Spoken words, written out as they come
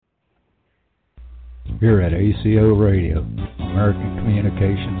here at ACO Radio, American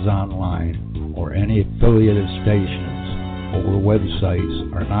Communications Online, or any affiliated stations or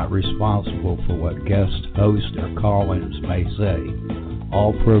websites are not responsible for what guest hosts or call-ins may say.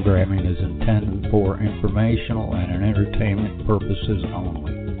 All programming is intended for informational and entertainment purposes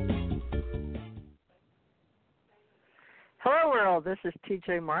only. Hello world, this is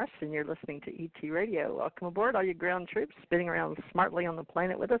TJ Morris and you're listening to ET Radio. Welcome aboard all you ground troops spinning around smartly on the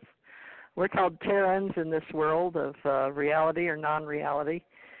planet with us. We're called Terrans in this world of reality or non-reality.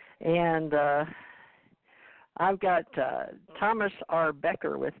 And I've got Thomas R.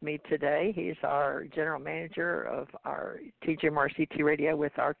 Becker with me today. He's our general manager of our TJ Morris ET Radio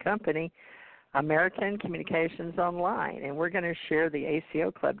with our company, American Communications Online. And we're going to share the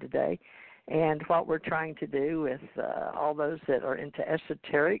ACO Club today and what we're trying to do with all those that are into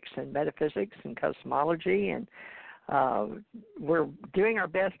esoterics and metaphysics and cosmology. And we're doing our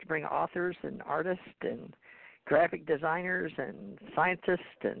best to bring authors and artists and graphic designers and scientists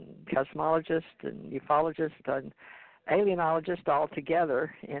and cosmologists and ufologists and alienologists all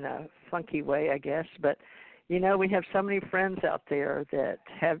together in a funky way, I guess. But, you know, we have so many friends out there that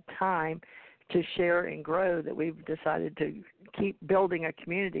have time to share and grow that we've decided to keep building a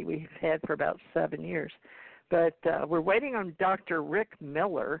community we've had for about 7 years. But we're waiting on Dr. Rick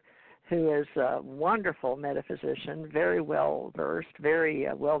Miller, who is a wonderful metaphysician, very well-versed, very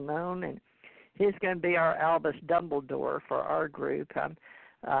well-known, and he's going to be our Albus Dumbledore for our group.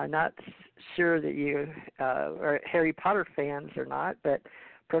 I'm not sure that you are Harry Potter fans or not, but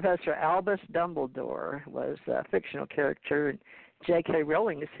Professor Albus Dumbledore was a fictional character in J.K.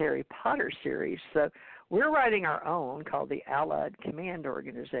 Rowling's Harry Potter series. So we're writing our own called the Allied Command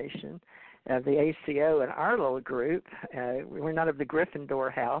Organization, the ACO in our little group. We're not of the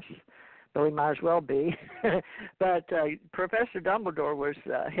Gryffindor house, but we might as well be. But Professor Dumbledore was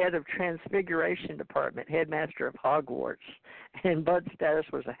head of Transfiguration Department, headmaster of Hogwarts, and blood status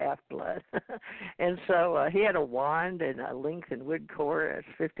was a half-blood. And so he had a wand and a lengthened wood core,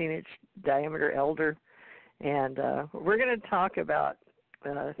 a 15-inch diameter elder. And we're going to talk about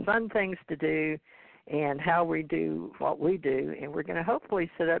fun things to do and how we do what we do. And we're going to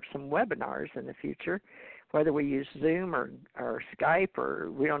hopefully set up some webinars in the future, whether we use Zoom or Skype or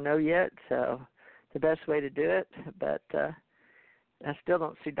we don't know yet. So the best way to do it. But I still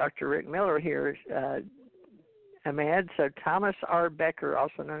don't see Dr. Rick Miller here, Ahmad. So Thomas R. Becker,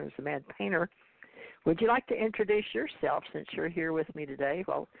 also known as the Mad Painter, would you like to introduce yourself since you're here with me today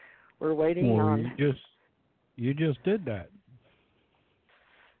while we're waiting on... You just did that.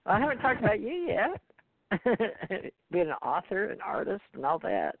 I haven't talked about you yet. Being an author, an artist, and all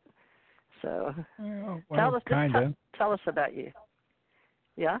that. So tell us about you.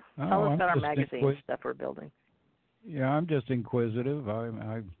 Yeah? Tell us about our magazine stuff we're building. Yeah, I'm just inquisitive.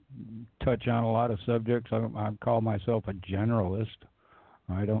 I touch on a lot of subjects. I call myself a generalist.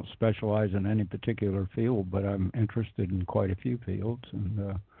 I don't specialize in any particular field, but I'm interested in quite a few fields.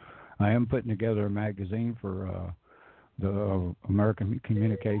 And I am putting together a magazine for the American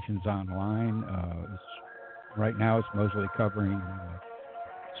Communications Online. Right now it's mostly covering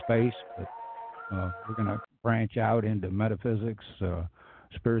space, but we're going to branch out into metaphysics,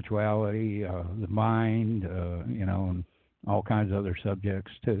 spirituality, the mind, and all kinds of other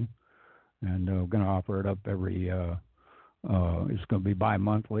subjects too. And we're going to offer it up every, it's going to be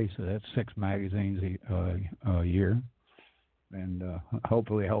bi-monthly, so that's 6 magazines a year. And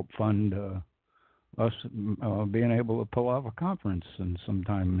hopefully help fund us being able to pull off a conference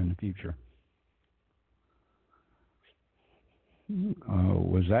sometime in the future.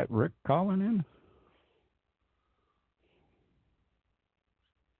 Was that Rick calling in?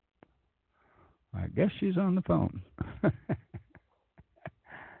 I guess she's on the phone.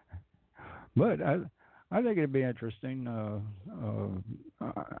 But I think it'd be interesting.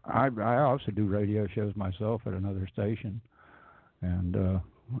 I also do radio shows myself at another station. And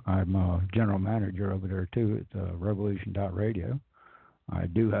I'm a general manager over there, too, at Revolution.radio. I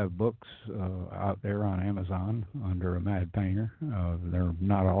do have books out there on Amazon under a Mad Painter. They're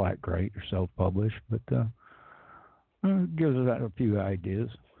not all that great. They're self-published, but it gives us a few ideas.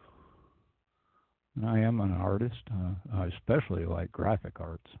 And I am an artist. I especially like graphic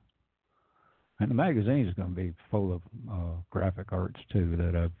arts. And the magazine is going to be full of graphic arts, too,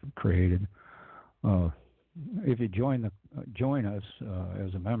 that I've created. If you join us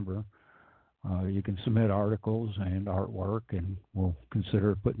as a member, you can submit articles and artwork, and we'll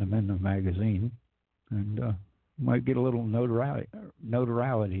consider putting them in the magazine, and might get a little notoriety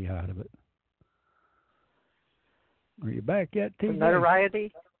out of it. Are you back yet, TJ?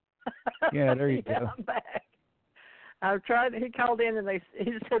 Notoriety? Yeah, there you Yeah, go. I'm back. I've tried. He called in and he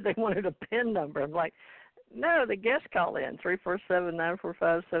said they wanted a PIN number. I'm like, no, the guest called in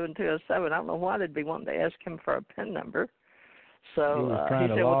 347-945-7207. I don't know why they'd be wanting to ask him for a PIN number. So he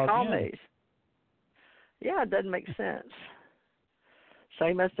said, well, call me. Yeah, it doesn't make sense. So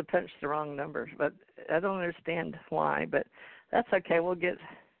he must have punched the wrong number, but I don't understand why, but that's okay.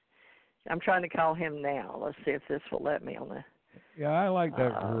 I'm trying to call him now. Let's see if this will let me on the... Yeah, I like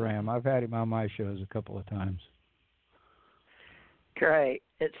Dr. Ram. I've had him on my shows a couple of times. Great.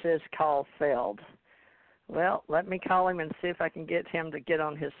 It says call failed. Well, let me call him and see if I can get him to get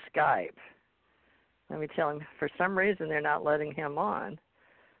on his Skype. Let me tell him, for some reason they're not letting him on. It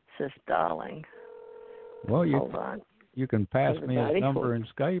says dialing. Well, hold on. You can pass me his number in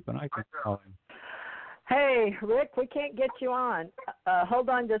Skype and I can call him. Hey, Rick, we can't get you on. Hold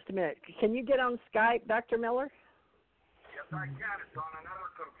on just a minute. Can you get on Skype, Dr. Miller? Yes, I can. It's on another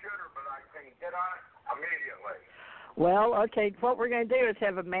computer, but I can get on it immediately. Well, okay, what we're going to do is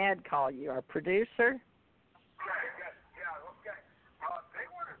have a Mad call you, our producer. Okay. They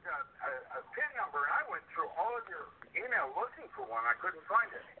wanted a PIN number, and I went through all of your email looking for one. I couldn't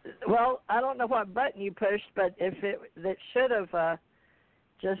find it. Well, I don't know what button you pushed, but that should have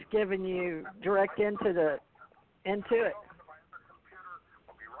just given you direct into it. I'll be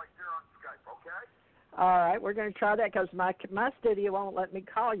right there on Skype, okay? All right, we're going to try that because my studio won't let me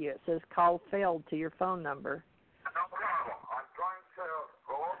call you. It says call failed to your phone number. No problem. I'm trying to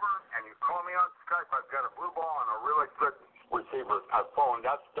go over, and you call me on Skype. I've got a blue ball and a really good receiver phone.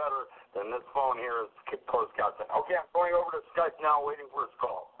 That's better than this phone here is closed caption. Okay, I'm going over to Skype now, waiting for his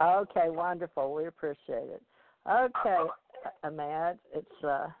call. Okay, wonderful. We appreciate it. Okay, Ahmad, it's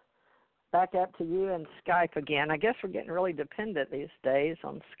back up to you and Skype again. I guess we're getting really dependent these days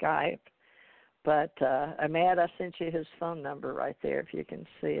on Skype. But, Ahmad, I sent you his phone number right there if you can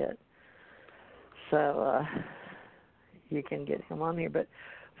see it. So you can get him on here. But,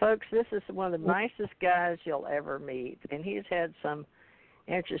 folks, this is one of the nicest guys you'll ever meet. And he's had some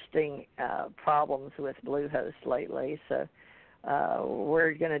interesting problems with Bluehost lately. So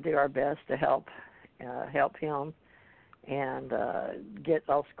we're going to do our best to help him and get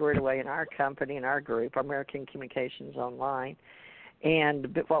all squared away in our company, in our group, American Communications Online,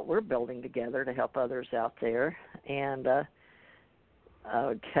 and what we're building together to help others out there. And,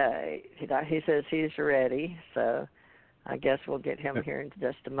 okay, he says he's ready, so I guess we'll get him here in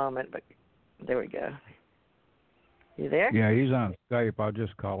just a moment, but there we go. You there? Yeah, he's on Skype. I'll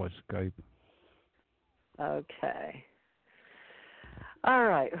just call his Skype. Okay. All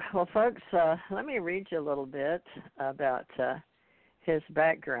right. Well, folks, let me read you a little bit about his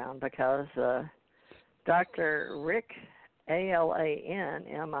background because Dr. Rick,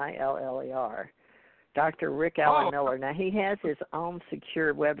 ALANMILLER, Dr. Rick Allen Miller. Now, he has his own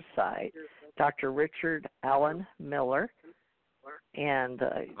secure website, Dr. Richard Allen Miller, and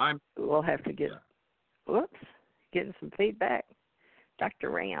we'll have to get, getting some feedback. Dr.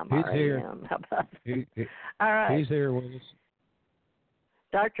 Ram, he's here. How about all right. He's here with us.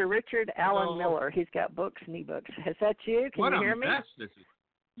 Dr. Richard Allen Miller. He's got books and ebooks. Is that you? Can you hear me?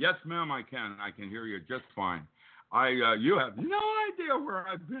 Yes, ma'am, I can. I can hear you just fine. You have no idea where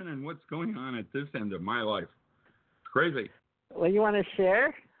I've been and what's going on at this end of my life. It's crazy. Well, you want to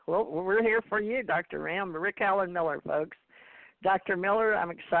share? Well, we're here for you, Dr. Ram. Rick Allen Miller, folks. Dr. Miller,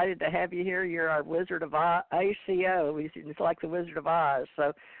 I'm excited to have you here. You're our Wizard of ACO. It's like the Wizard of Oz.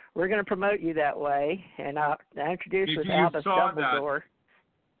 So we're going to promote you that way. And I introduce you as Albus Dumbledore.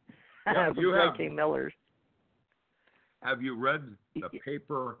 Yeah, Millers. Have you read the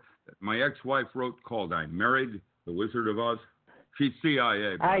paper that my ex-wife wrote called I Married the Wizard of Oz? She's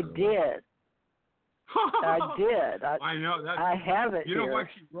CIA. I did. I did. I know that. I have it. You know why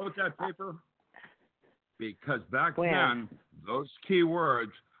she wrote that paper? Because back then, those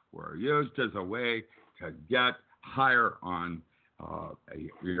keywords were used as a way to get higher on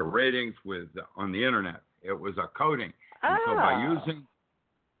your ratings on the internet. It was a coding. And so by using,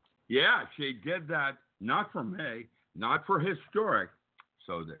 she did that not for me, not for historic,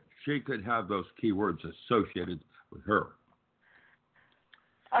 so that she could have those keywords associated with her.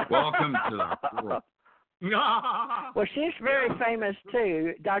 Welcome to the world. Well, she's very famous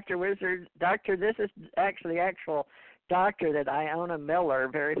too, Dr. Wizard. This is actually the actual doctor that Iona Miller,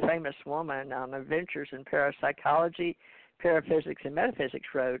 very famous woman on Adventures in Parapsychology, Paraphysics, and Metaphysics,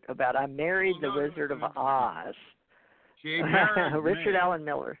 wrote about I Married the Wizard of Oz. She married Richard Allen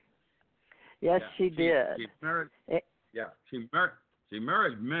Miller. Yes, she did. She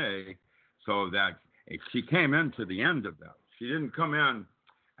married me so that she came into the end of that. She didn't come in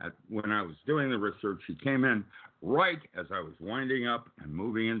when I was doing the research. She came in right as I was winding up and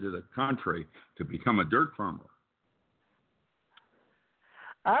moving into the country to become a dirt farmer.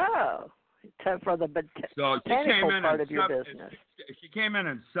 Oh, for the botanical part of your business. She came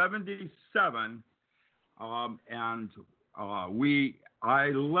in 77, and I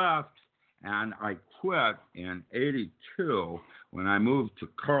left and I quit in 82 when I moved to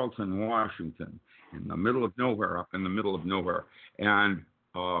Carlton, Washington, in the middle of nowhere, up in the middle of nowhere. And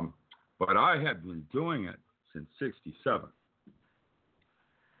but I had been doing it since 67.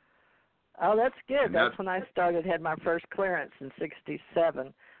 Oh, that's good. That's when I started, had my first clearance in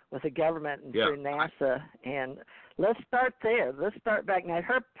 67 with the government and through NASA. And let's start there. Let's start back. Now,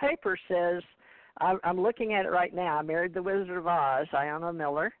 her paper says, I'm looking at it right now. I married the Wizard of Oz, Iona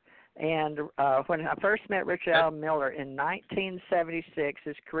Miller. And when I first met Richard Allen Miller in 1976,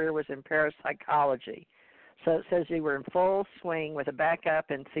 his career was in parapsychology. So it says you were in full swing with a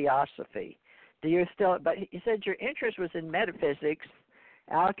backup in theosophy. Do you still? But you said your interest was in metaphysics,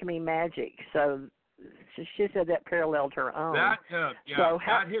 alchemy, magic. So she said that paralleled her own.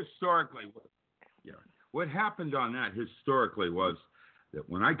 That historically, what happened on that historically was that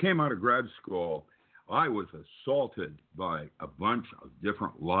when I came out of grad school, I was assaulted by a bunch of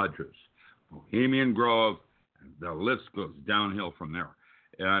different lodges, Bohemian Grove, and the list goes downhill from there.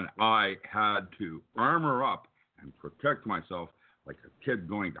 And I had to armor up and protect myself like a kid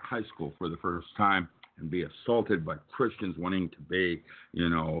going to high school for the first time and be assaulted by Christians wanting to be,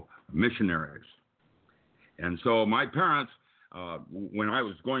 missionaries. And so my parents, when I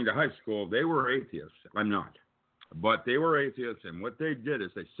was going to high school, they were atheists. I'm not. But they were atheists, and what they did is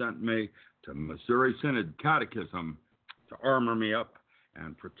they sent me to Missouri Synod Catechism to armor me up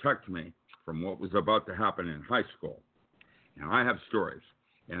and protect me from what was about to happen in high school. And I have stories.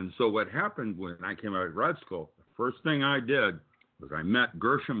 And so what happened when I came out of grad school, the first thing I did was I met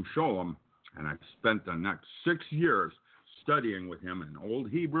Gershom Scholem, and I spent the next 6 years studying with him in Old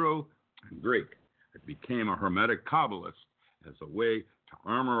Hebrew and Greek. I became a Hermetic Kabbalist as a way to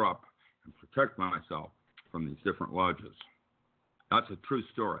armor up and protect myself from these different lodges. That's a true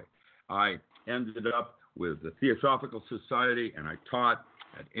story. I ended up with the Theosophical Society, and I taught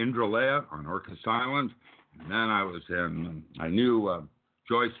at Indralaya on Orcas Island. And then I knew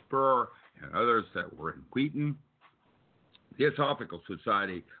Joyce Spur and others that were in Wheaton. Theosophical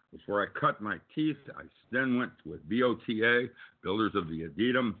Society was where I cut my teeth. I then went with BOTA, Builders of the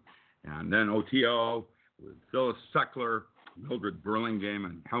Adytum, and then OTO with Phyllis Seckler, Mildred Burlingame,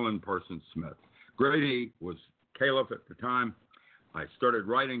 and Helen Parsons Smith. Grady was caliph at the time. I started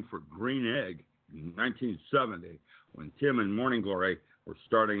writing for Green Egg in 1970 when Tim and Morning Glory were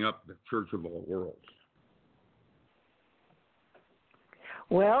starting up the Church of All Worlds.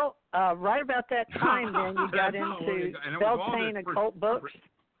 Well, right about that time, then you got into Beltane occult books.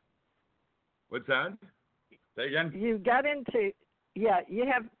 What's that? Say again. You got into, you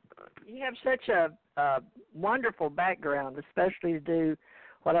have such a wonderful background, especially to do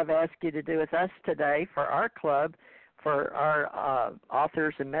what I've asked you to do with us today for our club, for our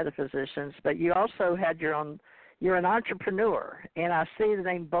authors and metaphysicians. But you also had your own. You're an entrepreneur, and I see the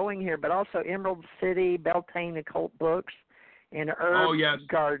name Boeing here, but also Emerald City, Beltane Occult Books, and Herb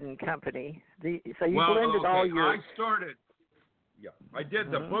Garden Company. So you blended all your. I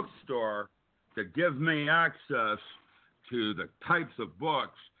did the bookstore to give me access to the types of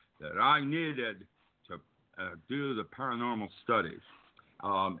books that I needed to do the paranormal studies.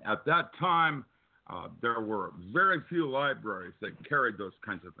 At that time, there were very few libraries that carried those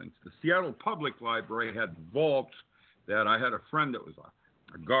kinds of things. The Seattle Public Library had vaults that I had a friend that was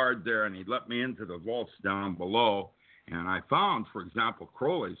a guard there, and he let me into the vaults down below. And I found, for example,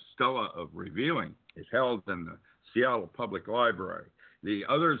 Crowley's Stella of Revealing is held in the Seattle Public Library. The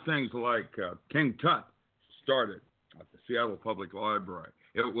other things like King Tut started at the Seattle Public Library.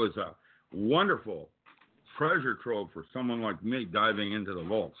 It was a wonderful treasure trove for someone like me diving into the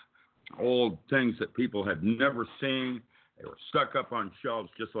vaults. Old things that people had never seen. They were stuck up on shelves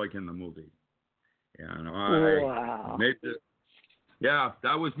just like in the movie. And I made it. Yeah,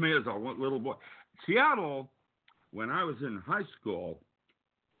 that was me as a little boy. Seattle, when I was in high school,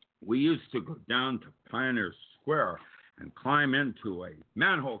 we used to go down to Pioneer Square and climb into a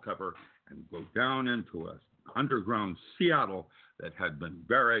manhole cover and go down into an underground Seattle that had been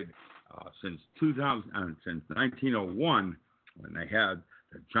buried since 1901 when they had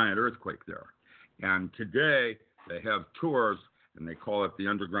a giant earthquake there. And today they have tours and they call it the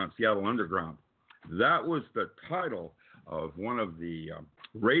Seattle Underground. That was the title of one of the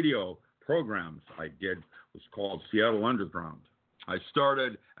radio programs I did, was called Seattle Underground. I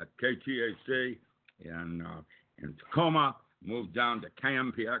started at KTAC in Tacoma, moved down to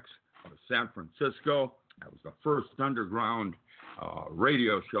KMPX out of San Francisco. That was the first underground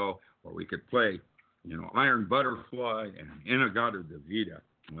radio show where we could play, Iron Butterfly and Inagata Devita.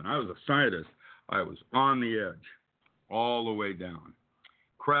 when I was a scientist, I was on the edge, all the way down.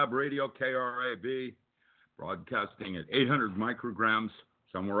 Crab radio, KRAB, broadcasting at 800 micrograms,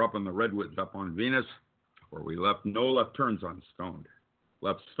 somewhere up in the redwoods, up on Venus, where we left no left turns unstoned.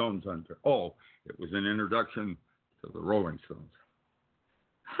 Left stones unturned. Oh, it was an introduction to the Rolling Stones.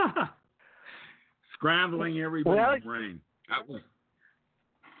 Scrambling everybody's brain. That was.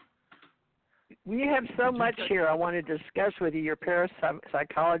 We have so much here I want to discuss with you, your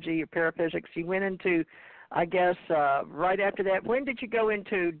parapsychology, your paraphysics. You went into, I guess, right after that. When did you go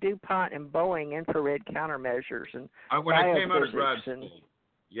into DuPont and Boeing infrared countermeasures? And when I came out of grad school.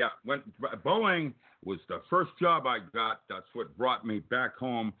 Yeah, when Boeing was the first job I got. That's what brought me back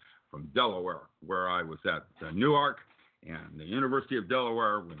home from Delaware, where I was at Newark and the University of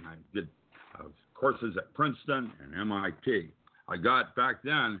Delaware when I did courses at Princeton and MIT. I got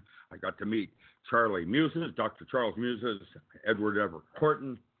to meet Charlie Muses, Dr. Charles Muses, Edward Everett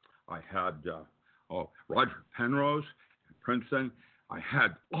Horton. I had Roger Penrose at Princeton. I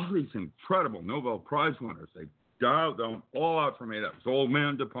had all these incredible Nobel Prize winners. They dialed them all out for me. That was old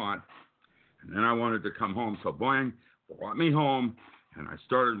man DuPont. And then I wanted to come home. So Boeing brought me home, and I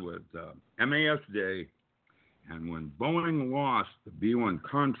started with MASD. And when Boeing lost the B-1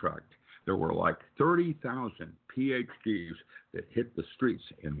 contract, there were like 30,000 PhDs that hit the streets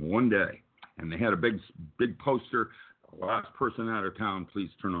in one day. And they had a big poster, the last person out of town, please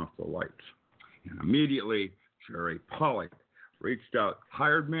turn off the lights. And immediately, Jerry Pollack reached out,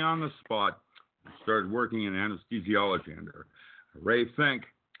 hired me on the spot, and started working in anesthesiology under Ray Fink,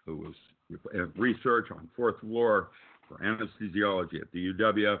 who was in research on fourth floor for anesthesiology at the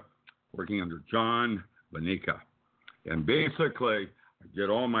UW, working under John Banica. And basically, I did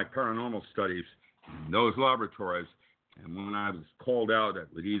all my paranormal studies in those laboratories. And when I was called out, it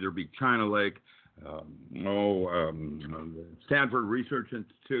would either be China Lake, Stanford Research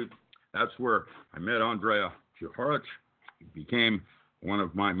Institute. That's where I met Andrea Juharich. He became one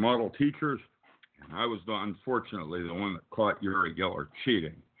of my model teachers. And I was, unfortunately, the one that caught Uri Geller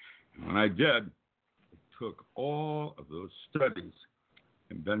cheating. And when I did, it took all of those studies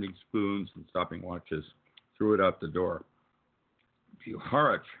in bending spoons and stopping watches, threw it out the door.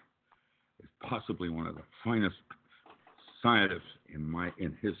 Juharich is possibly one of the finest scientists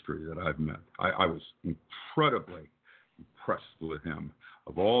in history that I've met. I was incredibly impressed with him.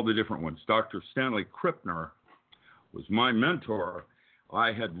 Of all the different ones, Dr. Stanley Krippner was my mentor.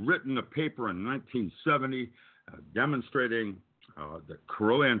 I had written a paper in 1970 demonstrating that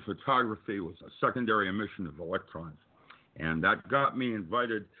Carolean photography was a secondary emission of electrons. And that got me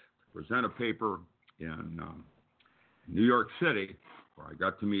invited to present a paper in New York City, where I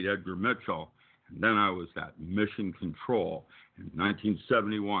got to meet Edgar Mitchell. And then I was at Mission Control in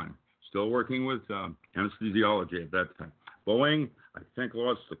 1971, still working with anesthesiology at that time. Boeing, I think,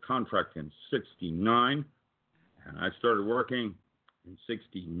 lost the contract in 69, and I started working in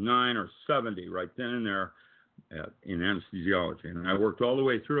 69 or 70, right then and there, in anesthesiology. And I worked all the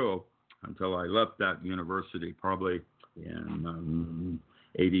way through until I left that university, probably in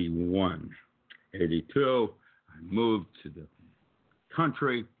 81. 82, I moved to the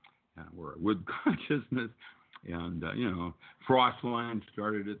country, where with consciousness, and frost line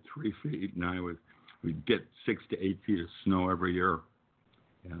started at 3 feet, and we'd get 6 to 8 feet of snow every year,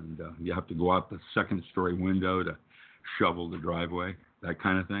 and you have to go out the second story window to shovel the driveway, that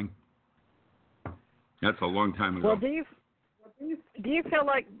kind of thing. That's a long time ago. Well, do you feel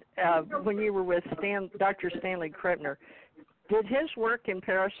like when you were with Dr. Stanley Krippner, did his work in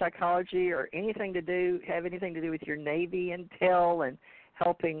parapsychology or have anything to do with your Navy intel and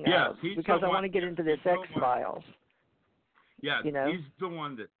helping? Yes, because I want to get into this X-Files. Yes, he's the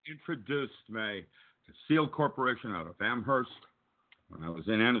one that introduced me to Seal Corporation out of Amherst when I was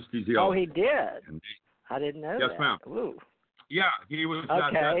in anesthesiology. Oh, he did? I didn't know that. Yes, ma'am. Ooh. Yeah, he was at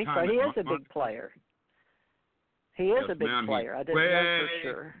that time. Okay, so he is a big player. He is a big player. I didn't know for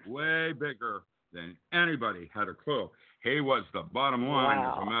sure. Way bigger than anybody had a clue. He was the bottom line,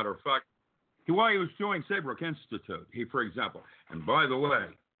 as a matter of fact. While he was doing Saybrook Institute, for example, and by the way,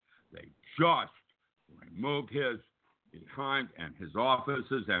 they just removed his behind and his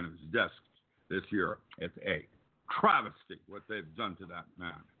offices and his desks this year. It's a travesty what they've done to that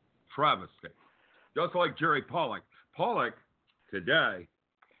man. Travesty. Just like Jerry Pollack. Pollack, today,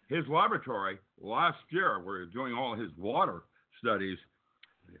 his laboratory last year, where he was doing all his water studies,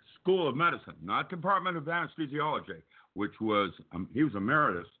 the School of Medicine, not Department of Anesthesiology, which was, he was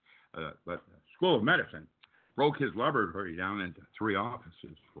emeritus, but School of Medicine, broke his laboratory down into 3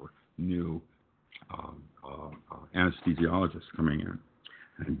 offices for new anesthesiologists coming in.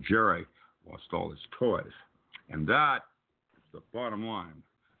 And Jerry lost all his toys. And that is the bottom line.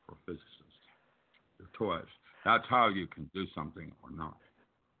 for physicists. They're toys. That's how you can do something or not.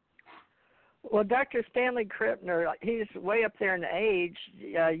 Well, Dr. Stanley Krippner, he's way up there in age.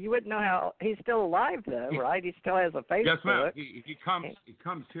 You wouldn't know how he's still alive, though, right? He still has a Facebook. Yes, ma'am. He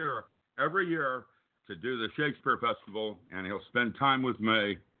comes here every year to do the Shakespeare Festival, and he'll spend time with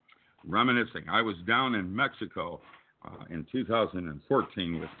me reminiscing. I was down in Mexico in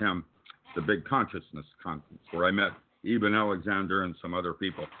 2014 with him, the big consciousness conference, where I met Eben Alexander and some other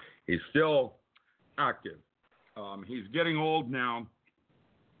people. He's still active. He's getting old now,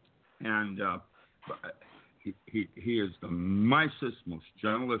 and he is the nicest, most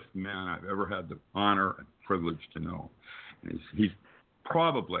gentlest man I've ever had the honor and privilege to know. And he's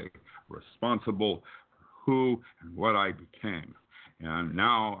probably responsible for who and what I became. And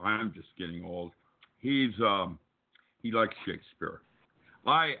now I'm just getting old. He likes Shakespeare.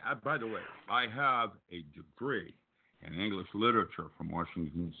 By the way, I have a degree in English literature from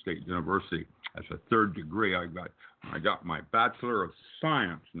Washington State University. As a third degree, I got my Bachelor of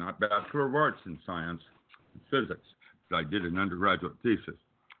Science, not Bachelor of Arts in Science, in Physics. But I did an undergraduate thesis.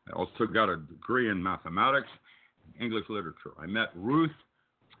 I also got a degree in mathematics and English literature. I met Ruth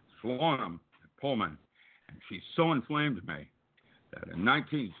Sloanham at Pullman, and she so inflamed me that in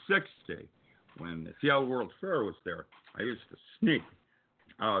 1960, when the Seattle World Fair was there, I used to sneak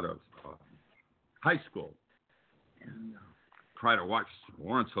out of high school and try to watch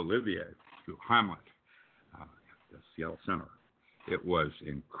Laurence Olivier do Hamlet at the Seattle Center. It was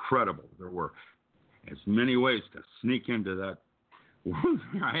incredible. There were as many ways to sneak into that.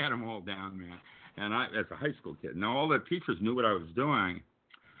 I had them all down, man. And I, as a high school kid, now all the teachers knew what I was doing,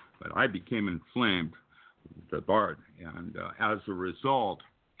 but I became inflamed with the Bard. And as a result,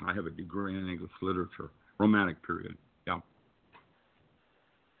 I have a degree in English literature, Romantic period. Yeah.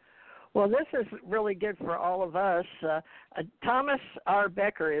 Well, this is really good for all of us. Thomas R.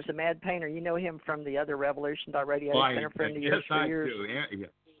 Becker is a mad painter. You know him from the other Revolution.radio. He's been a friend of yours for years. Do.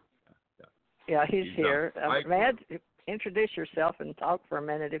 Yeah, he's here. Mad, introduce yourself and talk for a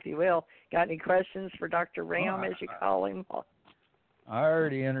minute, if you will. Got any questions for Dr. Ram, as you call him? I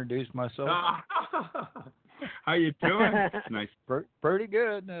already introduced myself. How you doing? Nice. Pretty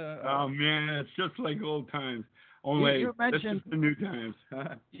good. Oh, man, it's just like old times. Only you mentioned this is the new times.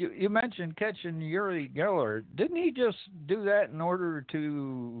 you mentioned catching Uri Geller. Didn't he just do that in order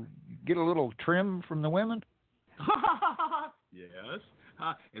to get a little trim from the women? Yes.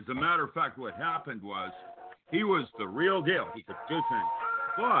 As a matter of fact, what happened was he was the real deal. He could do things.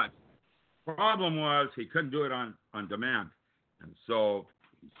 But the problem was he couldn't do it on demand. And so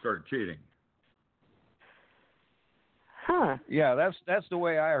he started cheating. Huh. Yeah, that's the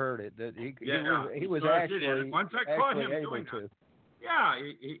way I heard it. That he was actually once I caught him able doing to. That, yeah,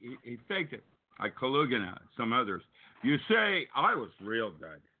 he faked it. Like Kalugina, some others. You say I was real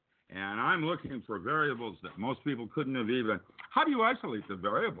good, and I'm looking for variables that most people couldn't have even. How do you isolate the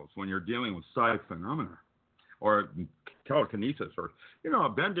variables when you're dealing with psi phenomena, or telekinesis, or a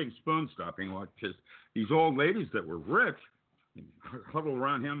bending spoon stopping, which is these old ladies that were rich, huddled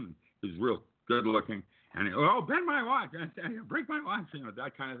around him. He's real good looking. And bend my watch, break my watch,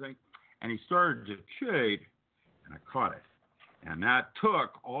 that kind of thing. And he started to cheat, and I caught it. And that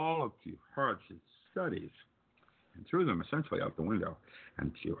took all of Teilhard's studies and threw them essentially out the window.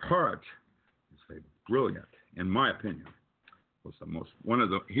 And Teilhard is a brilliant, in my opinion, was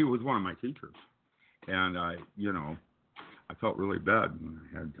he was one of my teachers. And I felt really bad when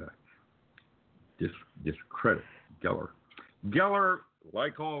I had to discredit Geller. Geller,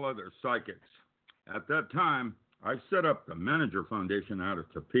 like all other psychics, at that time, I set up the Manager Foundation out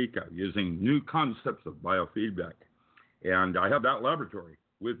of Topeka using new concepts of biofeedback. And I have that laboratory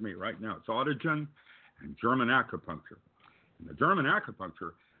with me right now. It's autogen and German acupuncture. And the German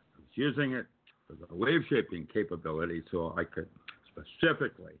acupuncture, I was using it for the wave-shaping capability so I could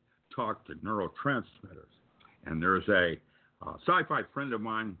specifically talk to neurotransmitters. And there's a sci-fi friend of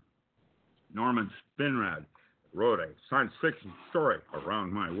mine, Norman Spinrad, wrote a science fiction story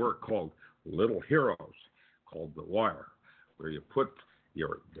around my work called Little Heroes, called The Wire, where you put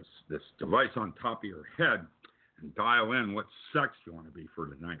this device on top of your head and dial in what sex you want to be for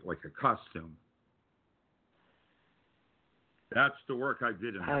tonight, like a costume. That's the work I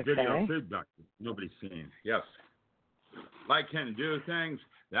did in the video feedback that nobody's seen. Yes. I can do things.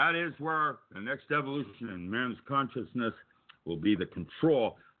 That is where the next evolution in man's consciousness will be the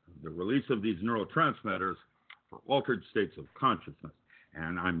control of the release of these neurotransmitters for altered states of consciousness.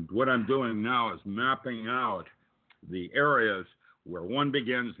 And what I'm doing now is mapping out the areas where one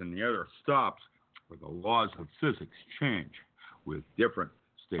begins and the other stops, where the laws of physics change with different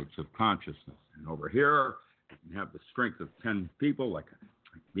states of consciousness. And over here, you can have the strength of 10 people, like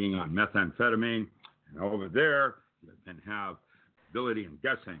being on methamphetamine. And over there, you can have ability in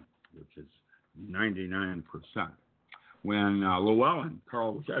guessing, which is 99%. When Llewellyn,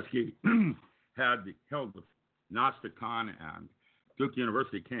 Carl Wojcicki, held the Gnosticon, and Duke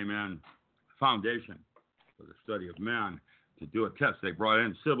University came in, foundation for the study of man, to do a test. They brought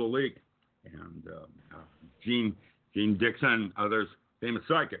in Sybil Leek and Gene Dixon, others, famous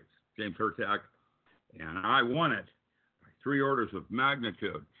psychics, James Hurtak, and I won it by 3 orders of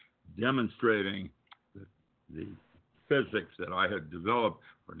magnitude, demonstrating the physics that I had developed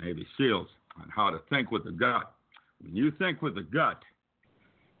for Navy SEALs on how to think with the gut. When you think with the gut,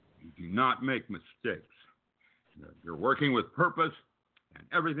 you do not make mistakes. You're working with purpose, and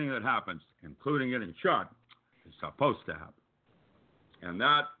everything that happens, including getting shot, is supposed to happen. And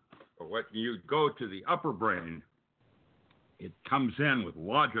that, when you go to the upper brain, it comes in with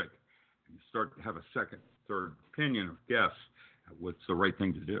logic, and you start to have a second, third opinion of guess at what's the right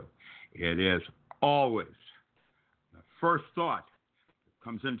thing to do. It is always the first thought that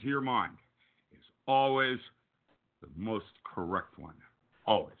comes into your mind is always the most correct one,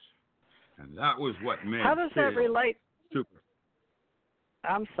 always. And that was what made. How does that relate? Super.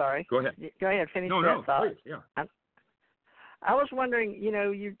 I'm sorry. Go ahead. Go ahead. Finish that No, thought. please, yeah. I was wondering,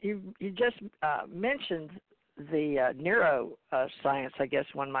 you just mentioned the neuroscience, I guess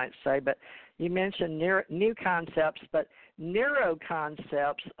one might say, but you mentioned new concepts, but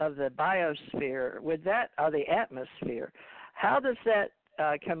neuroconcepts of the biosphere, or the atmosphere. How does that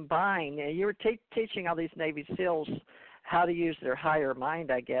combine? You were teaching all these Navy SEALs how to use their higher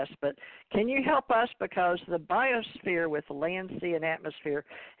mind, I guess, but can you help us, because the biosphere with land, sea, and atmosphere,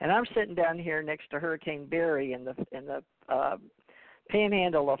 and I'm sitting down here next to Hurricane Barry in the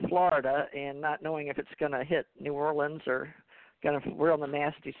panhandle of Florida, and not knowing if it's going to hit New Orleans or we're on the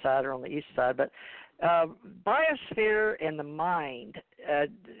nasty side or on the east side, but biosphere and the mind,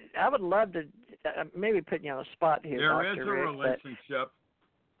 I would love to maybe put you on the spot here, There is Dr. a Rick, relationship.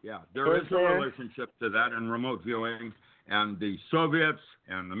 Yeah, there is a relationship to that in remote viewing, and the Soviets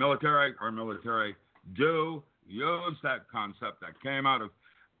and the military, our military, do use that concept that came out of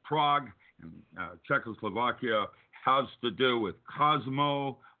Prague and Czechoslovakia, has to do with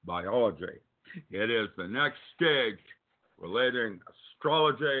cosmobiology. It is the next stage relating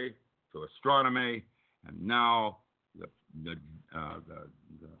astrology to astronomy, and now the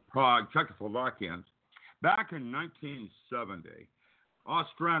Prague Czechoslovakians, back in 1970,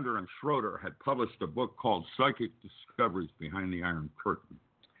 Ostrander and Schroeder had published a book called Psychic Discoveries Behind the Iron Curtain.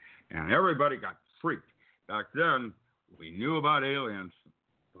 And everybody got freaked. Back then, we knew about aliens,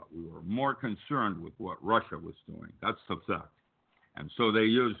 but we were more concerned with what Russia was doing. That's the fact. And so they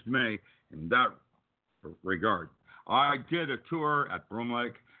used me in that regard. I did a tour at Broom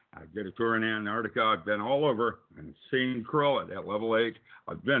Lake. I did a tour in Antarctica. I've been all over and seen krill at level 8.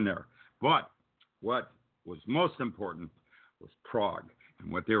 I've been there. But what was most important was Prague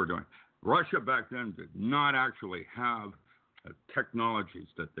and what they were doing. Russia back then did not actually have technologies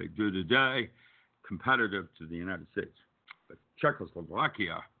that they do today competitive to the United States. But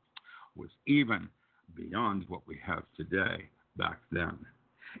Czechoslovakia was even beyond what we have today back then.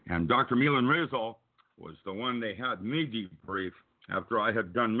 And Dr. Milan Rezel was the one they had me debrief after I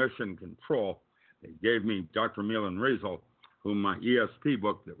had done mission control. They gave me Dr. Milan Rezel, whom my ESP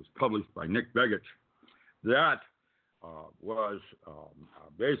book that was published by Nick Begich, that was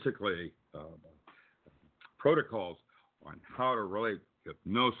basically protocols on how to relate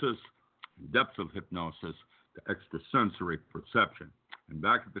hypnosis, depths of hypnosis, to extrasensory perception. And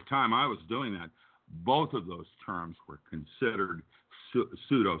back at the time I was doing that, both of those terms were considered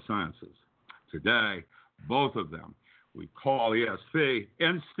pseudosciences. Today, both of them we call ESP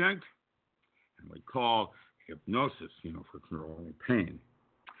instinct, and we call hypnosis, for controlling pain.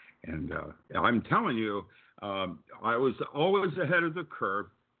 And I'm telling you, I was always ahead of the curve.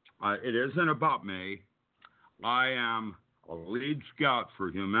 It isn't about me. I am a lead scout for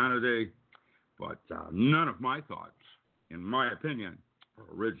humanity, but none of my thoughts, in my opinion, are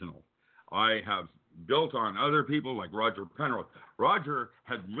original. I have built on other people like Roger Penrose. Penrose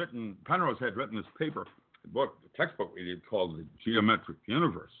had written this paper, the textbook we did called The Geometric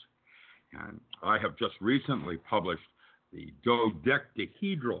Universe. And I have just recently published the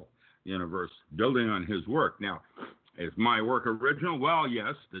dodecahedral universe, building on his work. Now, is my work original? Well,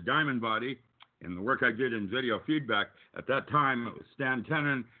 yes, the diamond body and the work I did in video feedback. At that time, it was Stan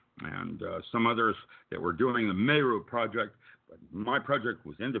Tenen and some others that were doing the Meru project. But my project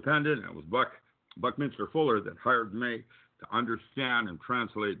was independent, and it was Buckminster Fuller that hired me to understand and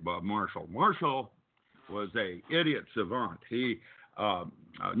translate Bob Marshall. Marshall was a idiot savant. He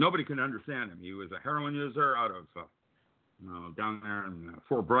nobody could understand him. He was a heroin user out of down there in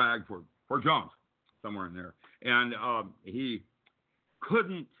Fort Bragg, Fort Jones, somewhere in there. And he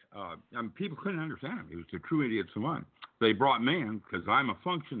couldn't, people couldn't understand him. He was a true idiot savant. They brought me in because I'm a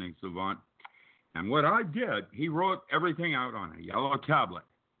functioning savant. And what I did, he wrote everything out on a yellow tablet.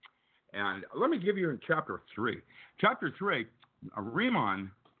 And let me give you in chapter 3. Chapter 3,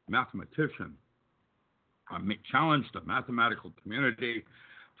 Riemann, mathematician, challenged the mathematical community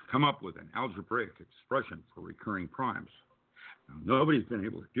to come up with an algebraic expression for recurring primes. Now, nobody's been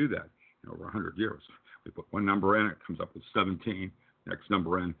able to do that in over 100 years. We put one number in, it comes up with 17. Next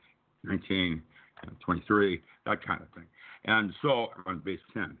number in, 19, 23, that kind of thing. And so on base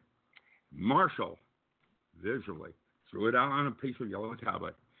 10, Marshall visually threw it out on a piece of yellow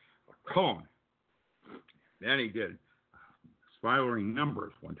tablet, a cone. Then he did spiraling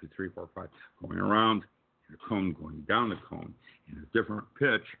numbers, 1, 2, 3, 4, 5, going around, and a cone going down the cone in a different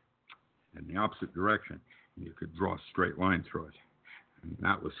pitch in the opposite direction. And you could draw a straight line through it. And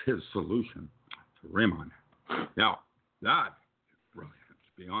that was his solution to Riemann. Now, that is brilliant.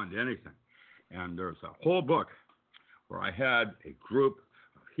 It's beyond anything. And there's a whole book where I had a group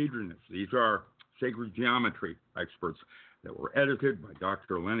of hedronists. These are sacred geometry experts that were edited by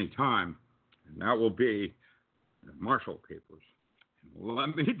Dr. Lenny Time, and that will be the Marshall papers. And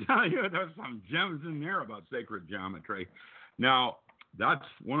let me tell you, there's some gems in there about sacred geometry. Now, that's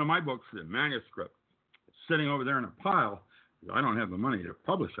one of my books, the manuscript. It's sitting over there in a pile. I don't have the money to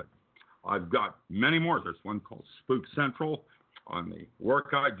publish it. I've got many more. There's one called Spook Central on the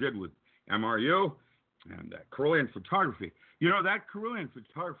work I did with MRU and Carillion photography. You know, that Carillion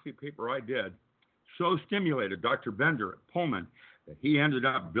photography paper I did so stimulated Dr. Bender at Pullman that he ended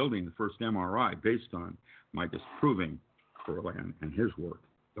up building the first MRI based on my disproving Carillion and his work,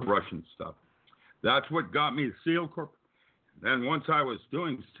 the Russian stuff. That's what got me to SEAL Corp. Then once I was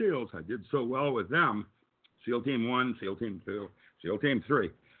doing SEALs, I did so well with them, SEAL Team 1, SEAL Team 2, SEAL Team 3.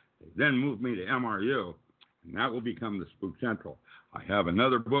 They then moved me to MRU, and that will become the Spook Central. I have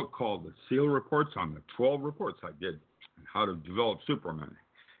another book called The SEAL Reports on the 12 reports I did on how to develop Superman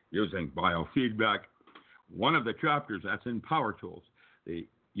using biofeedback. One of the chapters, that's in Power Tools,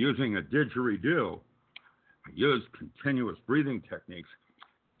 using a didgeridoo, I used continuous breathing techniques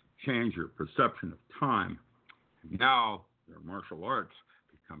to change your perception of time. And now your martial arts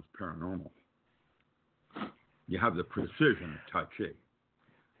becomes paranormal. You have the precision of Tai Chi.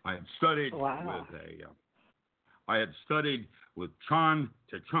 I had studied with Chan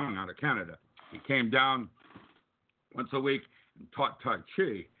Te Chung out of Canada. He came down once a week and taught Tai Chi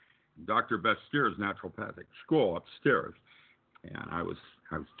in Dr. Bestier's naturopathic school upstairs. And I was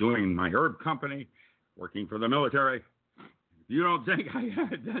doing my herb company, working for the military. If you don't think I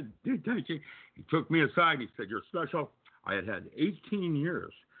had to do Tai Chi, he took me aside. He said, "You're special." I had 18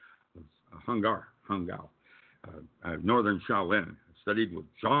 years of Hungao, Northern Shaolin. I studied with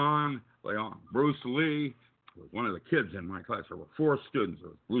John Leon, Bruce Lee. Was one of the kids in my class. There were 4 students. There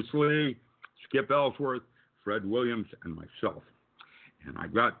was Bruce Lee, Skip Ellsworth, Fred Williams, and myself. And I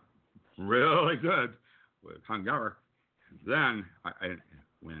got really good with Hungao. And then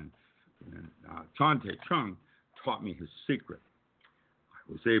when Chan Te Chung taught me his secret,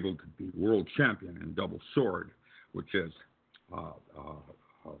 I was able to be world champion in double sword, which is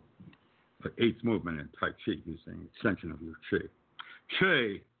the 8th movement in Tai Chi, using extension of your Chi.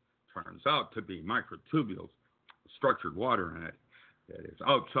 Chi turns out to be microtubules, structured water in it that is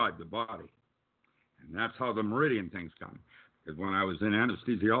outside the body. And that's how the meridian thing's done. Because when I was in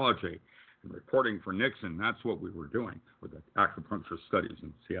anesthesiology and reporting for Nixon, that's what we were doing with the acupuncture studies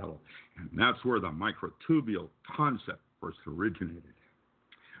in Seattle. And that's where the microtubule concept first originated.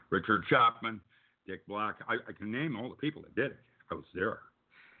 Richard Chapman, Dick Black, I can name all the people that did it. I was there.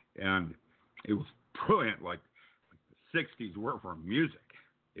 And it was brilliant, like the 60s were for music.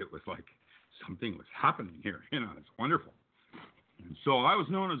 It was like something was happening here, it's wonderful. And so I was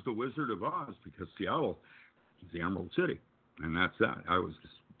known as the Wizard of Oz because Seattle is the Emerald City. And that's that. I was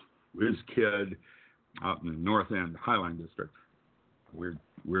this whiz kid out in the North End Highline District. Weird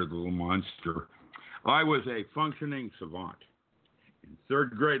little monster. I was a functioning savant. In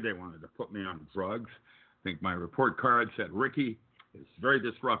 3rd grade, they wanted to put me on drugs. I think my report card said, "Ricky is very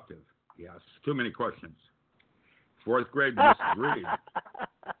disruptive. He asks too many questions." 4th grade, Mrs. Reed.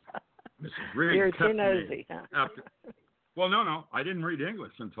 Mrs. Reed You're kept too nosy, me huh? after. Well, no. I didn't read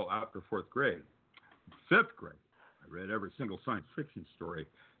English until after 4th grade. 5th grade, I read every single science fiction story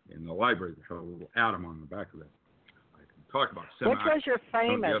in the library that had a little atom on the back of it. I can talk about Which was your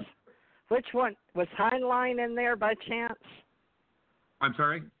famous? Which one? Was Heinlein in there by chance? I'm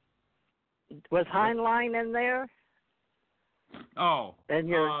sorry? Was Heinlein in there? Oh, I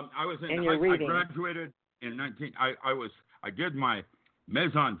was in. your I reading. graduated in I I did my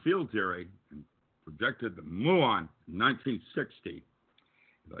meson field theory and projected the muon in 1960.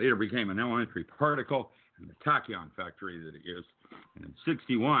 It later became an elementary particle and the tachyon factory that it is. And in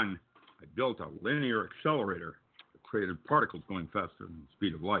 61, I built a linear accelerator that created particles going faster than the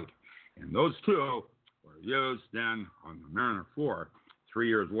speed of light. And those two were used then on the Mariner 4 3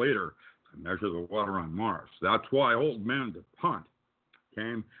 years later to measure the water on Mars. That's why old man DuPont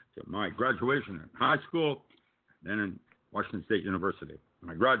came to my graduation in high school, then in Washington State University.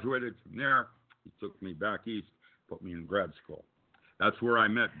 When I graduated from there, he took me back east, put me in grad school. That's where I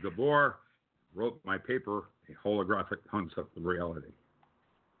met Gabor, wrote my paper, A Holographic Concept of Reality.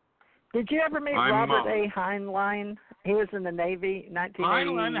 Did you ever meet Robert A. Heinlein? He was in the Navy,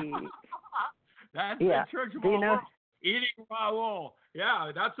 1980. That's the Church of All Worlds. Eating Raoul.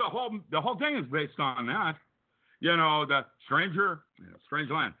 Yeah, that's the whole thing is based on that. You know, the stranger, strange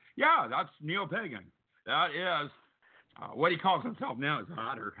land. Yeah, that's neo-pagan. That is what he calls himself now is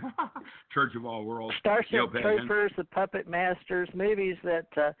Otter. Church of All Worlds. Starship Troopers, The Puppet Masters, movies that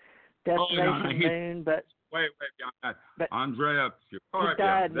Destination Moon, but wait beyond that. But Andrea, he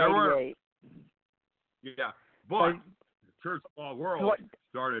died in 88. Yeah, but the Church of All Worlds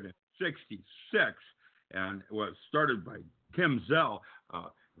started in 66 and was started by Tim Zell,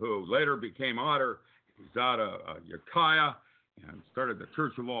 who later became Otter. He's out of Ukiah and started the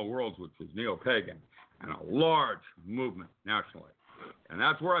Church of All Worlds, which was neo-pagan, and a large movement nationally. And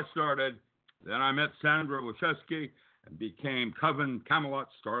that's where I started. Then I met Sandra Wachewski and became Coven Camelot,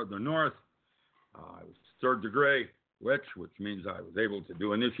 Star of the North. I was third degree witch, which means I was able to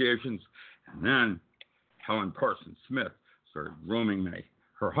do initiations. And then Helen Parsons Smith started grooming me.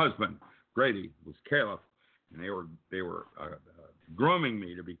 Her husband, Grady, was caliph, and they were grooming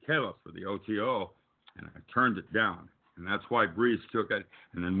me to be caliph for the OTO, and I turned it down. And that's why Breeze took it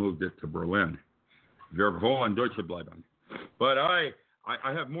and then moved it to Berlin. Wir wollen Deutsche bleiben. But I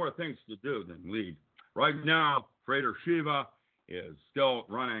have more things to do than lead. Right now, Frater Shiva is still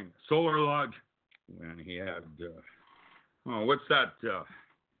running Solar Lodge. When he had, what's that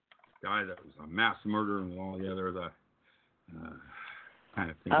guy that was a mass murderer and all the other, kind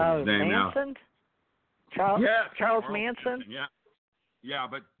of think of his name Manson? now. Charles Manson? Yeah,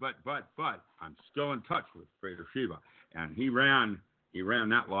 but I'm still in touch with Frater Shiva, and he ran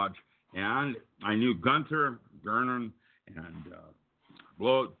that lodge, and I knew Gunther, Gernon, and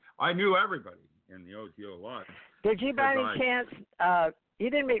Blood. I knew everybody in the OTO lodge. Did you by any chance? You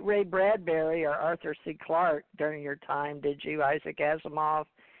didn't meet Ray Bradbury or Arthur C. Clarke during your time, did you? Isaac Asimov,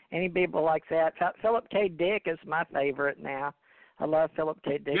 any people like that? Philip K. Dick is my favorite now. I love Philip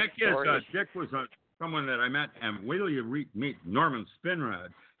K. Dick's stories. Dick was someone that I met, and wait till you meet Norman Spinrad.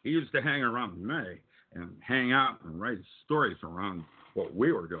 He used to hang around me and hang out and write stories around what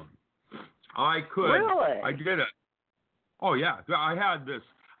we were doing. I could. Really? I did it. Oh, yeah. I had this.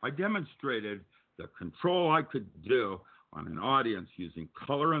 I demonstrated the control I could do on an audience using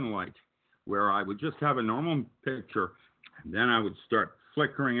color and light, where I would just have a normal picture, and then I would start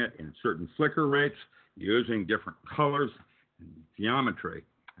flickering it in certain flicker rates using different colors and geometry.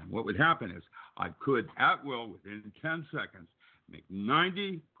 And what would happen is I could, at will, within 10 seconds, make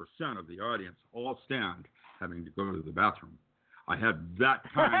 90% of the audience all stand having to go to the bathroom. I had that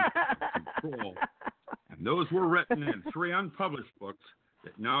kind of control. And those were written in 3 unpublished books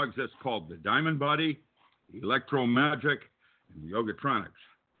that now exist called The Diamond Body, Electromagic, and Yogatronics.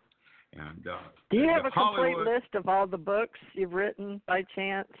 And do you have a complete list of all the books you've written by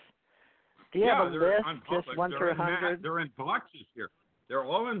chance? Do you have a list, just 1 through 100? They're in boxes here. They're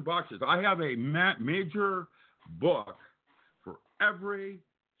all in boxes. I have a major book for every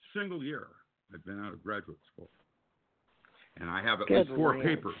single year I've been out of graduate school. And I have at least 4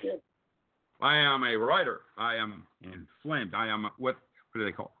 papers. I am a writer. I am inflamed. I am what do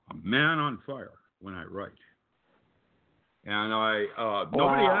they call a man on fire when I write. And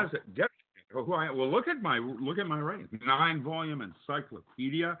nobody has it. Well, look at my writing. 9-volume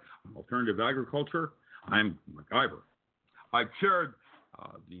encyclopedia on alternative agriculture. I'm MacGyver. I chaired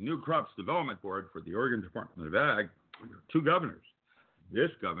the New Crops Development Board for the Oregon Department of Ag under 2 governors.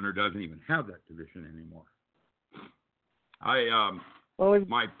 This governor doesn't even have that division anymore.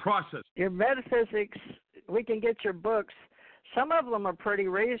 My process. Your metaphysics, we can get your books. Some of them are pretty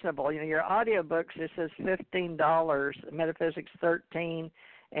reasonable. You know, your audio books, it says $15, Metaphysics $13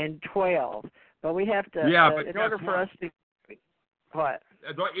 and $12. But we have to, in order for us to, what?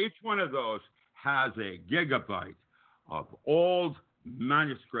 Each one of those has a gigabyte of old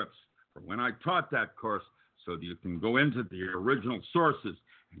manuscripts from when I taught that course, so that you can go into the original sources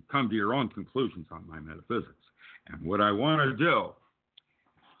and come to your own conclusions on my metaphysics. And what I want to do is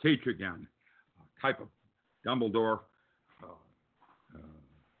teach again, a type of Dumbledore,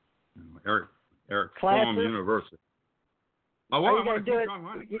 Eric classes? Fromm University. Oh, Are well, you going to do it?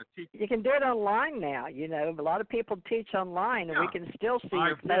 online. You can do it online now. You know, a lot of people teach online, and we can still see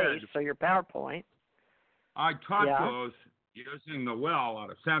your face or your PowerPoint. I taught those using the well out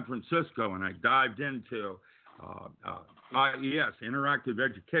of San Francisco, and I dived into IES, Interactive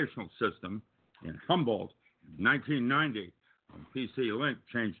Educational System, in Humboldt in 1990. When PC Link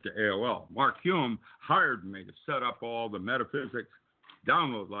changed to AOL. Mark Hume hired me to set up all the metaphysics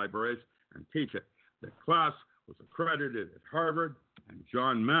download libraries and teach it. The class was accredited at Harvard, and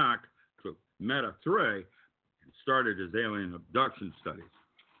John Mack took Meta 3 and started his alien abduction studies.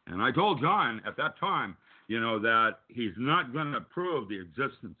 And I told John at that time, you know, that he's not going to prove the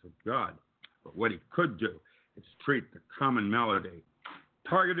existence of God, but what he could do is treat the common melody.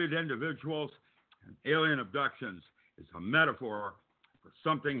 Targeted individuals and alien abductions is a metaphor for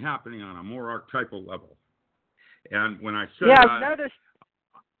something happening on a more archetypal level. And when I said that... I've noticed...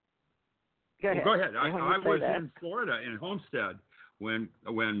 Go ahead. Go ahead. I was in Florida, in Homestead, when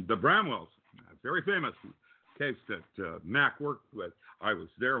the Bramwells, a very famous case that Mac worked with, I was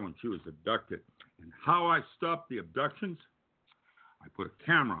there when she was abducted. And how I stopped the abductions, I put a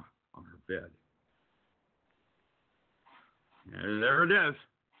camera on her bed. And there it is.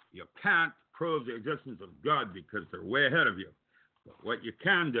 You can't prove the existence of God because they're way ahead of you. But what you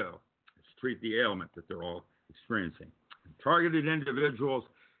can do is treat the ailment that they're all experiencing. And targeted individuals is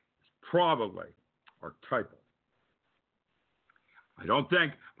probably archetypal. I don't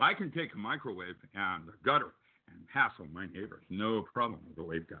think I can take a microwave and a gutter and hassle my neighbors. No problem with a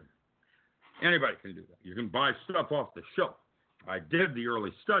wave gutter. Anybody can do that. You can buy stuff off the shelf. I did the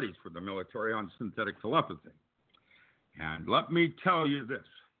early studies for the military on synthetic telepathy. And let me tell you this.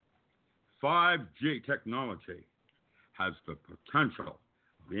 5G technology has the potential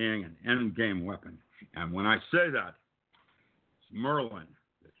of being an endgame weapon. And when I say that, it's Merlin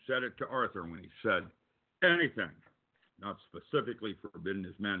that said it to Arthur when he said, anything not specifically forbidden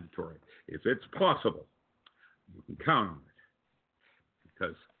is mandatory. If it's possible, you can count on it.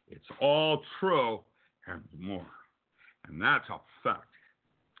 Because it's all true and more. And that's a fact.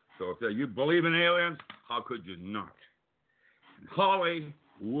 So if you believe in aliens, how could you not? And Holly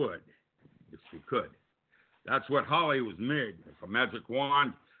would, if she could. That's what Holly was made, as a magic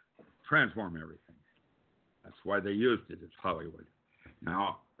wand, transform everything. That's why they used it as Hollywood.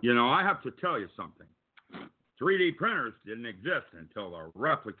 Now, you know, I have to tell you something. 3D printers didn't exist until a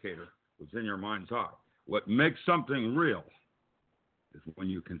replicator was in your mind's eye. What makes something real is when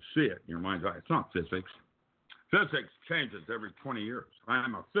you can see it in your mind's eye. It's not physics. Physics changes every 20 years.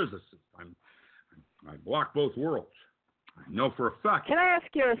 I'm a physicist. I block both worlds. I know for a fact. Can I ask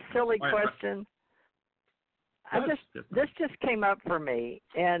you a silly question? This just came up for me,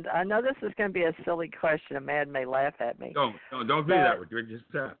 and I know this is going to be a silly question. A man may laugh at me. Don't be that way. Just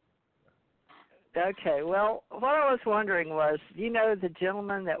that. Okay. Well, what I was wondering was, you know, the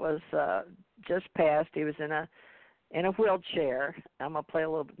gentleman that was just passed. He was in a wheelchair. I'm gonna play a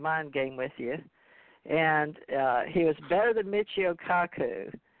little mind game with you, and he was better than Michio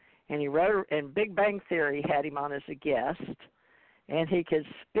Kaku, and he wrote. And Big Bang Theory had him on as a guest, and he could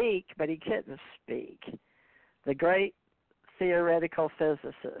speak, but he couldn't speak. The great theoretical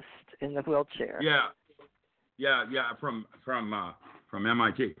physicist in the wheelchair. Yeah, from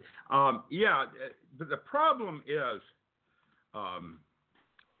MIT. But the problem is,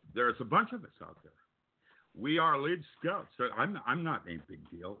 there's a bunch of us out there. We are lead scouts. So I'm not a big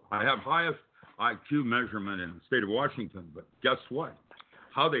deal. I have highest IQ measurement in the state of Washington, but guess what?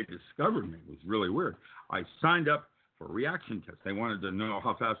 How they discovered me was really weird. I signed up for a reaction test. They wanted to know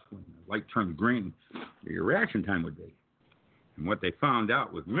how fast when the light turned green, your reaction time would be. And what they found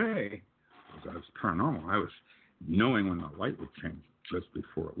out with me was I was paranormal. I was knowing when the light would change just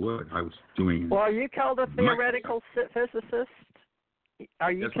before it would. I was doing. Well, are you called a theoretical physicist?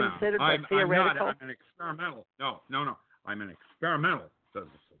 Are you considered a theoretical? I'm an experimental. No. I'm an experimental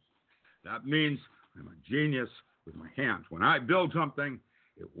physicist. That means I'm a genius with my hands. When I build something,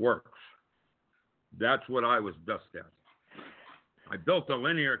 it works. That's what I was best at. I built a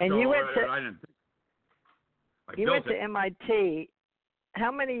linear accelerator. You went to MIT.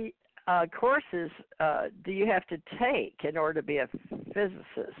 How many courses do you have to take in order to be a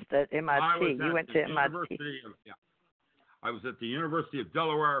physicist at MIT? You went to MIT. I was at the University of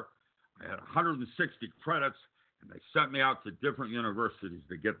Delaware. I had 160 credits, and they sent me out to different universities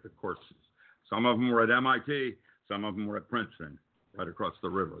to get the courses. Some of them were at MIT, some of them were at Princeton, right across the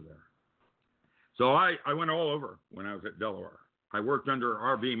river there. So I went all over when I was at Delaware. I worked under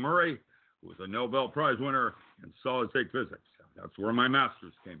R. B. Murray, who was a Nobel Prize winner in solid-state physics. That's where my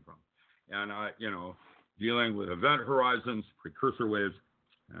master's came from. And, dealing with event horizons, precursor waves,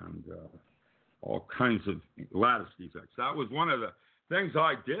 and all kinds of lattice defects. That was one of the things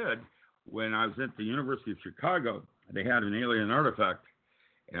I did when I was at the University of Chicago. They had an alien artifact,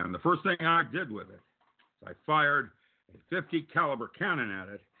 and the first thing I did with it, I fired a 50 caliber cannon at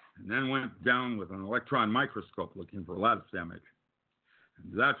it, and then went down with an electron microscope looking for lattice damage.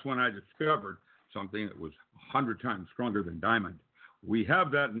 And that's when I discovered something that was 100 times stronger than diamond. We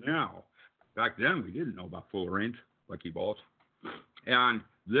have that now. Back then, we didn't know about full range, lucky balls. And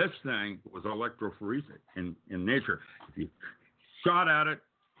this thing was electrophoretic in nature. If you shot at it,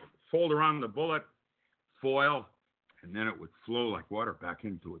 fold around the bullet, foil, and then it would flow like water back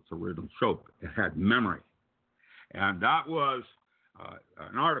into its original shape. It had memory. And that was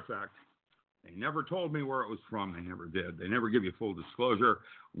an artifact. They never told me where it was from. They never did. They never give you full disclosure.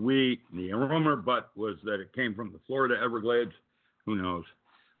 The rumor was that it came from the Florida Everglades. Who knows?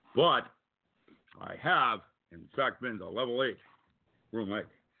 But I have, in fact, been to level 8, Room 8,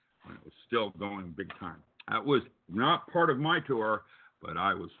 when it was still going big time. That was not part of my tour, but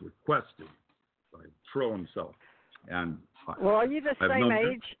I was requested by Trill himself. And well, are you the same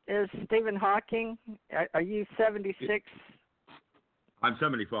age as Stephen Hawking? Are you 76? I'm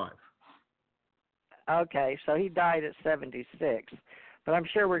 75. Okay, so he died at 76. But I'm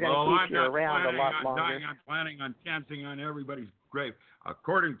sure we're going to keep you around a lot longer. I'm planning on dancing on everybody's grave.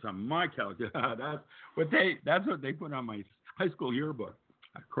 According to my calculation, that's what they put on my high school yearbook.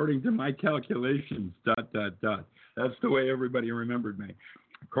 According to my calculations, ... That's the way everybody remembered me.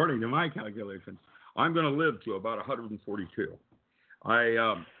 According to my calculations, I'm going to live to about 142. He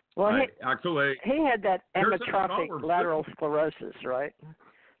had that amyotrophic lateral sclerosis, right?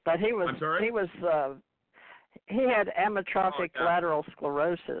 But he was. I'm sorry? He had amyotrophic lateral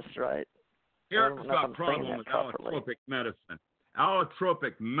sclerosis, right? Here's the problem with allotropic medicine.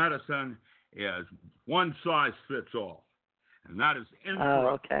 Allotropic medicine is one size fits all, and that is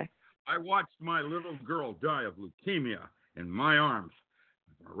incorrect. Oh, okay. I watched my little girl die of leukemia in my arms,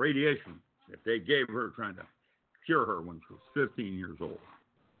 radiation that they gave her trying to cure her when she was 15 years old.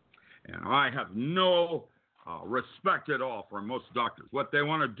 And I have no respect at all for most doctors. What they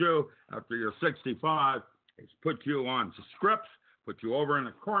want to do after you're 65 is put you on scripts, put you over in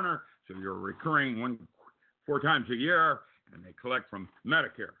a corner, so you're recurring 4 times a year, and they collect from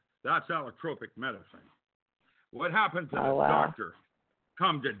Medicare. That's allotropic medicine. What happened to the doctor?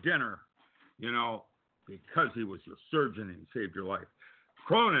 Come to dinner, because he was your surgeon and saved your life.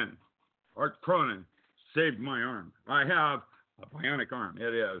 Art Cronin, saved my arm. I have a bionic arm.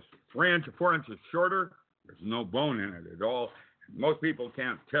 It is 4 inches shorter. There's no bone in it at all. Most people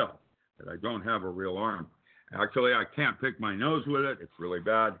can't tell that I don't have a real arm. Actually, I can't pick my nose with it. It's really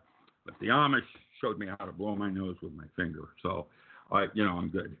bad. But the Amish showed me how to blow my nose with my finger. So, I'm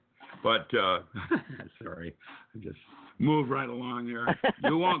good. But, sorry, I just move right along there.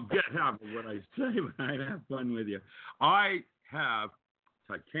 You won't get half of what I say, but I'd have fun with you. I have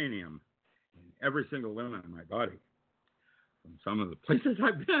titanium in every single limb in my body from some of the places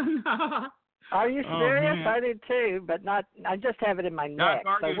I've been. Are you serious? I do too, but not. I just have it in my neck.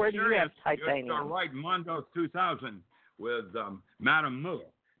 So where do you have titanium? I used to write Mondo 2000 with Madame Moo.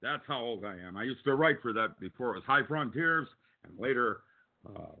 That's how old I am. I used to write for that before it was High Frontiers and later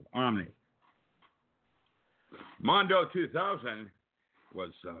Omni. Mondo 2000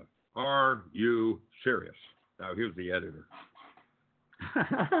 was Are You Serious? Now here's the editor.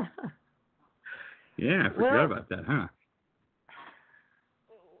 Yeah, I forgot about that, huh?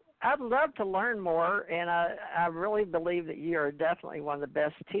 I'd love to learn more, and I really believe that you are definitely one of the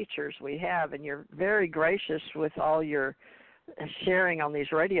best teachers we have, and you're very gracious with all your sharing on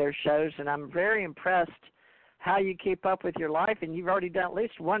these radio shows, and I'm very impressed how you keep up with your life, and you've already done at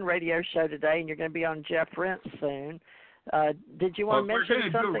least one radio show today, and you're going to be on Jeff Rentz soon. Did you want to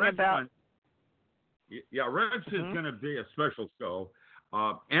mention something about... Yeah, Rentz is going to be a special show.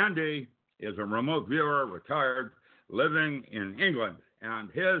 Andy is a remote viewer, retired, living in England.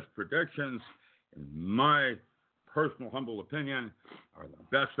 And his predictions, in my personal humble opinion, are the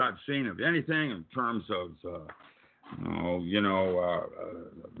best I've seen of anything in terms of,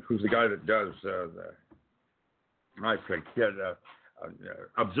 who's the guy that does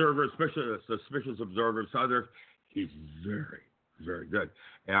observers, suspicious observers, others. He's very, very good.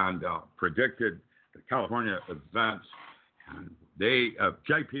 And predicted the California events. And they,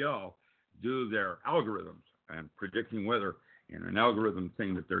 JPL, do their algorithms and predicting weather in an algorithm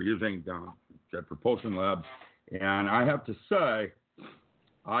thing that they're using down at Propulsion Labs. And I have to say,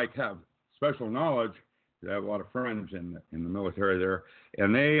 I have special knowledge. I have a lot of friends in the military there.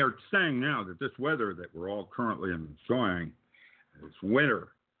 And they are saying now that this weather that we're all currently enjoying, this winter,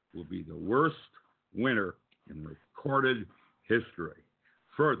 will be the worst winter in recorded history.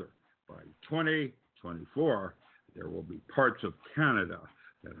 further. By 2024, there will be parts of Canada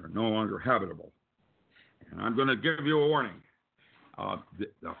that are no longer habitable. And I'm going to give you a warning.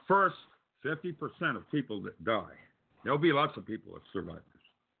 The first 50% of people that die, there'll be lots of people that survive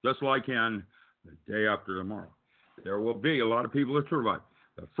this, just like in the day after tomorrow. There will be a lot of people that survive.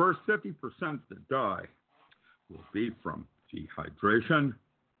 The first 50% that die will be from dehydration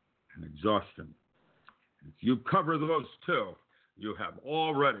and exhaustion. If you cover those two, you have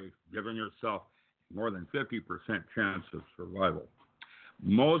already given yourself more than 50% chance of survival.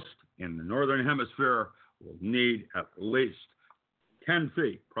 Most in the Northern Hemisphere will need at least 10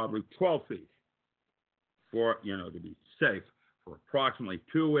 feet, probably 12 feet, for, to be safe for approximately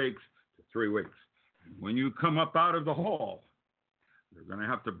 2 weeks to 3 weeks. And when you come up out of the hole, you're going to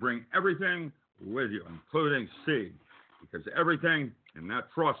have to bring everything with you, including seed, because everything in that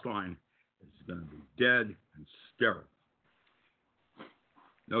frost line is going to be dead and sterile.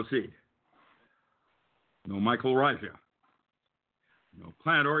 No seed, no mycorrhiza, no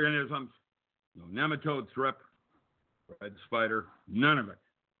plant organisms, no nematode thrip, red spider, none of it.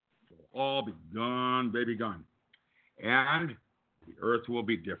 It will all be gone, baby, gone. And the earth will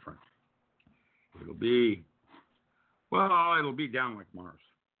be different. It'll be down like Mars.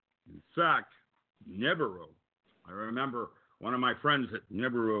 In fact, Nibiru, I remember one of my friends at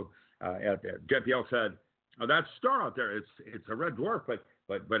Nibiru at JPL said, "Oh, that star out there, it's a red dwarf, but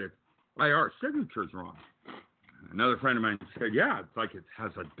it's by our signature's wrong." Another friend of mine said, "Yeah, it's like it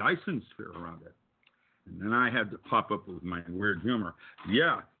has a Dyson sphere around it." And then I had to pop up with my weird humor.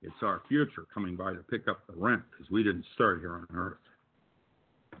 Yeah, it's our future coming by to pick up the rent because we didn't start here on Earth.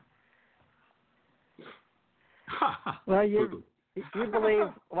 Well, you believe?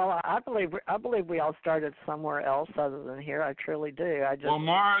 Well, I believe we all started somewhere else other than here. I truly do. I just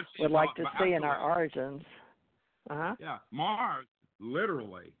Mars would like to see in our origins. Yeah, Mars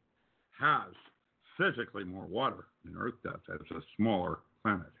literally has physically more water than Earth does as a smaller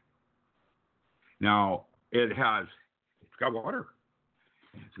planet. Now, it's got water.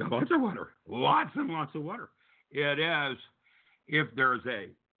 It's got lots of water. Lots and lots of water. It is, if there's a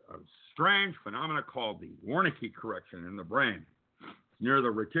strange phenomena called the Wernicke correction in the brain, near the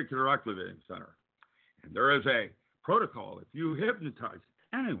reticular activating center. And there is a protocol. If you hypnotize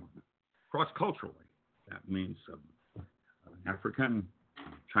anyone cross-culturally, that means African,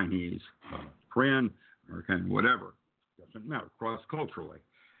 Chinese, Korean, American, whatever, doesn't matter, cross-culturally.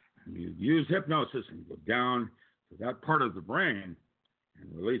 And you use hypnosis and go down to that part of the brain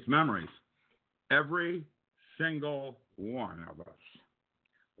and release memories. Every single one of us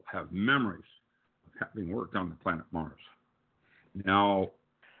will have memories of having worked on the planet Mars. Now,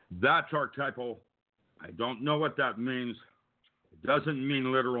 that's archetypal. I don't know what that means. It doesn't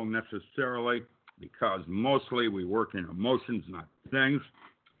mean literal necessarily, because mostly we work in emotions, not things.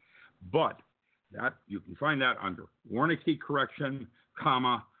 But that you can find that under Wernicke correction,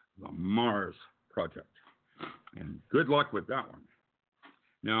 the Mars Project. And good luck with that one.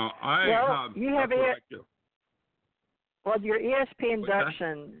 Now, Well, your ESP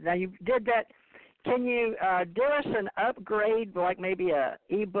induction, now you did that. Can you do us an upgrade, like maybe a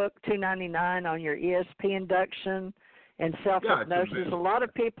ebook $2.99 on your ESP induction and self-hypnosis? A lot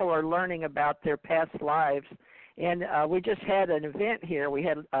of people are learning about their past lives. And we just had an event here. We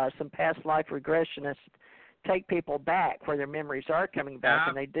had some past life regressionists take people back where their memories are coming back,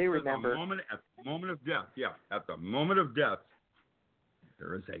 and they do remember. At the moment of death,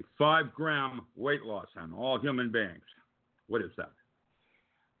 there is a 5-gram weight loss on all human beings. What is that?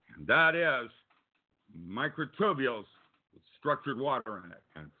 And that is microtubules with structured water in it.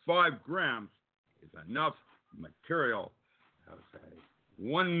 And 5 grams is enough material as a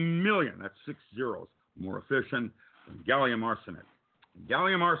 1 million, that's 6 zeros, more efficient than gallium arsenide. And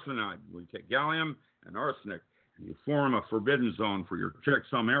gallium arsenide, we take gallium and arsenic, and you form a forbidden zone for your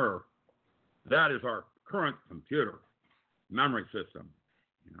checksum error. That is our current computer memory system,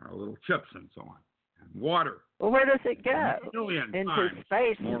 our little chips and so on. And water. Well, where does it go? Into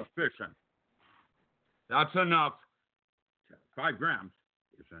space. More efficient. That's enough. 5 grams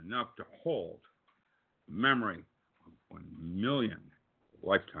is enough to hold memory of 1 million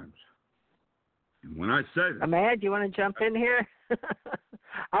lifetimes. And when I say that, Ahmad, do you want to jump in here?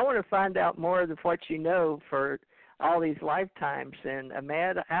 I want to find out more of what you know for all these lifetimes. And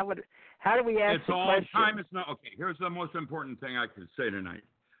Ahmad, how do we ask the question? Time is not okay. Here's the most important thing I can say tonight: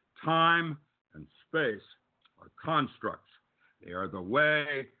 time and space are constructs. They are the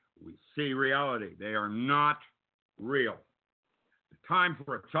way we see reality. They are not real. The time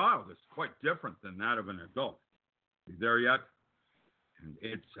for a child is quite different than that of an adult. You there yet? And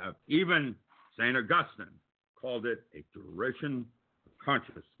it's even St. Augustine called it a duration of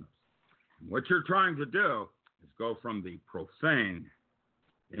consciousness. And what you're trying to do is go from the profane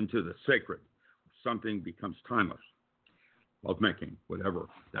into the sacred. Something becomes timeless. Lovemaking, whatever.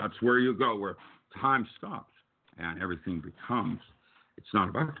 That's where you go, where time stops and everything becomes. It's not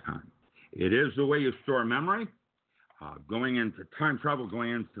about time. It is the way you store memory. Going into time travel,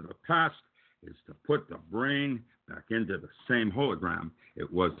 going into the past, is to put the brain back into the same hologram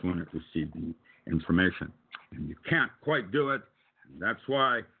it was when it received the information. And you can't quite do it. And that's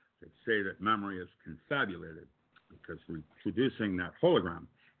why they say that memory is confabulated, because reproducing that hologram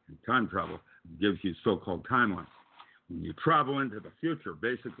in time travel gives you so-called timelines. When you travel into the future,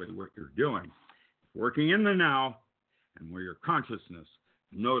 basically what you're doing is working in the now, and where your consciousness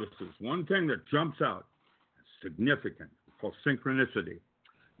notices one thing that jumps out as significant, called synchronicity.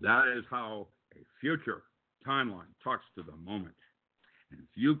 That is how a future timeline talks to the moment. And if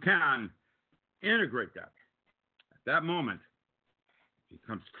you can integrate that at that moment, it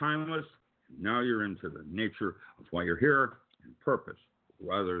becomes timeless. And now you're into the nature of why you're here and purpose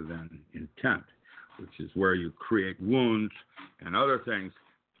rather than intent, which is where you create wounds and other things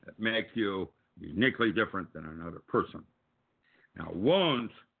that make you uniquely different than another person. Now,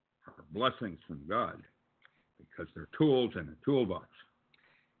 wounds are blessings from God because they're tools in a toolbox.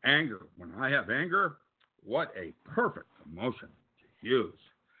 Anger, when I have anger, what a perfect emotion to use.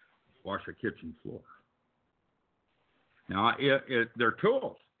 Wash a kitchen floor. Now, they're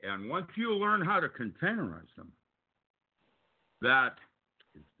tools, and once you learn how to containerize them, that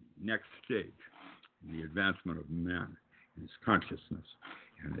is the next stage in the advancement of man and his consciousness.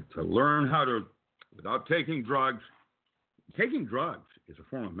 And to learn how to, without taking drugs is a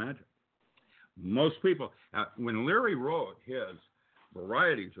form of magic. Most people, when Leary wrote his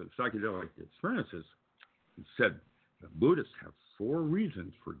varieties of psychedelic experiences, he said the Buddhists have 4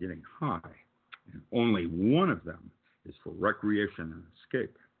 reasons for getting high, and only one of them is for recreation and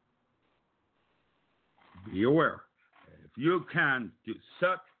escape. Be aware. If you can do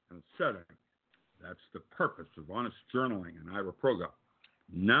set and setting, that's the purpose of honest journaling and iroproga.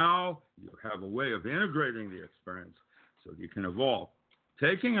 Now you have a way of integrating the experience so you can evolve.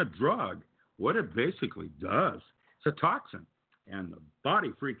 Taking a drug, what it basically does, it's a toxin, and the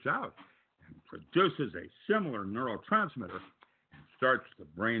body freaks out and produces a similar neurotransmitter and starts the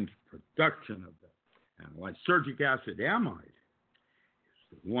brain's production of it. And lysergic acid amide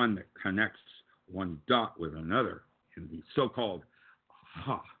is the one that connects one dot with another in the so-called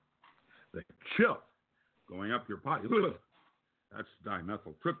aha, the chill going up your body. That's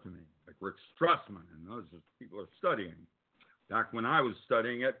dimethyltryptamine, like Rick Strassman and those people are studying. Back when I was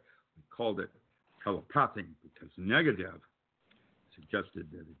studying it, we called it telepathy because negative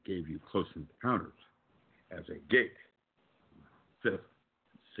suggested that it gave you close encounters as a gate, 5th,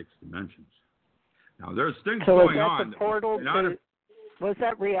 6th dimensions. Now, there's things going on. So was that the portal to, was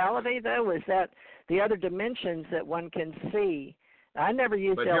that reality, though? Was that the other dimensions that one can see? I never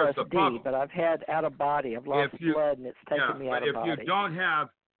used LSD, but I've had out of body. I've lost blood, and it's taken me out of body.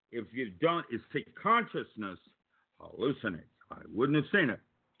 If you don't, it's consciousness hallucinates. I wouldn't have seen it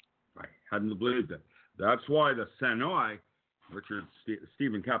if I hadn't believed it. That's why the Senoi, Richard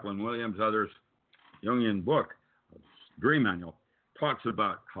Stephen Kaplan Williams, others, Jungian book, Dream Manual, talks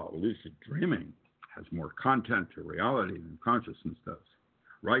about how lucid dreaming has more content to reality than consciousness does.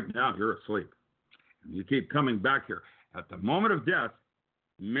 Right now, you're asleep. And you keep coming back here. At the moment of death,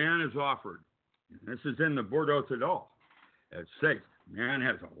 man is offered, and this is in the Bordeaux Tadol, it's safe. Man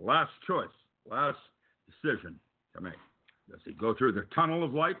has a last choice, last decision to make. Does he go through the tunnel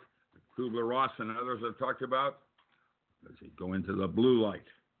of light, that Kubler-Ross and others have talked about? Does he go into the blue light?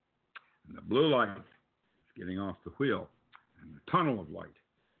 And the blue light is getting off the wheel. And the tunnel of light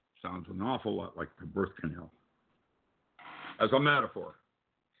sounds an awful lot like the birth canal. As a metaphor,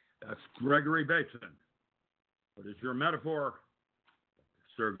 that's Gregory Bateson. What is your metaphor?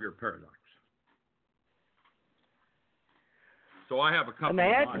 Serve your paradox. So I have a couple of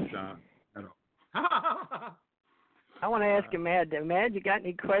I want to ask you, Mad, you got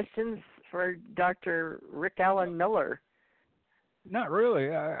any questions for Dr. Rick Allen Miller? Not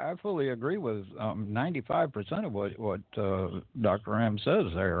really. I fully agree with 95% of what Dr. M says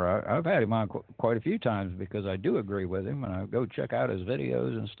there. I've had him on quite a few times because I do agree with him, and I go check out his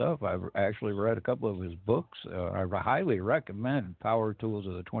videos and stuff. I've actually read a couple of his books. I highly recommend Power Tools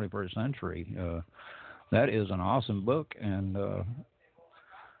of the 21st Century. That is an awesome book, and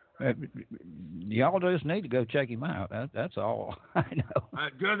y'all just need to go check him out. That's all I know.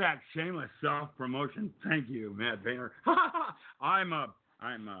 Do that shameless self-promotion. Thank you, Matt Boehner. I'm a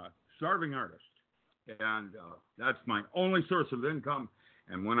starving artist, and that's my only source of income.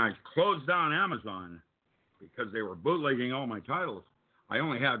 And when I closed down Amazon because they were bootlegging all my titles, I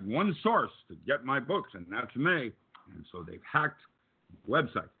only had one source to get my books, and that's me. And so they've hacked the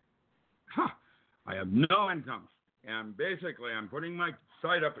website. I have no income. And basically, I'm putting my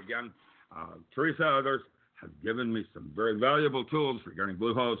site up again. Theresa and others have given me some very valuable tools regarding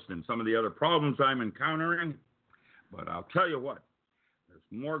Bluehost and some of the other problems I'm encountering. But I'll tell you what, there's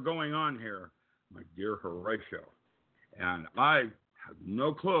more going on here, my dear Horatio. And I have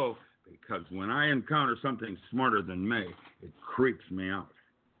no clue, because when I encounter something smarter than me, it creeps me out.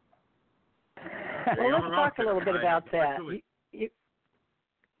 Well, let's talk a little bit about that.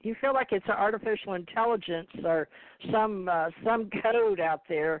 You feel like it's an artificial intelligence or some code out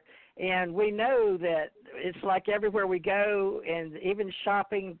there, and we know that it's like everywhere we go, and even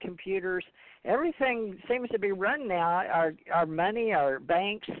shopping, computers, everything seems to be run now, our money, our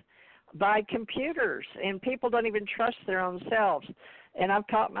banks, by computers, and people don't even trust their own selves. And I've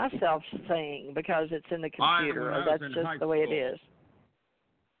caught myself saying, because it's in the computer, or that's just the way it is.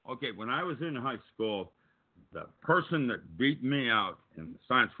 Okay, when I was in high school, the person that beat me out in the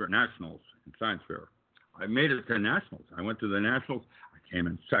science fair nationals, in science fair, I made it to nationals. I went to the nationals. I came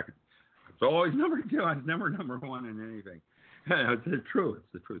in second. I was always number 2. I was never number 1 in anything. It's the truth.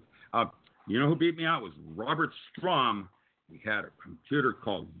 It's the truth. You know who beat me out was Robert Strom. He had a computer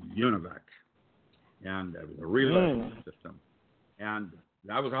called Univac, and it was a relay system. And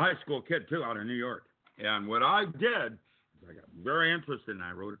I was a high school kid, too, out of New York. And what I did is I got very interested, and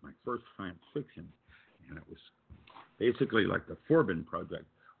I wrote my first science fiction. And it was basically like the Forbin Project,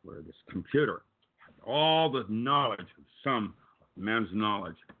 where this computer had all the knowledge of some of man's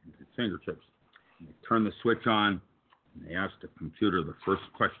knowledge at his fingertips. And they turned the switch on, and they asked the computer the first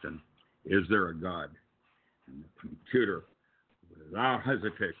question, is there a God? And the computer, without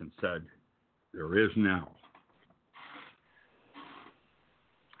hesitation, said, there is now.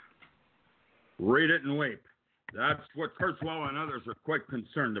 Read it and weep. That's what Kurzweil and others are quite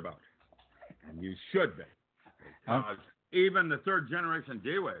concerned about. And you should be. Because even the third generation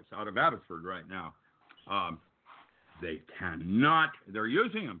D-Waves out of Abbotsford right now, they cannot, they're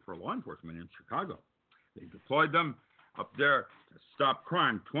using them for law enforcement in Chicago. They deployed them up there to stop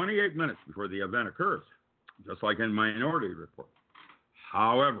crime 28 minutes before the event occurs, just like in Minority Report.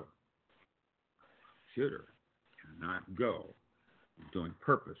 However, a shooter cannot go doing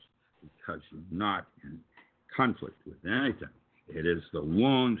purpose because you're not in conflict with anything. It is the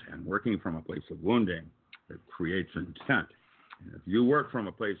wounds and working from a place of wounding that creates intent. And if you work from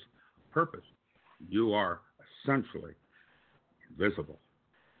a place of purpose, you are essentially invisible.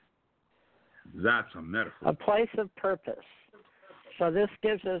 That's a metaphor. A place of purpose. So this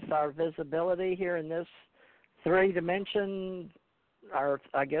gives us our visibility here in this 3-dimension, or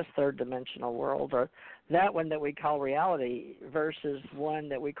I guess third-dimensional world, or that one that we call reality versus one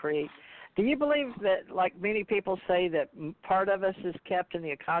that we create. Do you believe that, like many people say, that part of us is kept in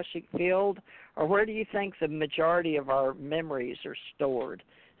the Akashic field, or where do you think the majority of our memories are stored?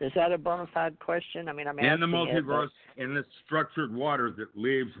 Is that a bona fide question? I mean, I'm asking in the multiverse, in this structured water that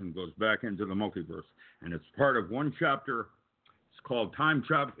leaves and goes back into the multiverse, and it's part of one chapter. It's called Time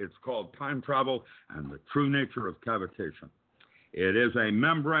Travel. It's called Time Travel and the True Nature of Cavitation. It is a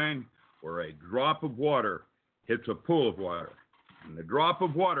membrane where a drop of water hits a pool of water, and the drop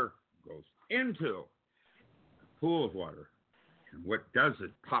of water goes into the pool of water, and what does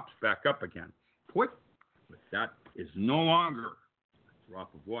it pops back up again. Quick, but that is no longer a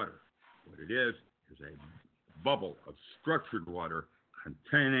drop of water. What it is a bubble of structured water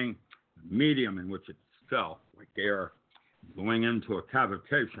containing the medium in which it fell, like air, going into a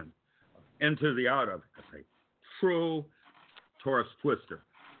cavitation, into the out of, as a true torus twister.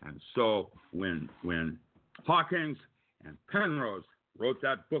 And so when Hawkins and Penrose wrote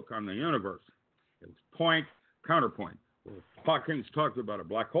that book on the universe, it was point, counterpoint. Where Hawkings talked about a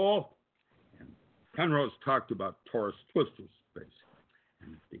black hole, and Penrose talked about torus twister space.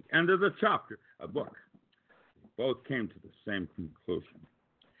 And at the end of the chapter, a book, they both came to the same conclusion.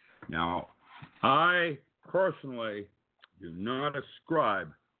 Now, I personally do not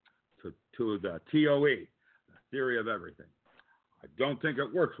ascribe to the TOE, the theory of everything. I don't think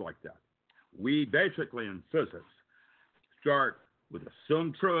it works like that. We basically, in physics, start with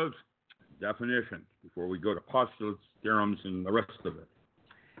assumed truths, definitions, before we go to postulates, theorems, and the rest of it.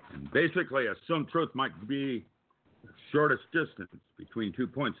 And basically, assumed truth might be the shortest distance between 2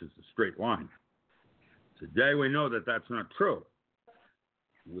 points is a straight line. Today, we know that that's not true.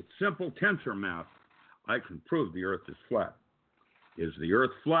 With simple tensor math, I can prove the Earth is flat. Is the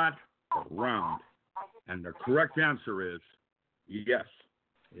Earth flat or round? And the correct answer is yes.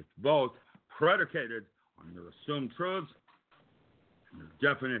 It's both, predicated on your assumed truths and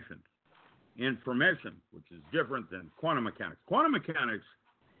your definitions. information, which is different than quantum mechanics. Quantum mechanics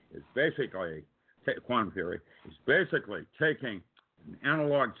is basically, quantum theory, is basically taking an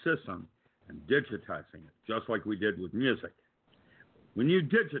analog system and digitizing it, just like we did with music. When you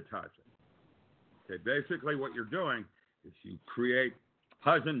digitize it, okay, basically what you're doing is you create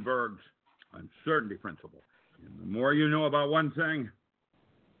Heisenberg's uncertainty principle. And the more you know about one thing,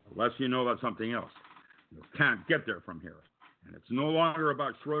 the less you know about something else. You can't get there from here. And it's no longer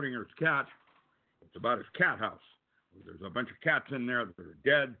about Schrodinger's cat. It's about his cat house. There's a bunch of cats in there that are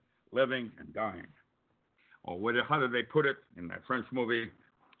dead, living, and dying. Or how do they put it in that French movie?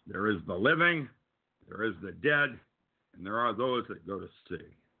 There is the living, there is the dead, and there are those that go to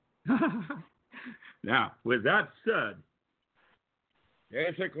sea. Now, with that said,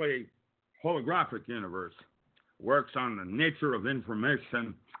 basically, holographic universe works on the nature of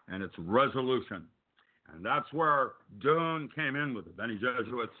information and its resolution. And that's where Dune came in with the Bene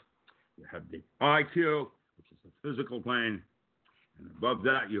Jesuits. You have the IQ, which is the physical plane, and above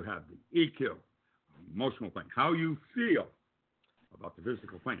that you have the EQ, the emotional plane. How you feel about the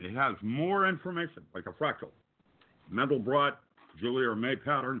physical plane. It has more information, like a fractal. Mandelbrot, Julia or May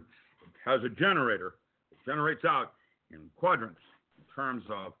pattern, it has a generator. It generates out in quadrants in terms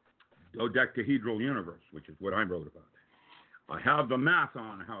of dodecahedral universe, which is what I wrote about. I have the math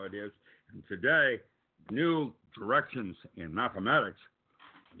on how it is, and today, new directions in mathematics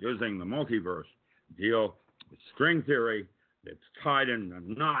using the multiverse deal with string theory that's tied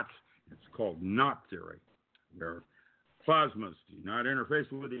in knots. It's called knot theory, where plasmas do not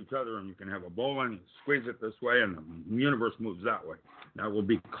interface with each other, and you can have a bowling, squeeze it this way, and the universe moves that way. That will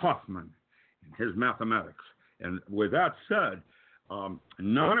be Kaufman in his mathematics. And with that said,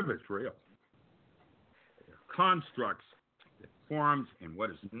 none of it's real. They're constructs that forms in what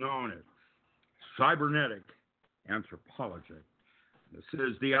is known as cybernetic anthropology. This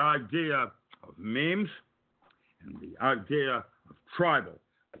is the idea of memes and the idea of tribal,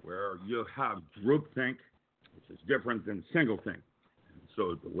 where you have groupthink, which is different than singlethink. And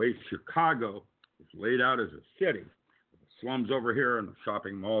so the way Chicago is laid out as a city, with the slums over here and the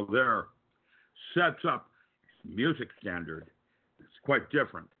shopping mall there, sets up a music standard that's quite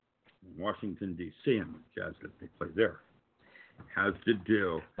different in Washington, D.C. and the jazz that they play there. It has to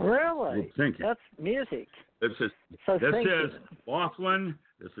do really? with thinking. That's music. This is Laughlin,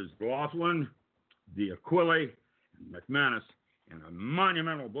 the Aquili, and McManus, in a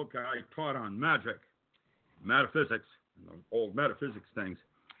monumental book I taught on magic, metaphysics, and the old metaphysics things.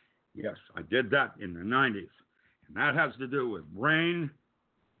 Yes, I did that in the 90s. And that has to do with brain,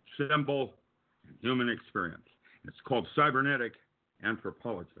 symbol, and human experience. It's called cybernetic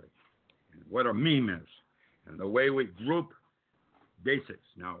anthropology, and what a meme is, and the way we group basics.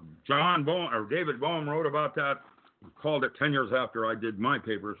 Now, David Bohm wrote about that. He called it 10 years after I did my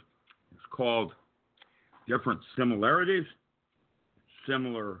papers. It's called Different Similarities,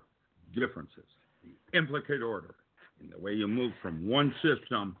 Similar Differences. The implicate order in the way you move from one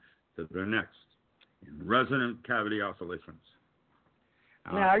system to the next in resonant cavity oscillations.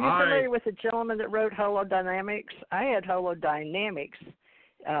 Now, are you familiar with the gentleman that wrote holodynamics? I had holodynamics,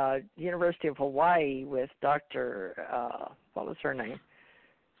 University of Hawaii, with Dr. What was her name?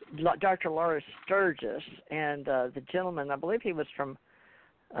 Dr. Laura Sturgis, and the gentleman, I believe he was from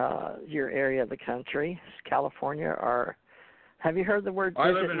your area of the country, California, or have you heard the word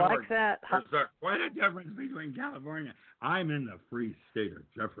digit like Oregon. that? There's quite a difference between California. I'm in the free state of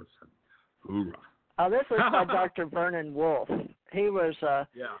Jefferson. Hoorah. Oh, this was by Dr. Vernon Wolfe. He was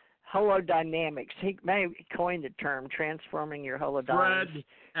holodynamics. He may have coined the term transforming your holodynamics,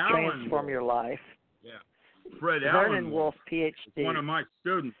 transform your life. Yeah. Fred Vernon Allen Wolfe, PhD. One of my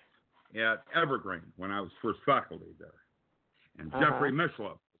students at Evergreen when I was first faculty there. And Jeffrey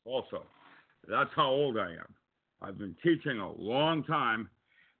Mishlove also. That's how old I am. I've been teaching a long time.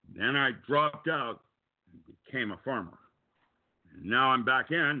 Then I dropped out and became a farmer. And now I'm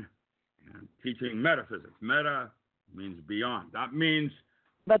back in and teaching metaphysics. Meta means beyond. That means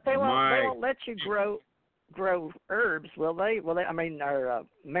but they won't let you grow herbs, will they? Will they? I mean, or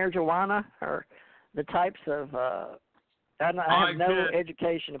marijuana, or the types of. I have no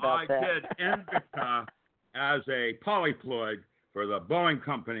education about that. I did indica as a polyploid for the Boeing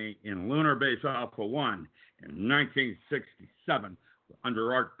Company in Lunar Base Alpha 1 in 1967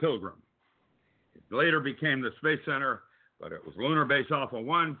 under Art Pilgrim. It later became the Space Center, but it was Lunar Base Alpha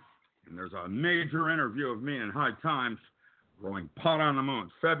 1, and there's a major interview of me in High Times growing pot on the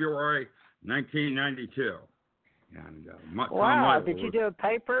moon, February 1992. And wow, did you do a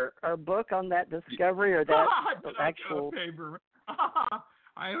paper or book on that discovery or that actual paper?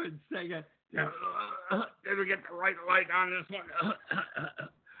 I would say it. Did we get the right light on this one?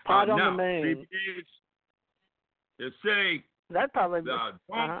 Pot on now, the moon. You see, that probably the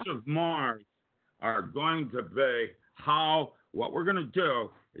domes of Mars are going to be what we're going to do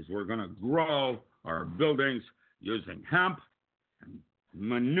is we're going to grow our buildings using hemp and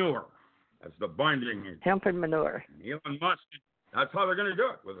manure as the binding agent. Hemp and manure. And Elon Musk, that's how they're going to do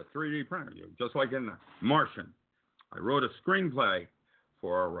it, with a 3D printer, just like in The Martian. I wrote a screenplay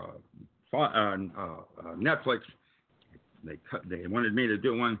for Netflix. They wanted me to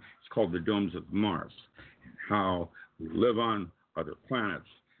do one. It's called The Domes of Mars, and how we live on other planets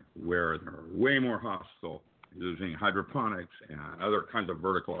where they're way more hostile, using hydroponics and other kinds of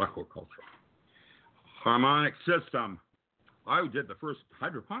vertical aquaculture. Harmonic system. I did the first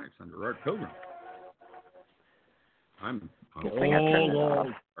hydroponics under Art Pilgrim. I'm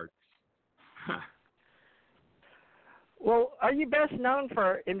old. Well, are you best known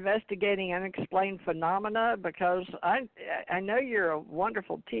for investigating unexplained phenomena? Because I know you're a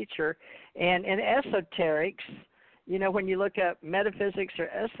wonderful teacher, and in esoterics, when you look at metaphysics or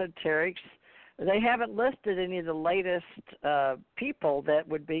esoterics, they haven't listed any of the latest people that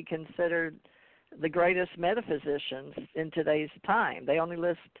would be considered the greatest metaphysicians in today's time. They only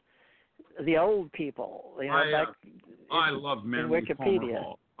list the old people. I love Manly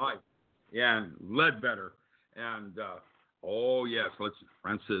Wikipedia. And Ledbetter, and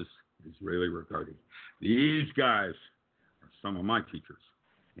Francis is really regarded. These guys are some of my teachers,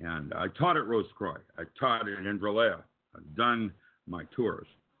 and I taught at Rose-Croix. I taught at Indralea. I've done my tours.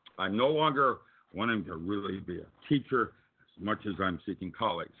 I'm no longer wanting to really be a teacher as much as I'm seeking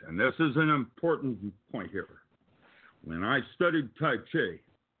colleagues, and this is an important point here. When I studied Tai Chi,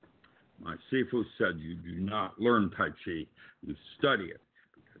 my Sifu said, you do not learn Tai Chi, you study it,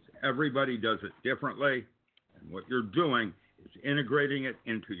 because everybody does it differently, and what you're doing is integrating it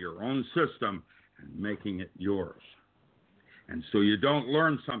into your own system and making it yours. And so you don't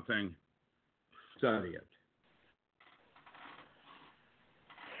learn something, study it.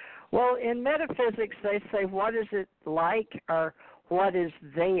 Well, in metaphysics, they say, what is it like or what is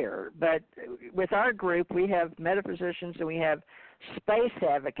there? But with our group, we have metaphysicians and we have space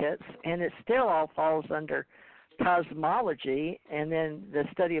advocates, and it still all falls under cosmology and then the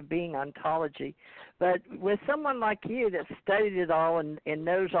study of being ontology. But with someone like you that studied it all and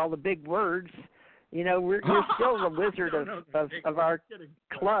knows all the big words, you're still the wizard of our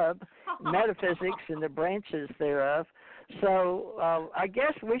club, metaphysics and the branches thereof. So I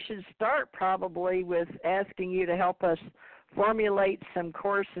guess we should start probably with asking you to help us formulate some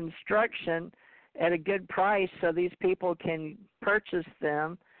course instruction at a good price so these people can purchase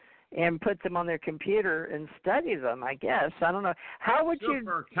them and put them on their computer and study them, I guess. I don't know. How would you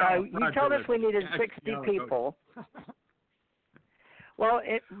told us we needed 60 people. Well,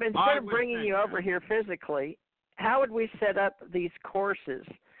 instead of bringing you over here physically, how would we set up these courses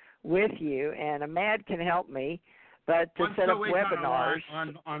with you? And Ahmad can help me, but to set up webinars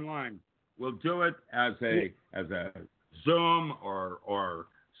online. We'll do it as a Zoom or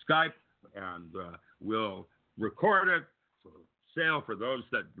Skype, and we'll record it for sale for those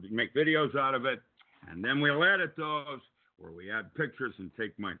that make videos out of it, and then we'll edit those where we add pictures and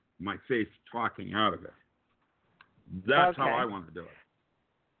take my face talking out of it. That's how I want to do it.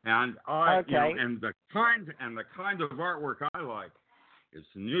 And and the kind of artwork I like is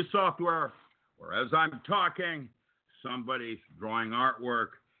the new software where, as I'm talking, somebody's drawing artwork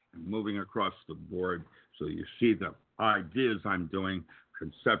and moving across the board, so you see the ideas I'm doing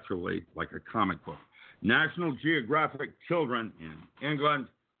conceptually like a comic book. National Geographic Children in England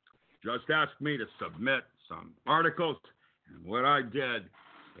just asked me to submit some articles, and what I did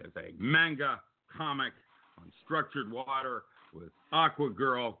is a manga comic on structured water with Aqua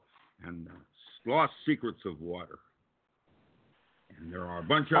Girl and the Lost Secrets of Water. And there are a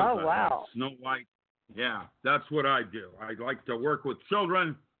bunch of Snow White. Yeah, that's what I do. I like to work with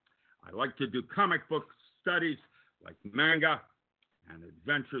children. I like to do comic book studies like manga and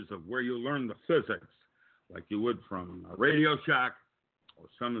adventures of where you learn the physics, like you would from Radio Shack or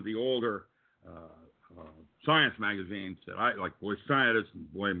some of the older science magazines that I like, Boy Scientist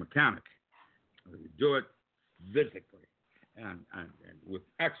and Boy Mechanic. You do it physically and with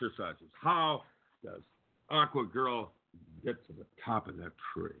exercises. How does Aqua Girl get to the top of that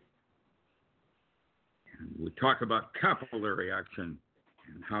tree? And we talk about capillary action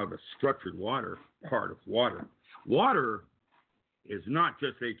and how the structured water part of water. Water is not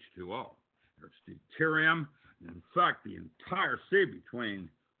just H2O. There's deuterium. And in fact, the entire sea between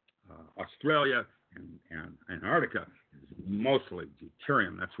Australia and Antarctica is mostly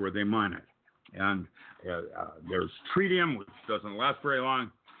deuterium. That's where they mine it. And there's tritium, which doesn't last very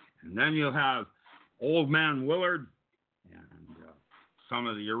long. And then you have Old Man Willard and some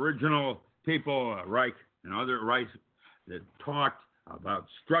of the original people, Reich and other Reich, that talked about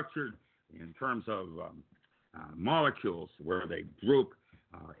structure in terms of molecules, where they group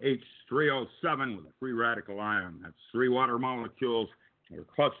H3O7 with a free radical ion. That's 3 water molecules that are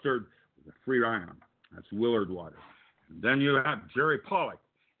clustered with a free ion. That's Willard water. And then you have Jerry Pollack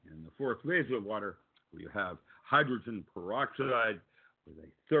in the 4th phase of water, where you have hydrogen peroxide with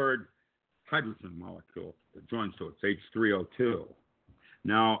a 3rd hydrogen molecule that joins, so it's H3O2.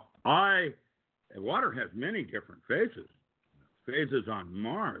 Now, water has many different phases. Phases on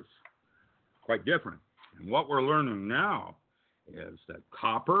Mars, quite different. And what we're learning now is that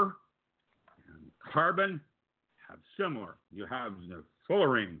copper and carbon have similar. You have the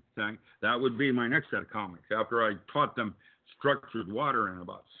fullerene thing. That would be my next set of comics. After I taught them structured water in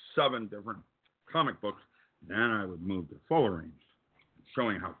about 7 different comic books, then I would move to fullerenes,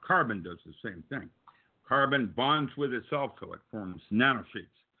 showing how carbon does the same thing. Carbon bonds with itself till it forms nanosheets.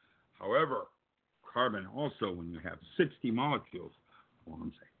 However, carbon also, when you have 60 molecules,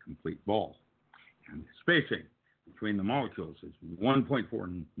 forms a complete ball. And the spacing between the molecules is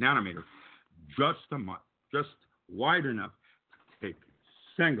 1.4 nanometers, just wide enough to take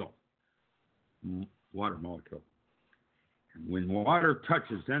a single water molecule. And when water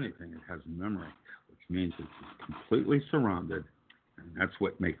touches anything, it has memory, which means it's completely surrounded, and that's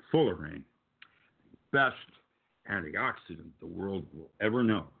what makes fullerene the best antioxidant the world will ever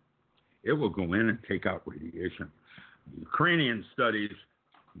know. It will go in and take out radiation. The Ukrainian studies,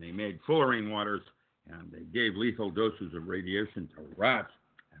 they made fullerene waters, and they gave lethal doses of radiation to rats,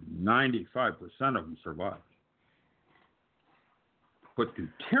 and 95% of them survived. Put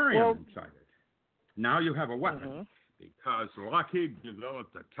deuterium inside it. Now you have a weapon, because Lockheed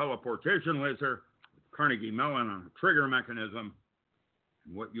developed a teleportation laser with Carnegie Mellon on a trigger mechanism.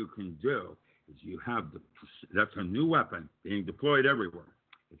 And what you can do is you have that's a new weapon being deployed everywhere.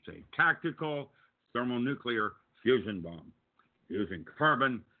 It's a tactical thermonuclear fusion bomb using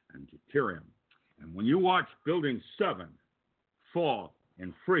carbon and deuterium. And when you watch Building 7 fall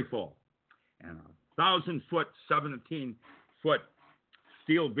in free fall, and a 1,000-foot, 17-foot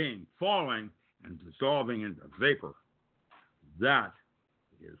steel beam falling and dissolving into vapor, that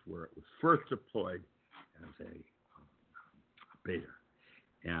is where it was first deployed as a beta.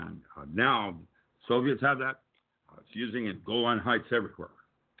 And now Soviets have that. It's using it in Golan Heights everywhere.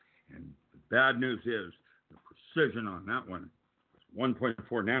 And the bad news is the precision on that one is 1.4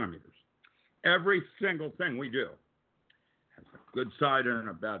 nanometers. Every single thing we do has a good side and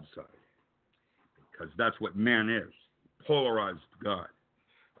a bad side, because that's what man is, polarized God.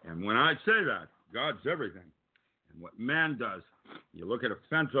 And when I say that, God's everything. And what man does, you look at a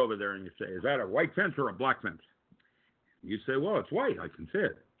fence over there and you say, is that a white fence or a black fence? You say, well, it's white, I can see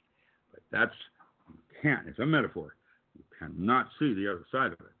it. But you can't, it's a metaphor. You cannot see the other side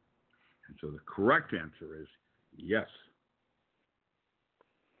of it. And so the correct answer is yes.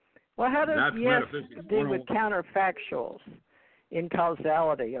 Well, how does yes do with counterfactuals in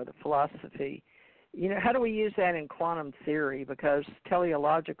causality or the philosophy? You know, how do we use that in quantum theory? Because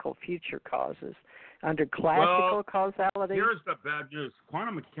teleological future causes under classical causality. Here's the bad news.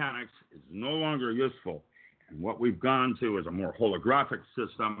 Quantum mechanics is no longer useful. And what we've gone to is a more holographic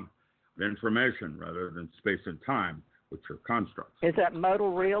system of information rather than space and time, which are constructs. Is that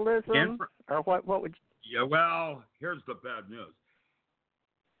modal realism? Or what would you... Yeah, well, here's the bad news.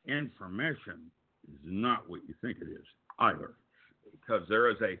 Information is not what you think it is either, because there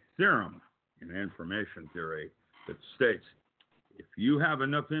is a theorem in information theory that states if you have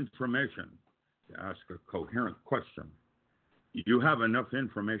enough information to ask a coherent question, you have enough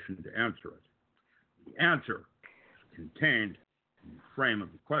information to answer it. The answer is contained in the frame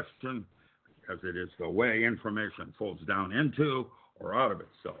of the question, because it is the way information folds down into or out of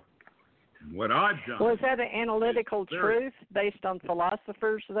itself. And what I've done... Well, is that an analytical truth based on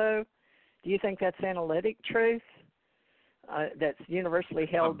philosophers, though? Do you think that's analytic truth that's universally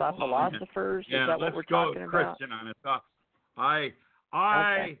held by philosophers? Yeah, is that what we're talking about? Christian on it.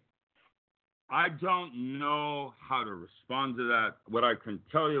 I don't know how to respond to that. What I can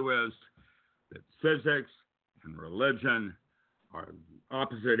tell you is that physics and religion are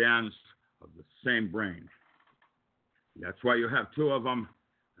opposite ends of the same brain. That's why you have two of them.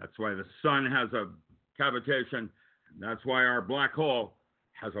 That's why the sun has a cavitation. And that's why our black hole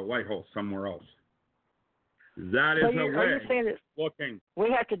has a white hole somewhere else. That is a way are you saying that looking.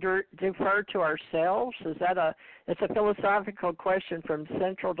 We have to defer to ourselves? Is that it's a philosophical question from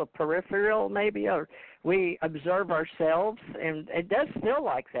central to peripheral, maybe, or we observe ourselves, and it does feel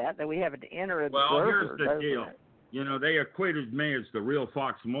like that we have an inner observer. Well, here's the deal. You know, they equated me as the real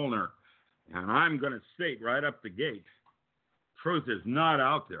Fox Mulder, and I'm going to state right up the gate, truth is not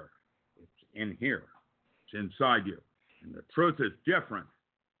out there. It's in here. It's inside you. And the truth is different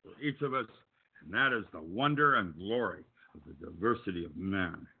for each of us, and that is the wonder and glory of the diversity of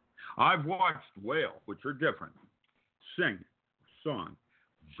man. I've watched whale, which are different, sing a song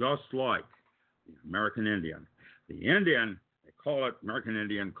just like the American Indian. The Indian, American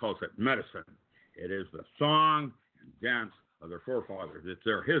Indian calls it medicine. It is the song and dance of their forefathers. It's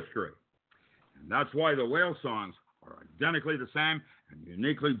their history. And that's why the whale songs are identically the same and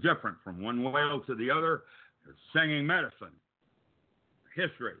uniquely different from one whale to the other. They're singing medicine,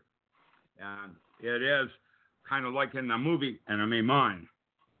 history. And it is kind of like in the movie Enemy Mine.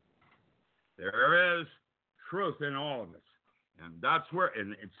 There is truth in all of us. And that's where,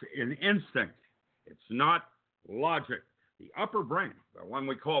 and it's an instinct. It's not logic. The upper brain, the one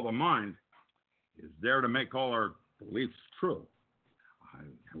we call the mind, is there to make all our beliefs true.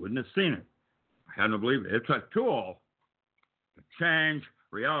 I wouldn't have seen it. I hadn't believed it. It's a tool to change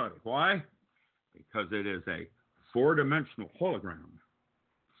reality. Why? Because it is a four-dimensional hologram,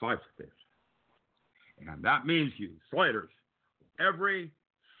 5 space. And that means you slaters, every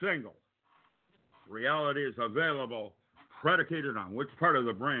single reality is available, predicated on which part of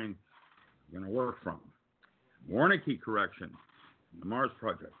the brain you're going to work from. Wernicke correction, the Mars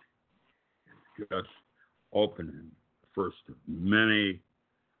Project, is just opening the first of many,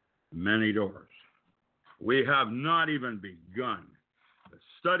 many doors. We have not even begun. The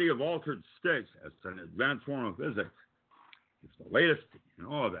study of altered states as an advanced form of physics is the latest in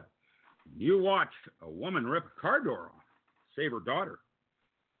all of that. You watched a woman rip a car door off, save her daughter.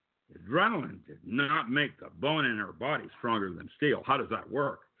 Adrenaline did not make the bone in her body stronger than steel. How does that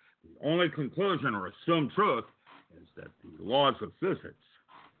work? The only conclusion or assumed truth is that the laws of physics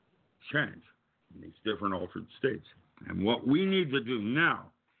change in these different altered states. And what we need to do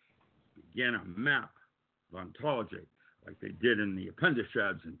now is begin a map of ontology like they did in the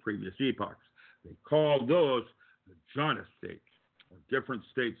Upanishads in previous epochs. They called those the jhana states, or different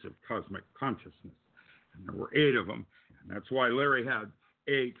states of cosmic consciousness. And there were 8 of them. And that's why Larry had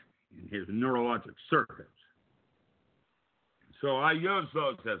 8 in his neurologic circuits. So I use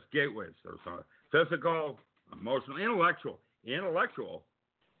those as gateways. There's a physical, emotional, intellectual. Intellectual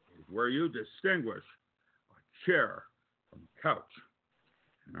is where you distinguish a chair from a couch.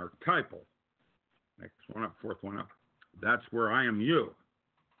 And archetypal, next one up, fourth one up, that's where I am you.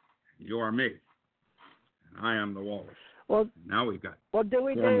 You are me. And I am the walrus. Well, now we've got. Well, do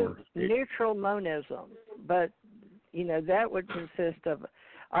we do neutral monism? But, that would consist of,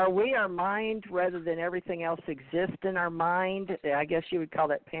 are we our mind rather than everything else exists in our mind? I guess you would call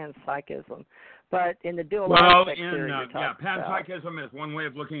that panpsychism. But in the dual aspect theory, panpsychism is one way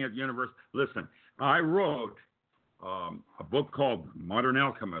of looking at the universe. Listen, I wrote a book called Modern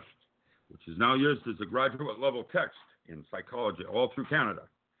Alchemist, which is now used as a graduate level text in psychology all through Canada.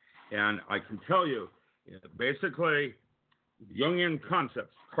 And I can tell you, basically, Jungian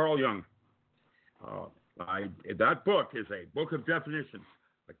concepts, Carl Jung. That book is a book of definitions,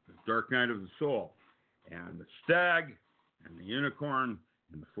 like the Dark Night of the Soul, and the stag, and the unicorn,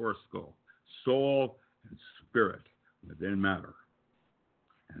 and the forest skull. Soul and spirit within matter.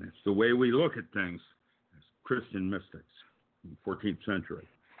 And it's the way we look at things as Christian mystics in the 14th century,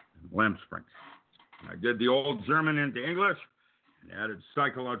 and lamp springs. And I did the old German into English and added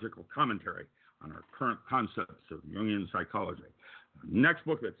psychological commentary on our current concepts of Jungian psychology. The next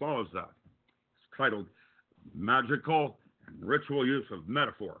book that follows that is titled Magical and Ritual Use of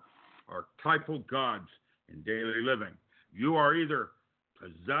Metaphor, Archetypal Gods in Daily Living. You are either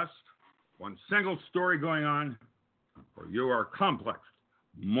possessed, one single story going on, or you are complex,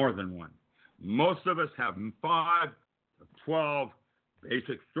 more than one. Most of us have 5 to 12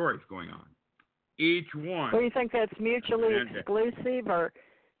 basic stories going on. Each one. Well, do you think that's mutually exclusive, or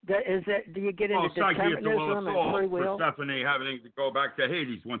do you get into determinism and free will? Persephone having to go back to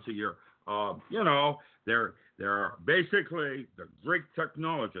Hades once a year. There are basically the Greek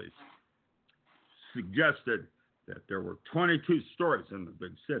technologies suggested that there were 22 stories in the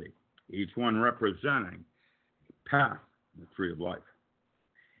big city, each one representing a path in the tree of life.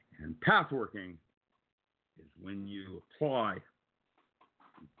 And path working is when you apply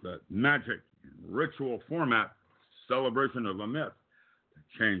the magic and ritual format, celebration of a myth,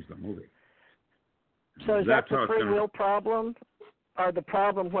 to change the movie. So is that the free will problem? Or the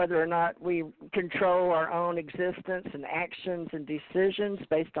problem whether or not we control our own existence and actions and decisions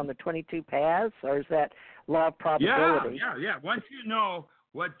based on the 22 paths, or is that law of probability? Yeah. Once you know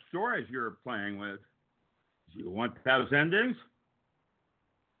what stories you're playing with, do you want those endings?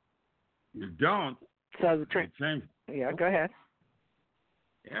 You don't. So change. Yeah, go ahead.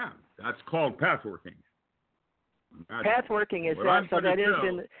 Yeah, that's called path working. Path working is I'm so that is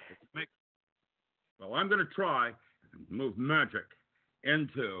in. Well, I'm going to try and move magic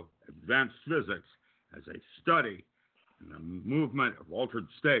into advanced physics as a study in the movement of altered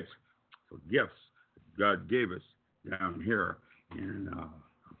states for gifts that God gave us down here in a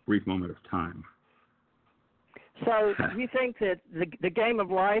brief moment of time. So you think that the game of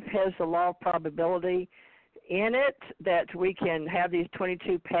life has the law of probability in it, that we can have these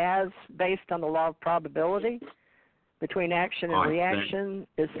 22 paths based on the law of probability between action and reaction?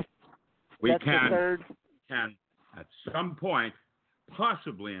 We the third? Can, at some point,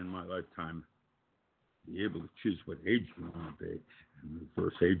 possibly in my lifetime, be able to choose what age you want to be and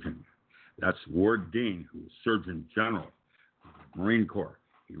reverse aging. That's Ward Dean, who was Surgeon General of the Marine Corps.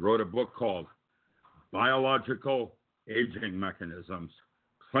 He wrote a book called Biological Aging Mechanisms,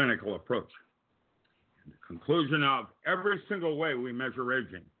 Clinical Approach. And the conclusion of every single way we measure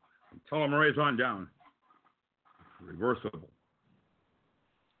aging, from telomerase on down, is reversible.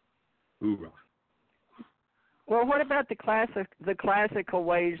 Hoorah. Well, what about the classical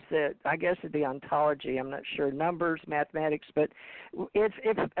ways that I guess it'd be ontology? I'm not sure, numbers, mathematics, but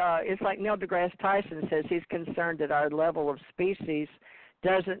it's like Neil deGrasse Tyson says he's concerned that our level of species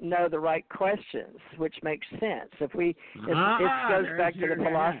doesn't know the right questions, which makes sense. It goes back to the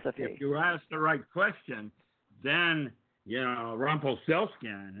philosophy. If you ask the right question, then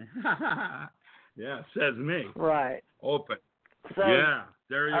Rumpelstiltskin, says me. Right. Open. So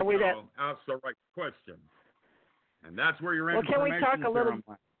there you go. Ask the right question. And that's where your information can we talk a little?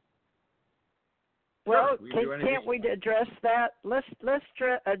 Well, can't we address that? Let's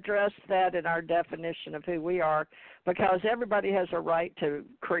address that in our definition of who we are, because everybody has a right to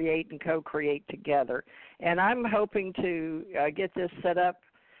create and co-create together. And I'm hoping to get this set up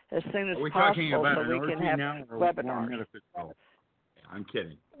as soon as possible so we can have webinars. I'm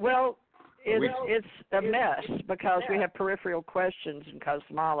kidding. Well, it's a mess because we have peripheral questions in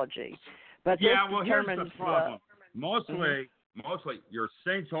cosmology. But this here's the problem. Mostly, your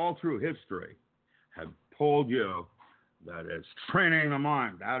saints all through history have told you that it's training the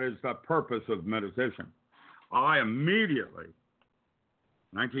mind. That is the purpose of meditation. I immediately,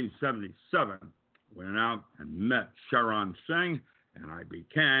 1977, went out and met Sharon Singh, and I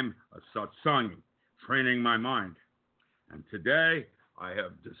became a satsangi, training my mind. And today, I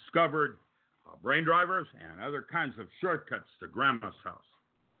have discovered brain drivers and other kinds of shortcuts to Grandma's house.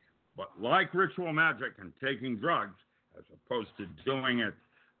 But like ritual magic and taking drugs, as opposed to doing it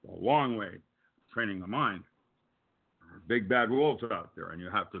the long way, training the mind, there are big bad wolves out there, and you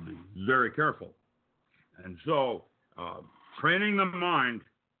have to be very careful. And so, training the mind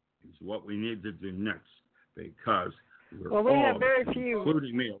is what we need to do next, because we have very few,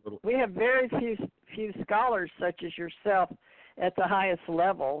 including me a little. We have very few scholars such as yourself at the highest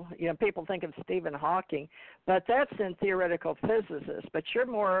level. People think of Stephen Hawking, but that's in theoretical physicists. But you're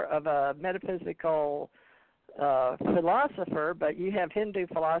more of a metaphysical philosopher, but you have Hindu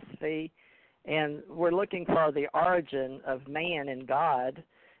philosophy, and we're looking for the origin of man and God,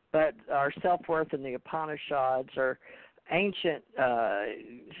 but our self-worth in the Upanishads or ancient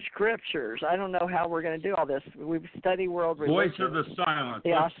scriptures. I don't know how we're going to do all this. We study world religion. Voice of the silence.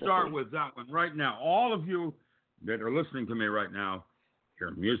 Let's start with that one right now. All of you that are listening to me right now,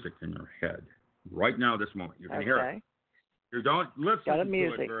 hear music in your head. Right now, this moment. You can hear it. You don't listen to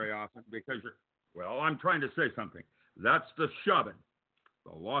it very often because I'm trying to say something. That's the shabad,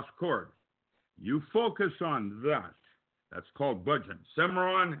 the lost chord. You focus on that. That's called bhajan.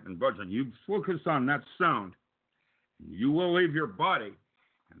 Simran and bhajan. You focus on that sound. You will leave your body.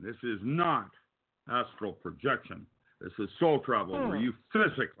 And this is not astral projection. This is soul travel where you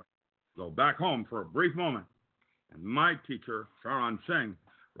physically go back home for a brief moment. And my teacher, Sharon Singh,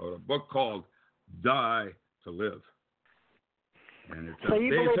 wrote a book called Die to Live. And it's so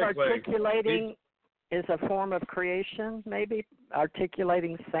you believe articulating is a form of creation, maybe?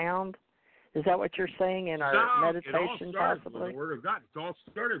 Articulating sound? Is that what you're saying in our meditation, possibly? With the Word of God. It's all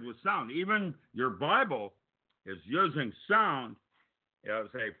started with sound. Even your Bible is using sound as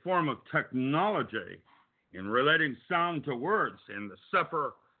a form of technology in relating sound to words in the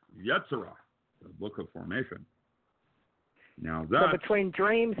Sefer Yetzirah, the Book of Formation. Now so between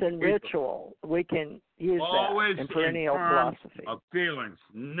dreams and ritual, we can use that in perennial philosophy. Of feelings,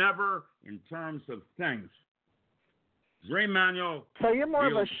 never in terms of things. Dream manual. So you're more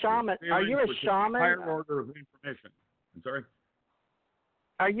of a shaman. Are you a shaman? Higher order of information. I'm sorry?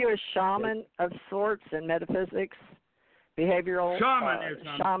 Are you a shaman of sorts in metaphysics, behavioral,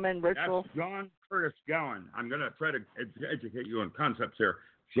 shaman rituals? That's John Curtis Gowan. I'm going to try to educate you on concepts here.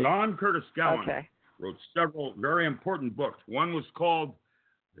 John Curtis Gowan wrote several very important books. One was called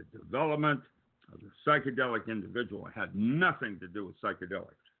The Development of the psychedelic individual had nothing to do with psychedelics.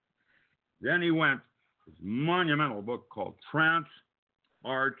 Then he went to his monumental book called Trance,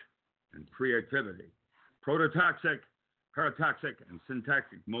 Art, and Creativity, Prototaxic, Parataxic, and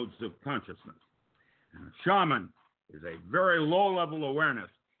Syntactic Modes of Consciousness. And a shaman is a very low-level awareness,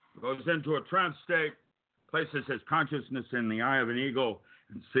 goes into a trance state, places his consciousness in the eye of an eagle,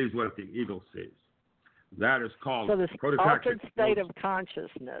 and sees what the eagle sees. That is called prototaxic. So this altered state of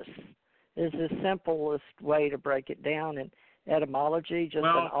consciousness is the simplest way to break it down in etymology, just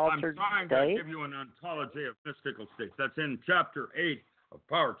an altered state? I'm trying to give you an ontology of mystical states. That's in Chapter 8 of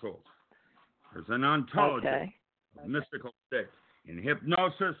Power Tools. There's an ontology of mystical states. In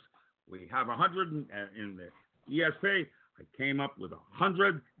hypnosis, we have 100, in the ESP, I came up with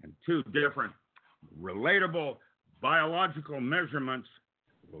 102 different relatable biological measurements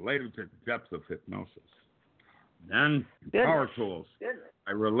related to the depth of hypnosis. Then in Power Tools,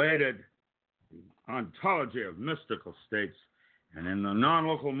 I related the ontology of mystical states, and in the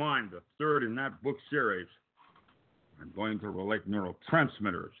non-local mind, the third in that book series, I'm going to relate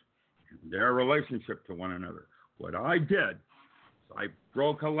neurotransmitters and their relationship to one another. What I did is I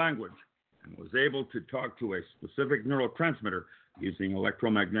broke a language and was able to talk to a specific neurotransmitter using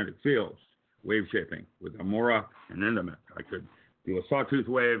electromagnetic fields, wave shaping with Amora and Intimate. I could do a sawtooth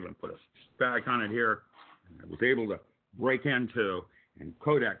wave and put a stack on it here. And I was able to break into and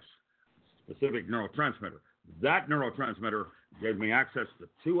codex a specific neurotransmitter. That neurotransmitter gave me access to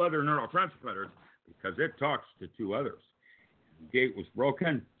two other neurotransmitters because it talks to two others. The gate was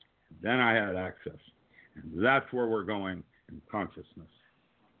broken, then I had access. And that's where we're going in consciousness.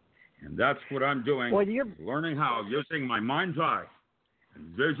 And that's what I'm doing, learning how, using my mind's eye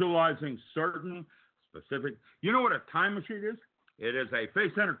and visualizing certain specific... You know what a time machine is? It is a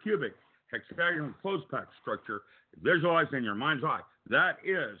face-center cubic hexagonal closed pack structure visualized in your mind's eye. That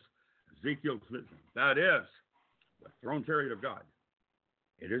is Ezekiel's vision. That is the throne chariot of God.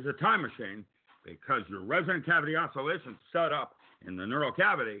 It is a time machine because your resonant cavity oscillation set up in the neural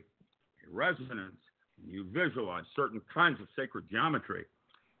cavity, a resonance, and you visualize certain kinds of sacred geometry.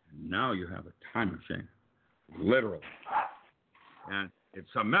 And now you have a time machine, literally. And it's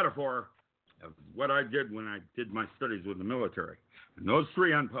a metaphor of what I did when I did my studies with the military. And those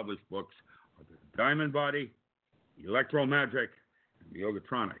three unpublished books are the Diamond Body, Electromagic, and the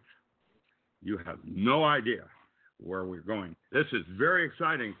Yogatronics. You have no idea where we're going. This is very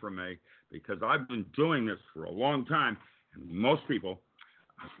exciting for me because I've been doing this for a long time, and most people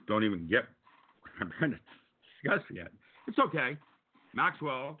don't even get what I'm trying to discuss yet. It's okay.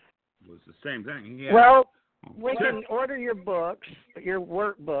 Maxwell was the same thing. We can order your books, your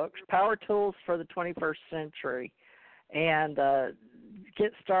workbooks, Power Tools for the 21st Century, and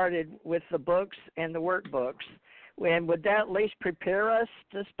get started with the books and the workbooks. And would that at least prepare us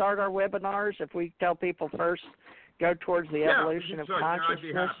to start our webinars if we tell people first go towards the evolution of consciousness? I'd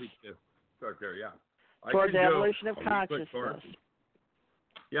be happy to start there, Towards the evolution of consciousness.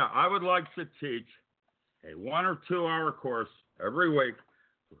 Yeah, I would like to teach a 1 or 2 hour course every week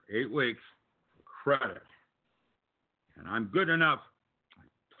for 8 weeks for credit. And I'm good enough. I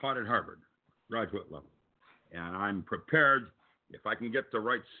taught at Harvard, graduate level. And I'm prepared, if I can get the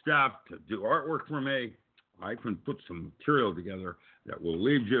right staff to do artwork for me, I can put some material together that will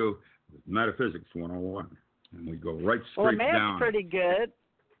lead you with Metaphysics 101. And we go right straight down. Well, Matt's pretty good.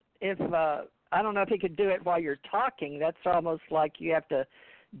 If I don't know if he could do it while you're talking. That's almost like you have to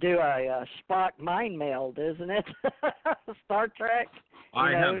do a Spock mind meld, isn't it? Star Trek.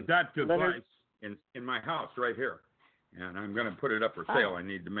 I have that device in my house right here. And I'm going to put it up for sale. I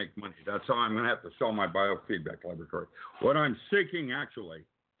need to make money. That's how I'm going to have to sell my biofeedback laboratory. What I'm seeking, actually,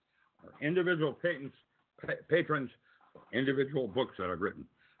 are individual patrons for individual books that I've written.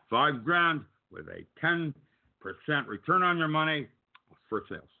 $5,000 with a 10% return on your money for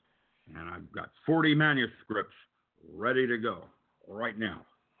sales. And I've got 40 manuscripts ready to go right now.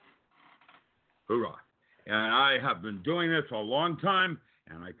 Hoorah. And I have been doing this a long time,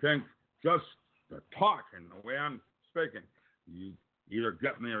 and I think just the talk and the way I'm speaking, you either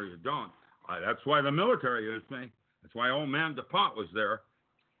get me or you don't. That's why the military used me. That's why old man DuPont was there.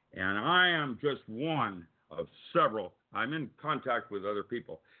 And I am just one of several. I'm in contact with other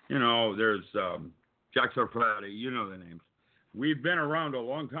people. You know, there's Jack Sarfatti, you know the names. We've been around a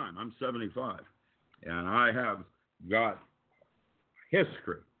long time. I'm 75. And I have got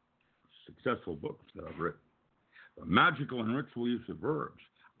history of successful books that I've written. The magical and ritual use of herbs.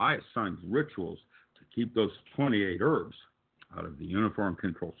 I assigned rituals to keep those 28 herbs out of the Uniform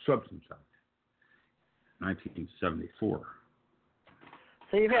Controlled Substance Act, 1974.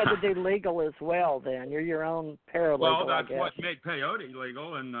 So you've had to do legal as well then. You're your own paralegal, Well, that's I guess. what made peyote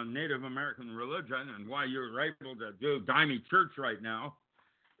legal in the Native American religion and why you're able to do Daime Church right now,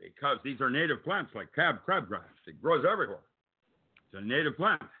 because these are native plants like crabgrass. It grows everywhere. It's a native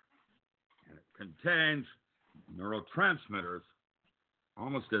plant. And it contains neurotransmitters,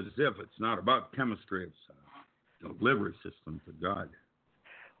 almost as if it's not about chemistry, it's a delivery system to God.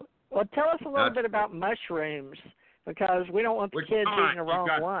 Well, tell us a little bit about mushrooms, because we don't want the kids eating the wrong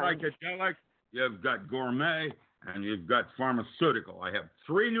ones. You've got psychedelic, you've got gourmet, and you've got pharmaceutical. I have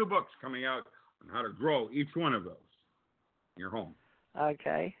 3 new books coming out on how to grow each one of those in your home.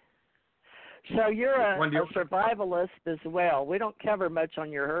 Okay. So you're a survivalist as well. We don't cover much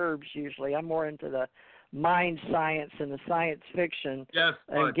on your herbs usually. I'm more into the mind science and the science fiction,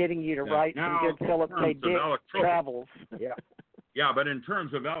 and getting you to write some good Philip K. Dick travels. Yeah, but in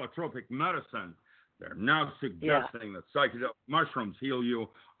terms of allotropic medicine, they're now suggesting that psychedelic mushrooms heal you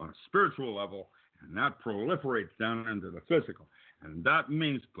on a spiritual level, and that proliferates down into the physical. And that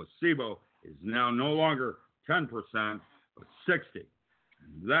means placebo is now no longer 10%, but 60%.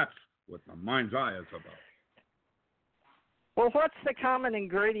 And that's what the mind's eye is about. Well, what's the common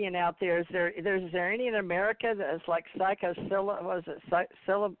ingredient out there? Is there any in America that's like psychosilib? Was it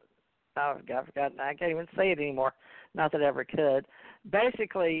psylib? Oh, God, I forgot. I can't even say it anymore. Not that I ever could.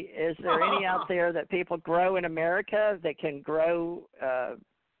 Basically, is there any out there that people grow in America that can grow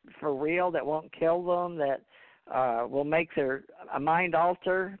for real, that won't kill them, that will make their mind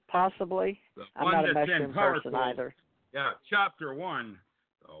alter, possibly? I'm not a mushroom person either. Yeah, chapter 1,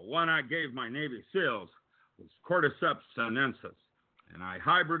 the one I gave my Navy SEALs was Cordyceps sinensis, and I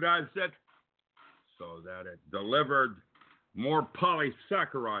hybridized it so that it delivered more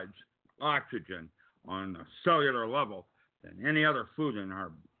polysaccharides, oxygen, on a cellular level than any other food in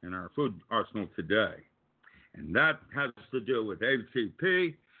our food arsenal today. And that has to do with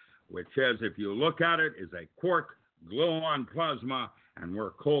ATP, which is, if you look at it, is a quark gluon plasma, and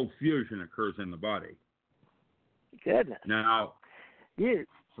where cold fusion occurs in the body. Goodness. Now, you're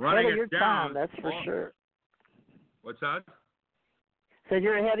ahead of your time, that's for sure. What's that? So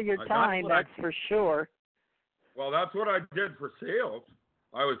you're ahead of your time, that's for sure. Well, that's what I did for SEALs.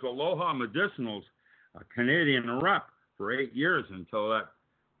 I was Aloha Medicinal's Canadian rep for 8 years until that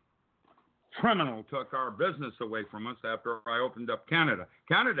criminal took our business away from us after I opened up Canada.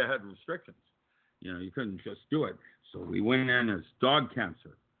 Canada had restrictions. You know, you couldn't just do it. So we went in as dog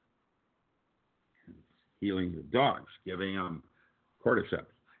cancer, healing the dogs, giving them cordyceps.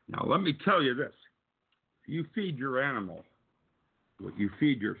 Now, let me tell you this. If you feed your animal what you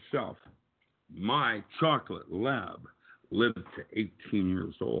feed yourself, my chocolate lab lived to 18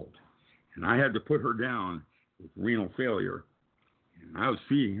 years old. And I had to put her down with renal failure. And I was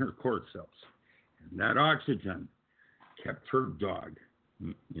feeding her cordyceps. And that oxygen kept her dog.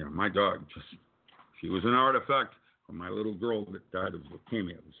 You know, my dog she was an artifact from my little girl that died of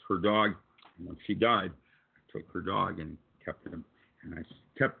leukemia. It was her dog. And when she died, I took her dog and kept him. And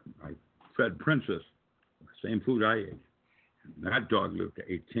I fed Princess the same food I ate. And that dog lived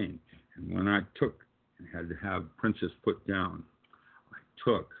to 18. And when I took and had to have Princess put down, I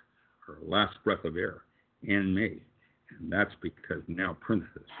took her last breath of air in me. And that's because now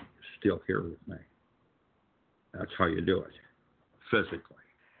Princess is still here with me. That's how you do it, physically.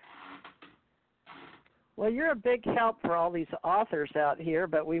 Well, you're a big help for all these authors out here,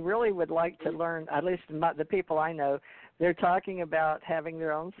 but we really would like to learn, at least the people I know, they're talking about having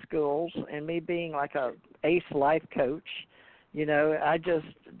their own schools, and me being like a ace life coach. You know, I just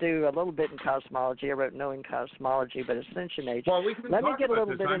do a little bit in cosmology. I wrote no in cosmology, but Ascension Age. Well, let me get a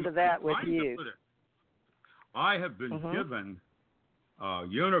little bit into that with you. I have been given a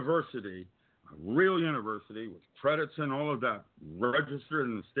university, a real university with credits and all of that, registered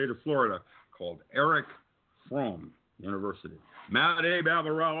in the state of Florida, called Eric Fromm University. Matt A.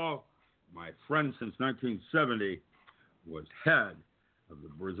 Bavarello, my friend since 1970, was head of the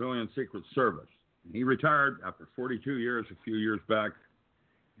Brazilian Secret Service. And he retired after 42 years a few years back,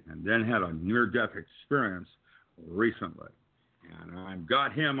 and then had a near-death experience recently. And I've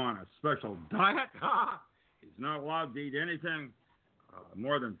got him on a special diet. He's not allowed to eat anything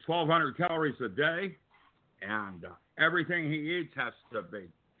more than 1,200 calories a day, and everything he eats has to be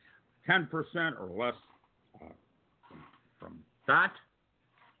 10% or less from fat.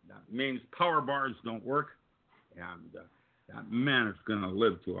 That means power bars don't work, and that man is going to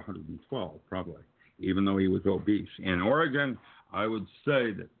live to 112 probably, even though he was obese. In Oregon, I would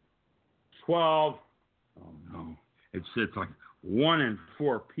say that 12, it's like 1 in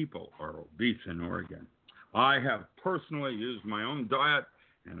 4 people are obese in Oregon. I have personally used my own diet,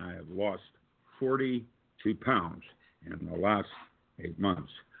 and I have lost 42 pounds in the last 8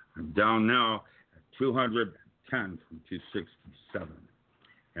 months. I'm down now at 210 from 267.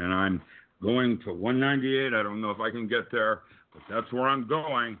 And I'm going to 198. I don't know if I can get there, but that's where I'm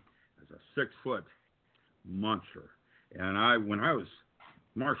going as a 6-foot monster. And when I was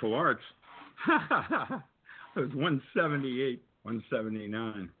martial arts, I was 178,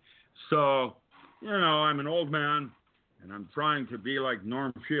 179. So, I'm an old man, and I'm trying to be like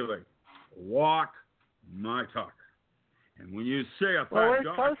Norm Shealy. Walk my talk. And when you say a fat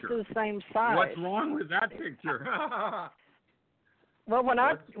doctor, close to the same size. What's wrong with that picture? Well, when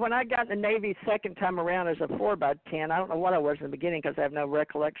I got in the Navy second time around as a 4x10, I don't know what I was in the beginning because I have no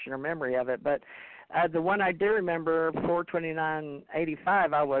recollection or memory of it, but the one I do remember,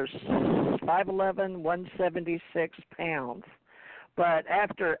 429.85, I was 5'11", 176 pounds. But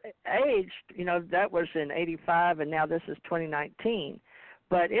after age, that was in 85, and now this is 2019.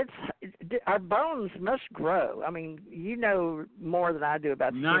 But our bones must grow. I mean, you know more than I do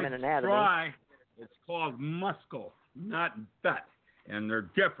about the human anatomy. Try. It's called muscle, not fat, and they're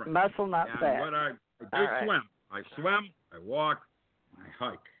different. Muscle, not fat. But I do swim. I swim, I walk, I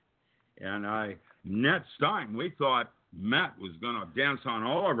hike. And next time we thought Matt was going to dance on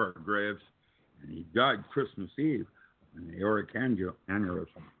all of our graves, and he died Christmas Eve of an aortic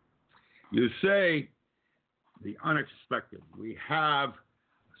aneurysm. You say the unexpected. We have a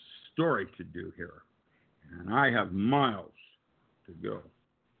story to do here, and I have miles to go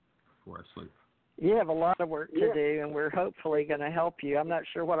before I sleep. You have a lot of work to do, and we're hopefully going to help you. I'm not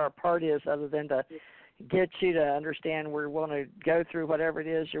sure what our part is other than to get you to understand we're willing to go through whatever it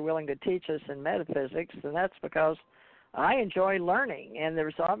is you're willing to teach us in metaphysics, and that's because I enjoy learning, and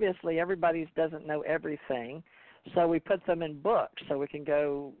there's obviously everybody doesn't know everything, so we put them in books so we can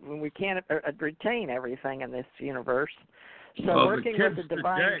go when we can't retain everything in this universe. So working with the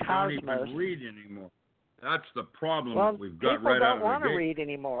divine cosmos. Don't even read anymore. That's the problem that we've got right out of the gate. People don't want to read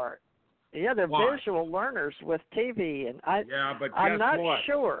anymore. Yeah, they're visual learners with TV, and I'm not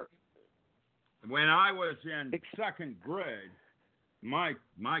sure. When I was in second grade, my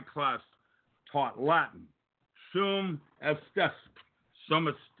class taught Latin. Sum est sum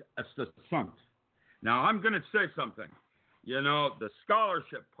est sunt. Now, I'm going to say something. The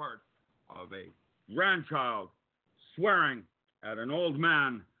scholarship part of a grandchild swearing at an old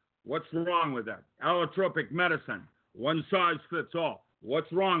man, what's wrong with that? Allotropic medicine, one size fits all.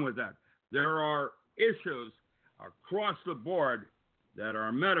 What's wrong with that? There are issues across the board that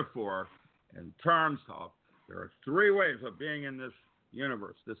are metaphor in terms of there are 3 ways of being in this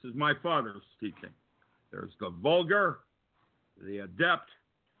universe. This is my father's teaching. There's the vulgar, the adept,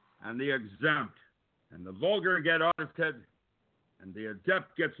 and the exempt. And the vulgar get audited, and the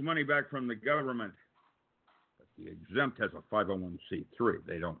adept gets money back from the government. But the exempt has a 501c3.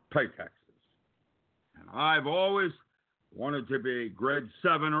 They don't pay taxes. And I've always wanted to be grade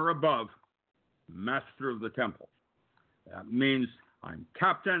 7 or above, master of the temple. That means I'm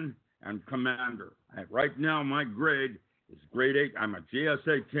captain and commander. Right now, my grade is grade 8. I'm a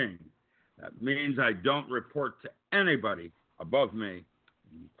GS-18. That means I don't report to anybody above me,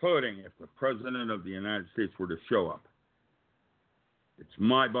 including if the President of the United States were to show up. It's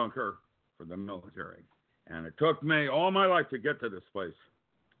my bunker for the military. And it took me all my life to get to this place.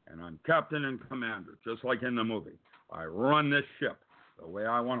 And I'm captain and commander, just like in the movie. I run this ship the way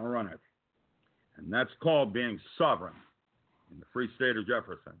I want to run it. And that's called being sovereign in the free state of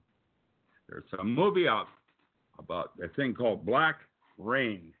Jefferson. There's a movie out about a thing called Black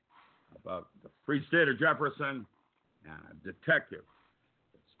Rain, about the free state of Jefferson and a detective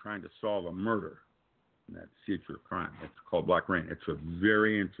that's trying to solve a murder in that future crime. It's called Black Rain. It's a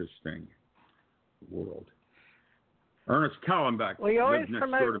very interesting world. Ernest Callenbach. Well, you always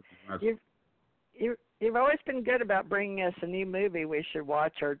promote. You've always been good about bringing us a new movie we should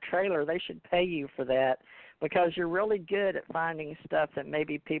watch or trailer. They should pay you for that because you're really good at finding stuff that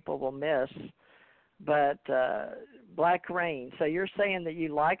maybe people will miss. But Black Rain. So you're saying that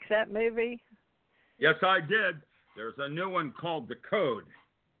you like that movie? Yes, I did. There's a new one called The Code.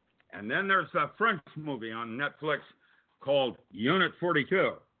 And then there's a French movie on Netflix called Unit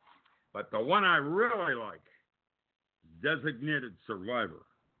 42. But the one I really like, Designated Survivor.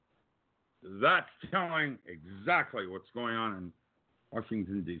 That's telling exactly what's going on in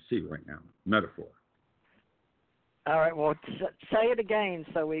Washington, D.C. right now. Metaphor. All right, well, say it again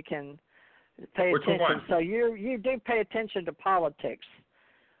so we can pay attention. One? So you do pay attention to politics.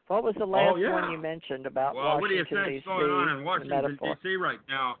 What was the last one you mentioned about Washington, what do you think's going on in Washington, D.C. right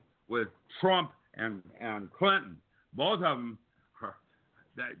now with Trump and Clinton? Both of them,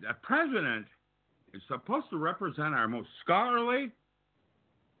 the president is supposed to represent our most scholarly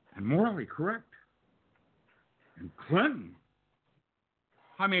and morally correct. And Clinton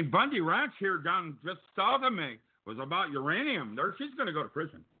I mean, Bundy Ranch here down just south of me was about uranium. She's going to go to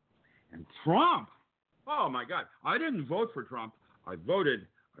prison. And Trump, oh my God, I didn't vote for Trump. I voted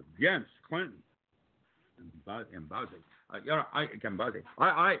against Clinton and Buzzy.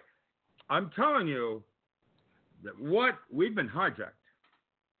 I'm telling you that we've been hijacked,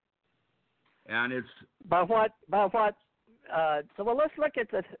 and it's by what. So let's look at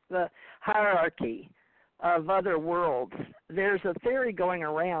the hierarchy of other worlds. There's a theory going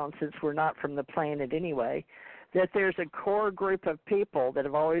around, since we're not from the planet anyway, that there's a core group of people that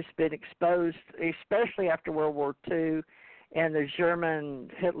have always been exposed, especially after World War II and the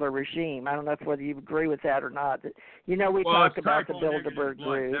German Hitler regime. I don't know whether you agree with that or not. We talk about the Bilderberg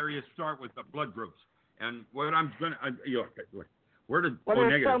group. There you start with the blood groups. And what I'm going to, where did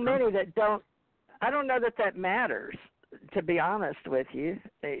there's so many that don't, I don't know that matters, to be honest with you,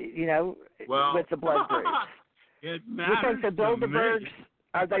 with the blood groups. It matters. You think the Bilderbergs,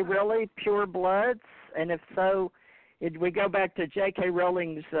 are they really pure bloods? And if so, we go back to J.K.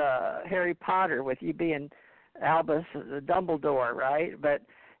 Rowling's Harry Potter with you being Albus Dumbledore, right? But,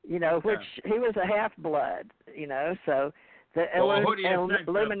 he was a half-blood, so the what do you think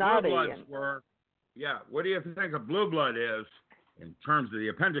Illuminati. The blue bloods were? Yeah, what do you think a blue blood is in terms of the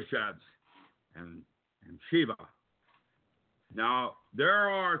Upanishads and Shiva? Now, there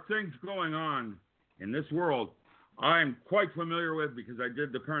are things going on in this world I'm quite familiar with because I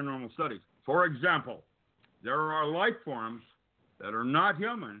did the paranormal studies. For example, there are life forms that are not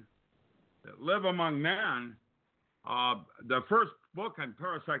human that live among man. The first book on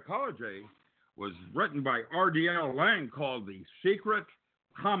parapsychology was written by R.D.L. Lang called The Secret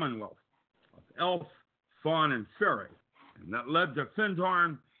Commonwealth of Elf, Faun, and Fairy. And that led to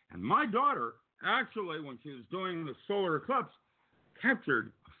Findorn. And my daughter, actually, when she was doing the solar eclipse,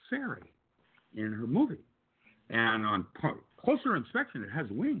 captured a fairy in her movie. And on closer inspection, it has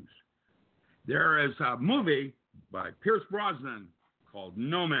wings. There is a movie by Pierce Brosnan called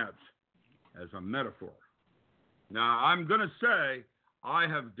Nomads as a metaphor. Now, I'm going to say I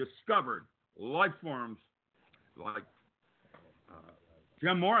have discovered life forms like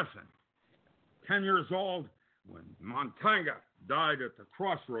Jim Morrison, 10 years old, when Montanga died at the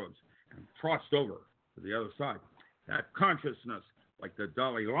crossroads and crossed over to the other side. That consciousness, like the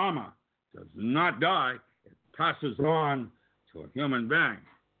Dalai Lama, does not die. It passes on to a human being.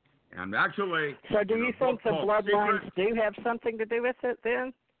 And actually... So do you think the bloodlines do have something to do with it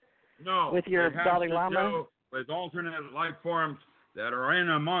then? No. With your Dalai Lama? It has to do with alternate life forms that are in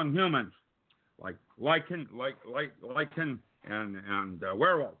among humans, like lichen and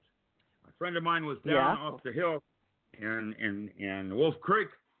werewolves. A friend of mine was down off the hill in Wolf Creek.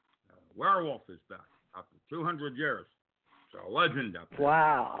 Werewolf is back after 200 years. It's a legend up there.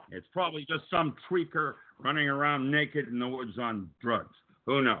 Wow. It's probably just some tweaker running around naked in the woods on drugs.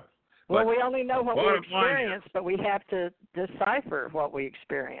 Who knows? Well, we only know what we experience, but we have to decipher what we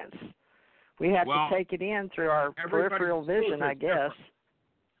experience. We have to take it in through our peripheral vision, I guess.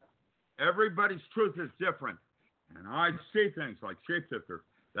 Everybody's truth is different. And I see things like shapeshifter.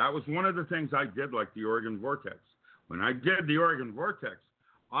 That was one of the things I did, like the Oregon Vortex. When I did the Oregon Vortex,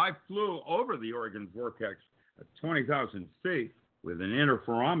 I flew over the Oregon Vortex at 20,000 feet with an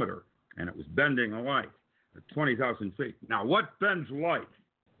interferometer, and it was bending light at 20,000 feet. Now, what bends light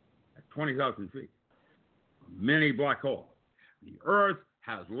at 20,000 feet? A mini black hole. The Earth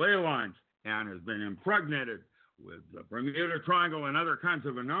has ley lines and has been impregnated with the Bermuda Triangle and other kinds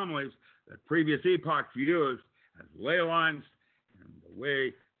of anomalies that previous epochs used as ley lines. And the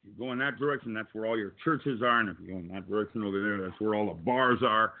way you go in that direction, that's where all your churches are. And if you go in that direction over there, that's where all the bars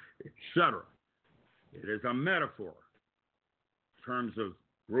are, etc. It is a metaphor in terms of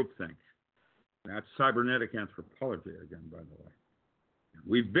groupthink. That's cybernetic anthropology again, by the way.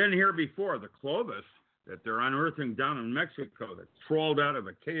 We've been here before. The Clovis that they're unearthing down in Mexico that crawled out of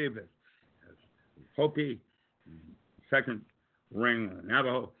a cave as Hopi, second ring,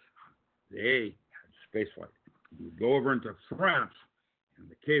 Navajo, they had spaceflight. You go over into France in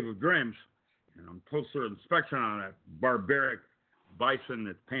the Cave of Dreams, and on closer inspection on that barbaric bison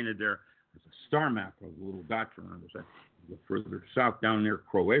that's painted there, there's a star map with a little dot around it. You go further south down near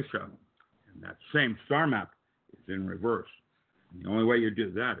Croatia, and that same star map is in reverse. And the only way you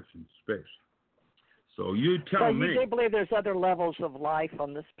do that is in space. So you tell me. So you do believe there's other levels of life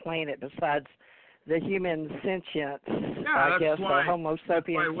on this planet besides the human sentience, I guess, the Homo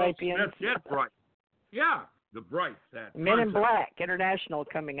sapiens sapiens? Yeah, the Bright. That Men in Black International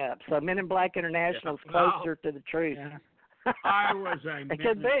coming up. So Men in Black International is closer to the truth. Yeah. I was a Man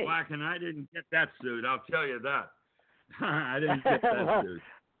in Black, and I didn't get that suit. I'll tell you that. I didn't get that suit.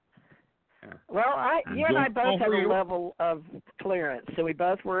 Well, you and I both have a level of clearance, so we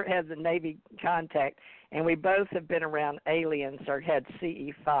both had the Navy contact, and we both have been around aliens or had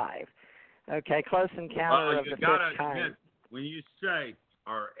CE5. Okay, close encounter of the fifth kind. Admit, when you say,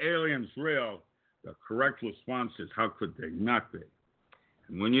 are aliens real, the correct response is, how could they not be?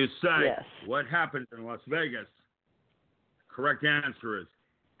 And when you say, yes, what happened in Las Vegas, the correct answer is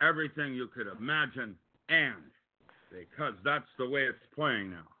everything you could imagine, and because that's the way it's playing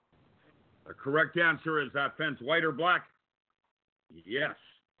now. The correct answer is that fence white or black? Yes.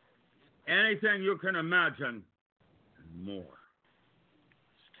 Anything you can imagine and more.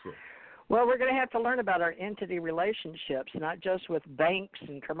 It's true. Well, we're going to have to learn about our entity relationships, not just with banks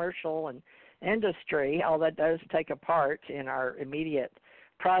and commercial and industry, all that does take a part in our immediate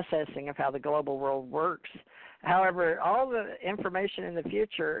processing of how the global world works. However, all the information in the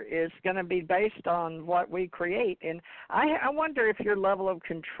future is going to be based on what we create. And I wonder if your level of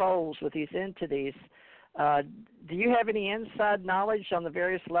controls with these entities, do you have any inside knowledge on the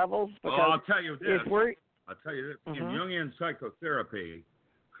various levels? Because I'll tell you this. In Jungian psychotherapy,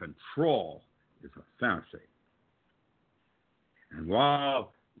 control is a fantasy. And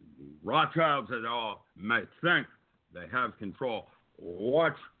while the Rothschilds and all might think they have control,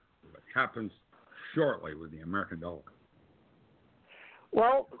 watch what happens shortly with the American dollar.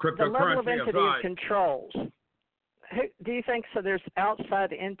 Well, the level of entity controls. Do you think so? There's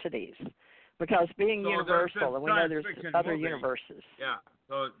outside entities, because being universal, and we know there's other universes. Yeah.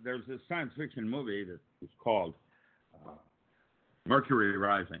 So there's this science fiction movie that is called Mercury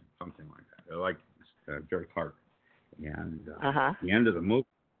Rising, something like that. Like Jerry Clark, and at the end of the movie,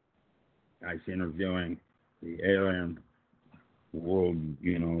 guy's interviewing the alien world, the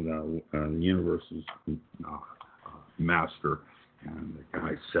universe's master, and the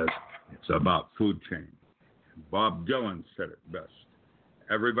guy says it's about food chain. And Bob Dylan said it best: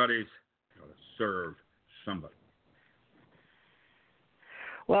 everybody's got to serve somebody.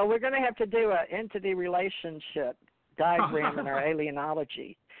 Well, we're going to have to do an entity relationship diagram in our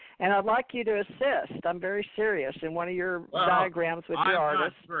alienology, and I'd like you to assist. I'm very serious in one of your diagrams with your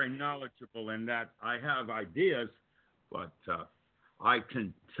artists. I'm not very knowledgeable in that. I have ideas, but I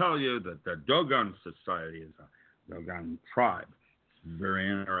can tell you that the Dogon Society is a Dogon tribe. It's very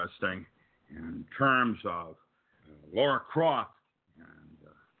interesting in terms of Laura Croft and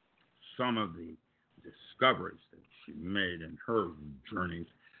some of the discoveries that she made in her journeys.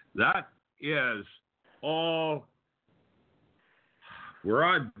 That is all. Where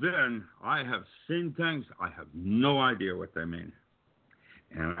I've been, I have seen things. I have no idea what they mean.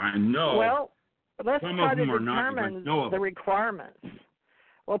 And I know. Well, let's try to determine the requirements.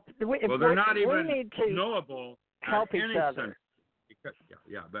 Well, they're not even need to knowable. Help each other. Because,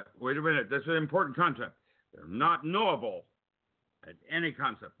 but wait a minute. This is an important concept. They're not knowable at any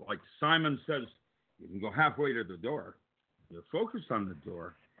concept. Like Simon says, you can go halfway to the door. You're focused on the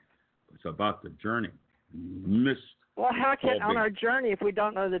door. It's about the journey. You missed. Well, how can, on our journey, if we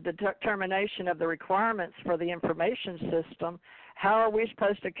don't know the determination of the requirements for the information system, how are we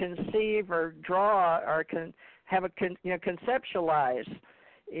supposed to conceive or draw or conceptualize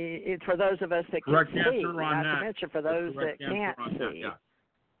for those of us that can see, not to mention for those that can't see?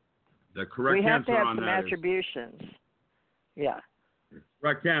 The correct we have answer to have on some that attributions. The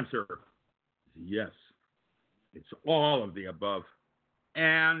correct answer is yes. It's all of the above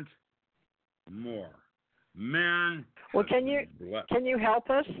and more. Man. Well, can you help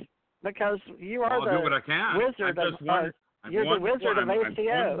us? Because you are I'll do what I can. Wizard you're the Wizard of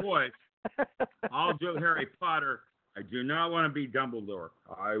ACO. I'll do Harry Potter. I do not want to be Dumbledore.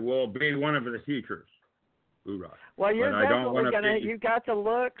 I will be one of the teachers. Hoorah. Well, you're definitely going to, you've got the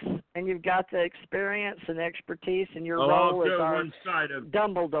looks and you've got the experience and expertise in your role as our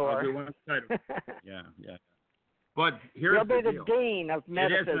Dumbledore. I'll do one side of yeah. But here's You'll be the deal. Dean of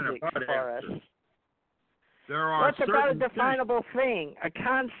Metaphysics for us. What's about a definable thing, a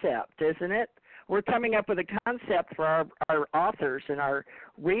concept, isn't it? We're coming up with a concept for our authors and our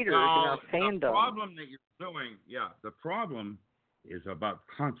readers and our fandom. The problem that you're doing, the problem is about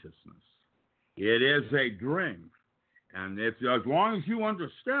consciousness. It is a dream. And as long as you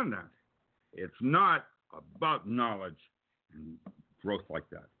understand that, it's not about knowledge and growth like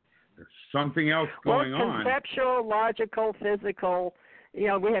that. There's something else going on. Conceptual, logical, physical, we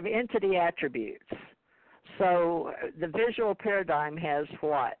have entity attributes. So the visual paradigm has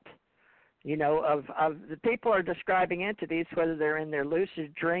what? Of the people are describing entities, whether they're in their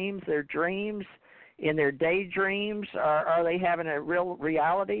lucid dreams, their dreams, in their daydreams, are they having a real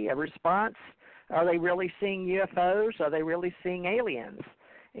reality, a response? Are they really seeing UFOs? Are they really seeing aliens?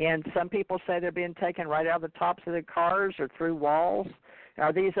 And some people say they're being taken right out of the tops of their cars or through walls.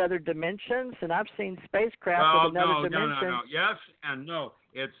 Are these other dimensions? And I've seen spacecraft with another dimension. No. Yes and no.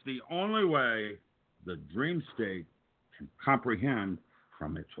 It's the only way the dream state can comprehend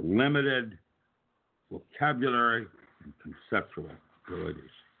from its limited vocabulary and conceptual abilities.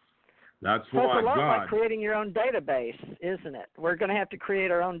 That's so why it's a lot God... like creating your own database, isn't it? We're going to have to create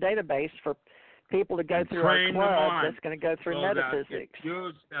our own database for people to go through our club that's going to go through metaphysics. That it's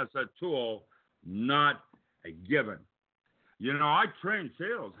used as a tool, not a given. You know, I train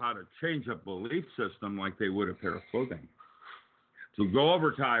sales how to change a belief system like they would a pair of clothing. To go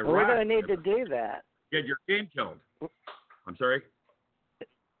over to Iraq... Well, we're going to need to do that. Get your team killed. I'm sorry?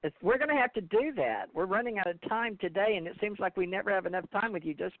 We're going to have to do that. We're running out of time today, and it seems like we never have enough time with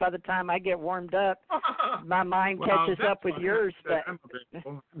you. Just by the time I get warmed up, my mind catches up with yours. I'm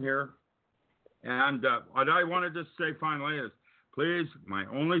here. And what I wanted to say finally is, please, my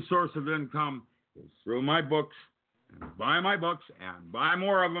only source of income is through my books. And buy my books and buy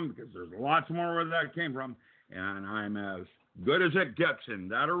more of them, because there's lots more where that came from. And I'm as good as it gets in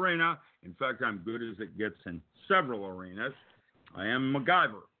that arena. In fact, I'm good as it gets in several arenas. I am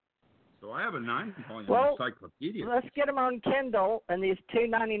MacGyver. So I have a 9-volume encyclopedia. Let's get them on Kindle, and these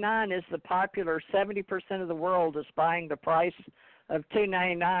 $2.99 is the popular. 70% of the world is buying the price of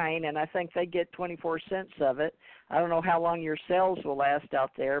 $2.99, and I think they get 24 cents of it. I don't know how long your sales will last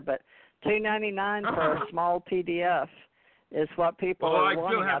out there, but $2.99 for a small PDF is what people are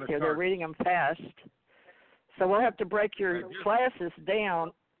wanting out there. They're reading them fast. So we'll have to break your classes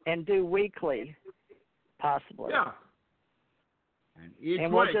down and do weekly, possibly. Yeah.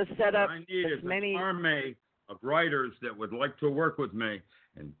 And we'll just set up I need as many an army of writers that would like to work with me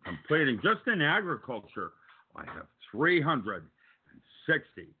in completing, just in agriculture, I have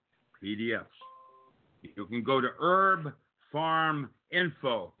 360 PDFs. You can go to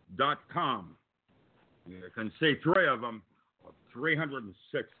herbfarminfo.com. You can see 3 of them of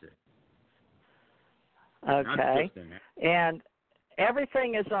 360. Okay. And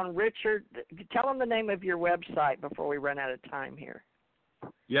everything is on Richard. Tell them the name of your website before we run out of time here.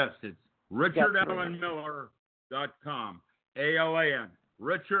 Yes, it's richardallenmiller.com. ALAN.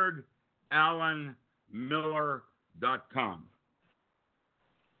 richardallenmiller.com.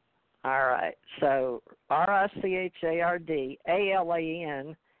 All right. So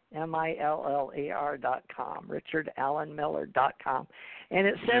RICHARDALLENMILLER.com. richardallenmiller.com. And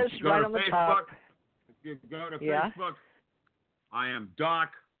it says right on the top. If you go to Facebook, I am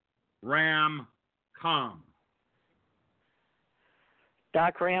Doc Ram Com.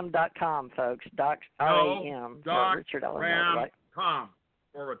 DocRam.com, folks. Doc R-A-M. Doc Richard Allen Ram Miller, right? Com.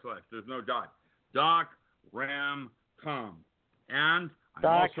 / There's no dot. Doc Ram Com. And I'm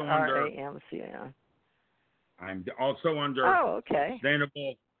Doc also under. R-A-M-C-A-N. I'm also under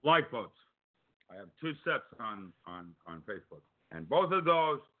Sustainable Lifeboats. I have 2 sets on Facebook, and both of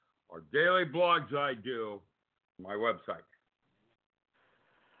those are daily blogs I do on my website.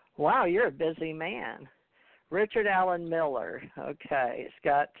 Wow, you're a busy man. Richard Allen Miller. Okay, it's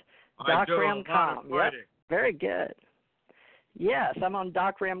got DocRam.com. Yep, very good. Yes, I'm on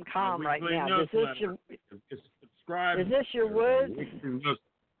DocRam.com right now. Is this your Woods?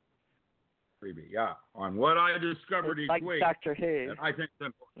 Freebie, yeah, on what I discovered each like week. Doctor Who. That I think is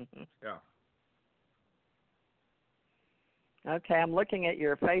important. Mm-hmm. Yeah. Okay, I'm looking at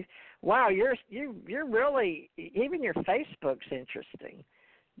your face. Wow, you're really, even your Facebook's interesting.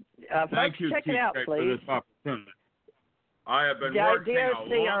 Thank you, check it out, for please. this opportunity. I have been working a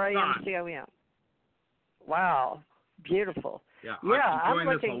long time. Wow, beautiful. Yeah, I'm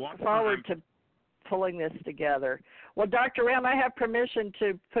looking forward to pulling this together. Well, Dr. Ram, I have permission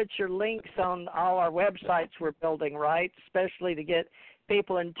to put your links on all our websites we're building, right? Especially to get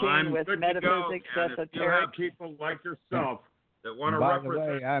people in tune with metaphysics, esoteric. If you have people like yourself that want to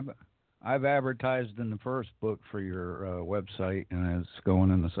represent. By the way, I've advertised in the first book for your website, and it's going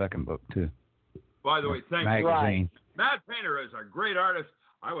in the second book too. By the way, thank you. Right. Matt Painter is a great artist.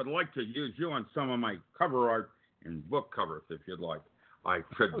 I would like to use you on some of my cover art and book covers if you'd like. I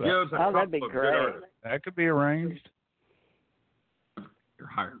could use a couple that'd be of great. good artists. That could be arranged. You're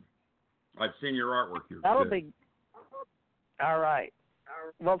hired. I've seen your artwork. That'll be all right.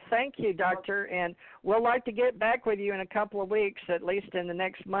 Well, thank you, Doctor, and we'll like to get back with you in a couple of weeks, at least in the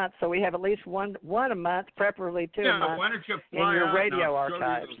next month, so we have at least one a month, preferably 2 a month, why don't you in fly your out radio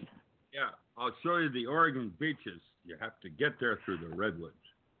archives. I'll show you the Oregon beaches. You have to get there through the redwoods.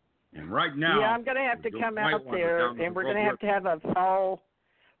 And right now... Yeah, I'm going to have to come out there, and we're going to have a fall...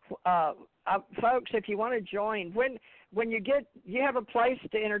 folks, if you want to join, when you have a place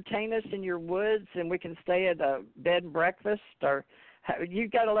to entertain us in your woods, and we can stay at a bed and breakfast, or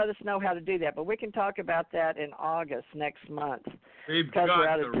you've got to let us know how to do that. But we can talk about that in August next month. We've got we're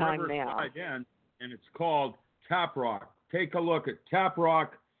out of time now. Inn, and it's called Tap Rock. Take a look at Tap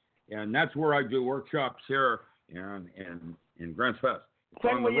Rock, and that's where I do workshops here in Grants Pass.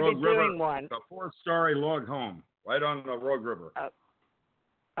 When will you be doing one? It's a 4-story log home right on the Rogue River.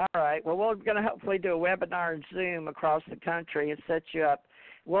 All right. Well, we're going to hopefully do a webinar and Zoom across the country and set you up.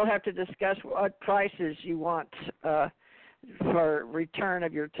 We'll have to discuss what prices you want for return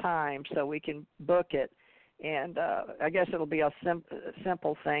of your time so we can book it. And I guess it'll be a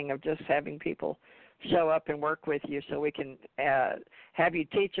simple thing of just having people show up and work with you so we can have you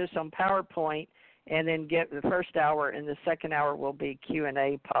teach us on PowerPoint and then get the first hour, and the second hour will be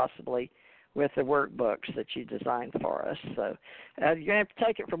Q&A possibly with the workbooks that you designed for us. So you're going to have to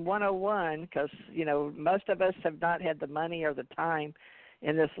take it from 101 because, most of us have not had the money or the time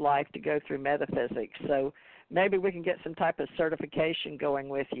in this life to go through metaphysics. So maybe we can get some type of certification going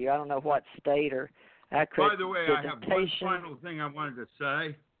with you. I don't know what state or accreditation. By the way, I have one final thing I wanted to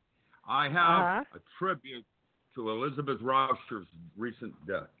say. I have a tribute to Elizabeth Rauscher's recent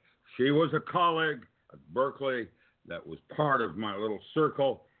death. She was a colleague at Berkeley that was part of my little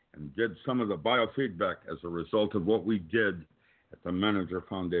circle and did some of the biofeedback as a result of what we did at the Manager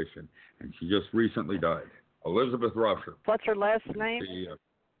Foundation. And she just recently died. Elizabeth Rauscher. What's her last name?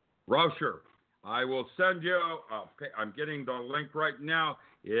 Rauscher. I will send you, I'm getting the link right now.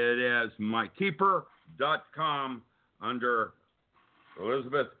 It is mykeeper.com under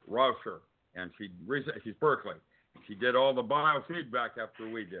Elizabeth Rauscher. And she's Berkeley. She did all the biofeedback after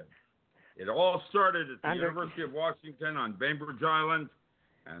we did. It all started at the University of Washington on Bainbridge Island,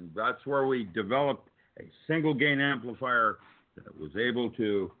 and that's where we developed a single gain amplifier that was able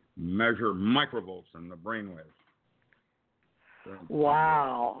to measure microvolts in the brainwaves.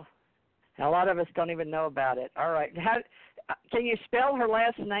 Wow. A lot of us don't even know about it. All right. Can you spell her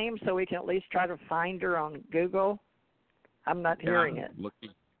last name so we can at least try to find her on Google? I'm not hearing it.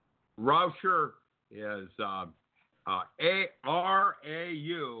 Rauscher is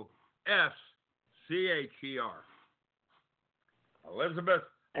A-R-A-U-S-C-H-E-R. Elizabeth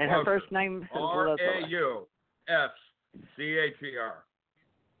And her first name is R-A-U-S-C-H-E-R.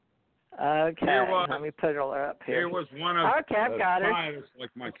 Okay, let me put her up here. She was one of I've got her. scientists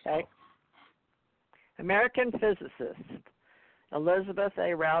like myself. Okay. American physicist. Elizabeth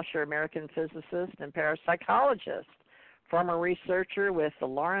A. Rauscher, American physicist and parapsychologist. Former researcher with the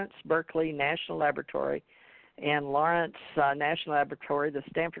Lawrence Berkeley National Laboratory and Lawrence National Laboratory, the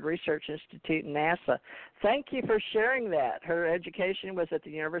Stanford Research Institute, and NASA. Thank you for sharing that. Her education was at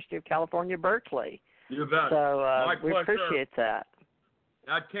the University of California, Berkeley. You bet. So we appreciate that.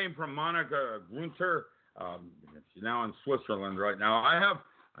 That came from Monica Grunter. She's now in Switzerland right now. I have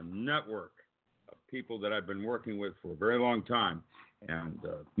a network of people that I've been working with for a very long time. And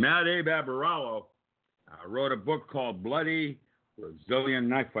Matt A. Barbarello wrote a book called Bloody Brazilian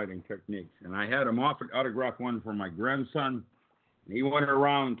Knife Fighting Techniques. And I had him autograph one for my grandson. And he went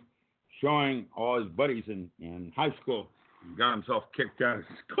around showing all his buddies in high school and got himself kicked out of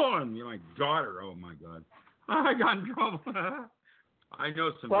school. And my daughter, oh my God, I got in trouble. I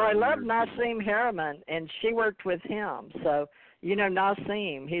know some. Well, I love Nassim Harriman, and she worked with him. So,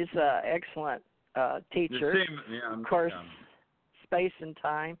 Nassim, he's an excellent teacher. Of course, space and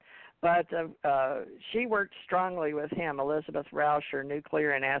time. But she worked strongly with him, Elizabeth Rauscher,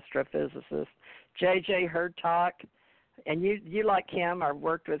 nuclear and astrophysicist. J.J. Hurtak, and you like him, or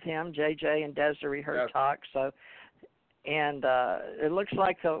worked with him, J.J. and Desiree Hurtak. Yes. So, and it looks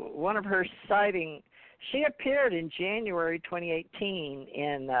like one of her sightings, she appeared in January 2018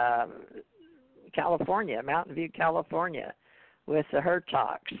 in California, Mountain View, California, with the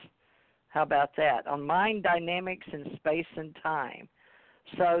Hurtaks. How about that? On mind dynamics in space and time.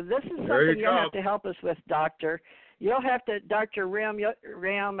 So this is something you'll have to help us with, Doctor. You'll have to, Dr.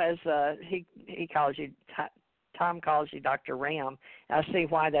 Ram, as he calls you, Tom calls you Dr. Ram. I see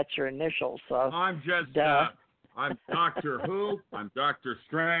why that's your initials. So I'm just, I'm Doctor Who, I'm Dr.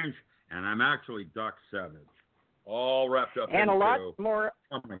 Strange, and I'm actually Doc Savage, all wrapped up and into a lot more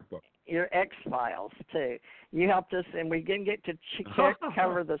comic book. Your X-Files, too. You helped us, and we didn't get to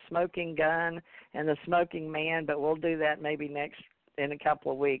cover the smoking gun and the smoking man, but we'll do that maybe in a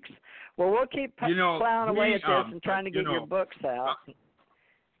couple of weeks. Well, we'll keep plowing away at this and trying to get your books out.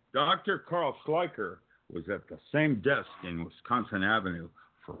 Dr. Carl Schleicher was at the same desk in Wisconsin Avenue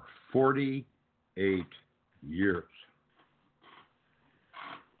for 48 years.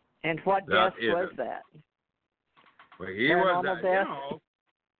 And what desk was that? Well, he was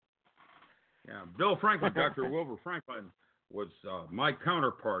Bill Franklin, Dr. Wilbur Franklin, was my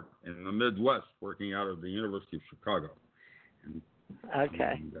counterpart in the Midwest, working out of the University of Chicago. And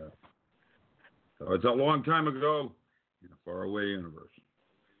Okay. And, so it's a long time ago in a faraway universe.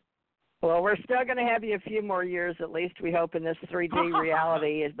 Well, we're still going to have you a few more years at least, we hope, in this 3D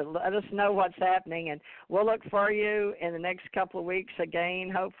reality. But let us know what's happening, and we'll look for you in the next couple of weeks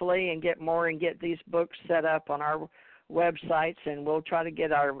again, hopefully, and get these books set up on our websites, and we'll try to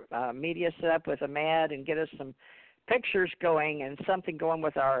get our media set up with Ahmad and get us some pictures going and something going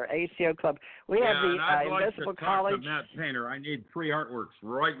with our ACO Club. We have the Invisible College. To Matt Painter. I need 3 artworks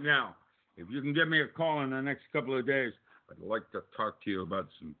right now. If you can give me a call in the next couple of days, I'd like to talk to you about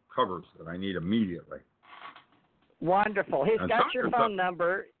some covers that I need immediately. Wonderful. He's got your phone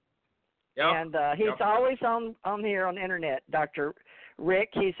number, and he's always on here on the internet, Dr.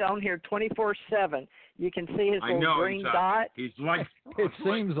 Rick. He's on here 24/7. You can see his little green dot. He's like. It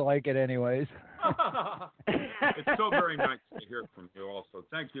seems like it, anyways. It's so very nice to hear from you. Also,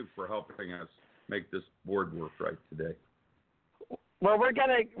 thank you for helping us make this board work right today. Well, we're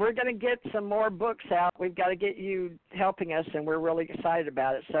gonna get some more books out. We've got to get you helping us, and we're really excited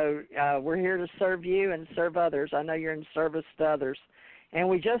about it. So we're here to serve you and serve others. I know you're in service to others, and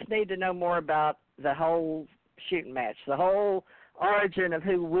we just need to know more about the whole shooting match, the whole origin of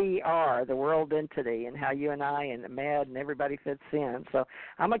who we are, the world entity, and how you and I and Ahmad and everybody fits in. So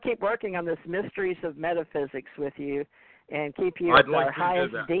I'm going to keep working on this Mysteries of Metaphysics with you and keep you as our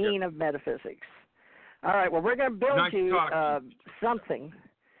highest dean of metaphysics. All right, well, we're going to build you something.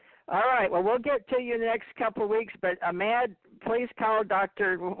 All right, well, we'll get to you in the next couple of weeks, but Ahmad, please call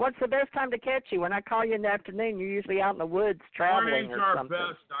Dr. What's the best time to catch you? When I call you in the afternoon, you're usually out in the woods traveling or something. Mornings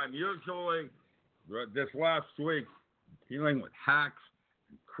are best. I'm usually, this last week, dealing with hacks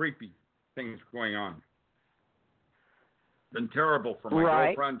and creepy things going on. It's been terrible for my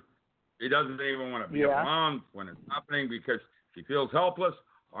girlfriend. She doesn't even want to be around when it's happening because she feels helpless.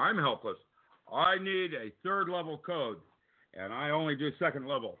 I'm helpless. I need a 3rd level code, and I only do 2nd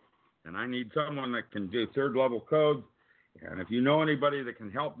level. And I need someone that can do 3rd level code. And if you know anybody that can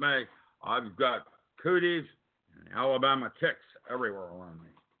help me, I've got cooties and Alabama ticks everywhere around me.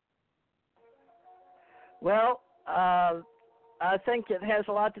 Well, I think it has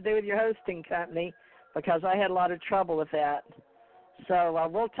a lot to do with your hosting company because I had a lot of trouble with that. So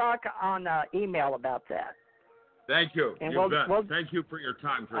we'll talk on email about that. Thank you. And thank you for your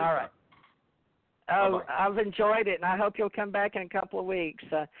time, Theresa. All right. Oh, I've enjoyed it, and I hope you'll come back in a couple of weeks.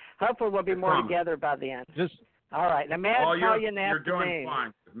 Hopefully we'll be more together by then. All right. Now, Matt, call you in the afternoon. You're doing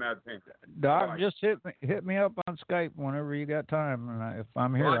fine, Matt. Doc, just hit me up on Skype whenever you got time, and if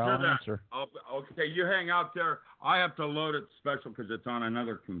I'm here, I'll answer. Okay, you hang out there. I have to load it special because it's on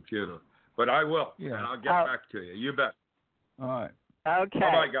another computer, but I will, and I'll get back to you. You bet. All right. Okay.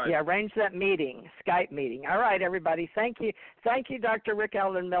 Bye-bye, guys. Yeah, arrange that meeting, Skype meeting. All right, everybody. Thank you. Thank you, Dr. Rick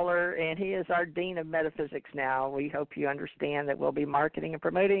Allen Miller, and he is our Dean of Metaphysics now. We hope you understand that we'll be marketing and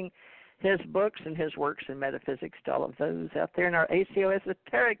promoting his books and his works in metaphysics to all of those out there in our ACO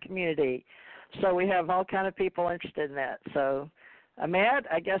Esoteric Community. So we have all kind of people interested in that. So, Ahmad,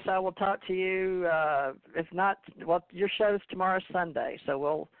 I guess I will talk to you, if not, well, your show's tomorrow Sunday, so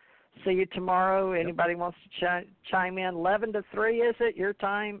we'll see you tomorrow. Anybody wants to chime in? 11 to 3, is it, your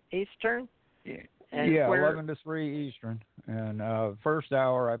time, Eastern? Yeah, 11 to 3 Eastern. And first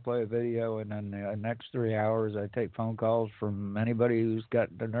hour I play a video, and then the next 3 hours I take phone calls from anybody who's got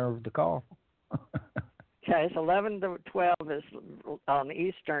the nerve to call. Okay, so 11 to 12 is on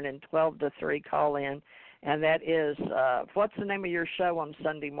Eastern, and 12 to 3 call in. And that is, what's the name of your show on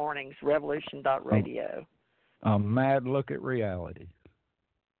Sunday mornings, Revolution.radio? A Mad Look at Reality.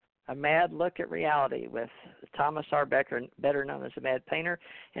 A Mad Look at Reality with Thomas R. Becker, better known as the Mad Painter,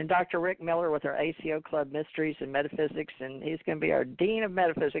 and Dr. Rick Miller with our ACO Club Mysteries and Metaphysics, and he's going to be our Dean of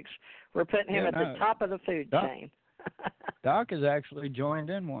Metaphysics. We're putting him at the top of the food chain. Doc has actually joined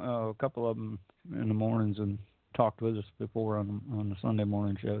in a couple of them in the mornings and talked with us before on the Sunday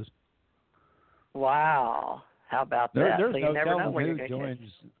morning shows. Wow. How about that? There's so you no never know telling where who you're joins.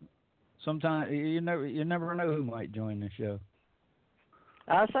 Sometimes you never know who might join the show.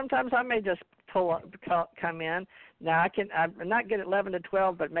 Sometimes I may just come in. Now I'm not good at 11 to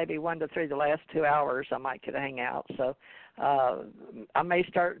 12, but maybe 1 to 3 the last 2 hours I might could hang out. So I may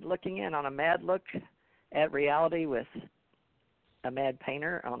start looking in on a Mad Look at Reality with a Mad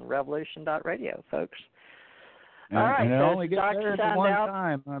Painter on Revolution.radio, folks. All right, and it so only gets there at one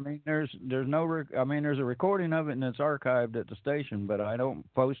time. I mean, there's a recording of it and it's archived at the station, but I don't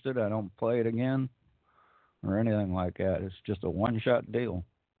post it. I don't play it again or anything like that. It's just a one-shot deal.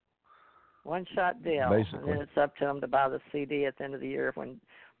 One-shot deal. Basically. And then it's up to them to buy the CD at the end of the year when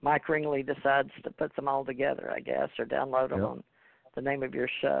Mike Ringley decides to put them all together, I guess, or download them on the name of your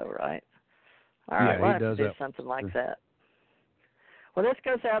show, right? All right, we'll have to do something like that. Well, this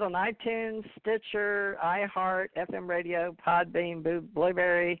goes out on iTunes, Stitcher, iHeart, FM Radio, Podbean,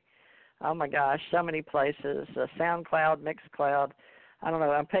 Blueberry. Oh, my gosh, so many places. SoundCloud, Mixcloud. I don't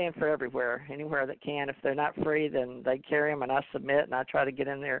know. I'm paying for everywhere, anywhere that can. If they're not free, then they carry them, and I submit, and I try to get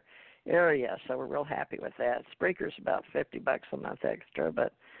in their area. So we're real happy with that. Spreaker's about $50 a month extra,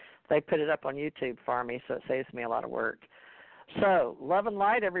 but they put it up on YouTube for me, so it saves me a lot of work. So, love and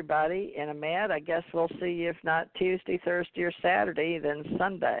light, everybody. And Ahmed, I guess we'll see you, if not Tuesday, Thursday, or Saturday, then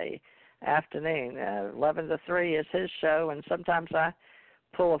Sunday afternoon. 11 to 3 is his show, and sometimes I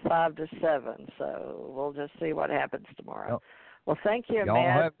pull a 5 to 7. So we'll just see what happens tomorrow. Well, thank you,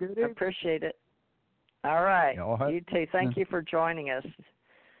 Ahmed. I appreciate it. All right. You too. Thank you for joining us.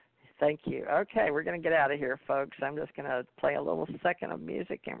 Thank you. Okay, we're going to get out of here, folks. I'm just going to play a little second of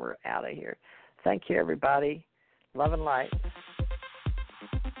music, and we're out of here. Thank you, everybody. Love and light.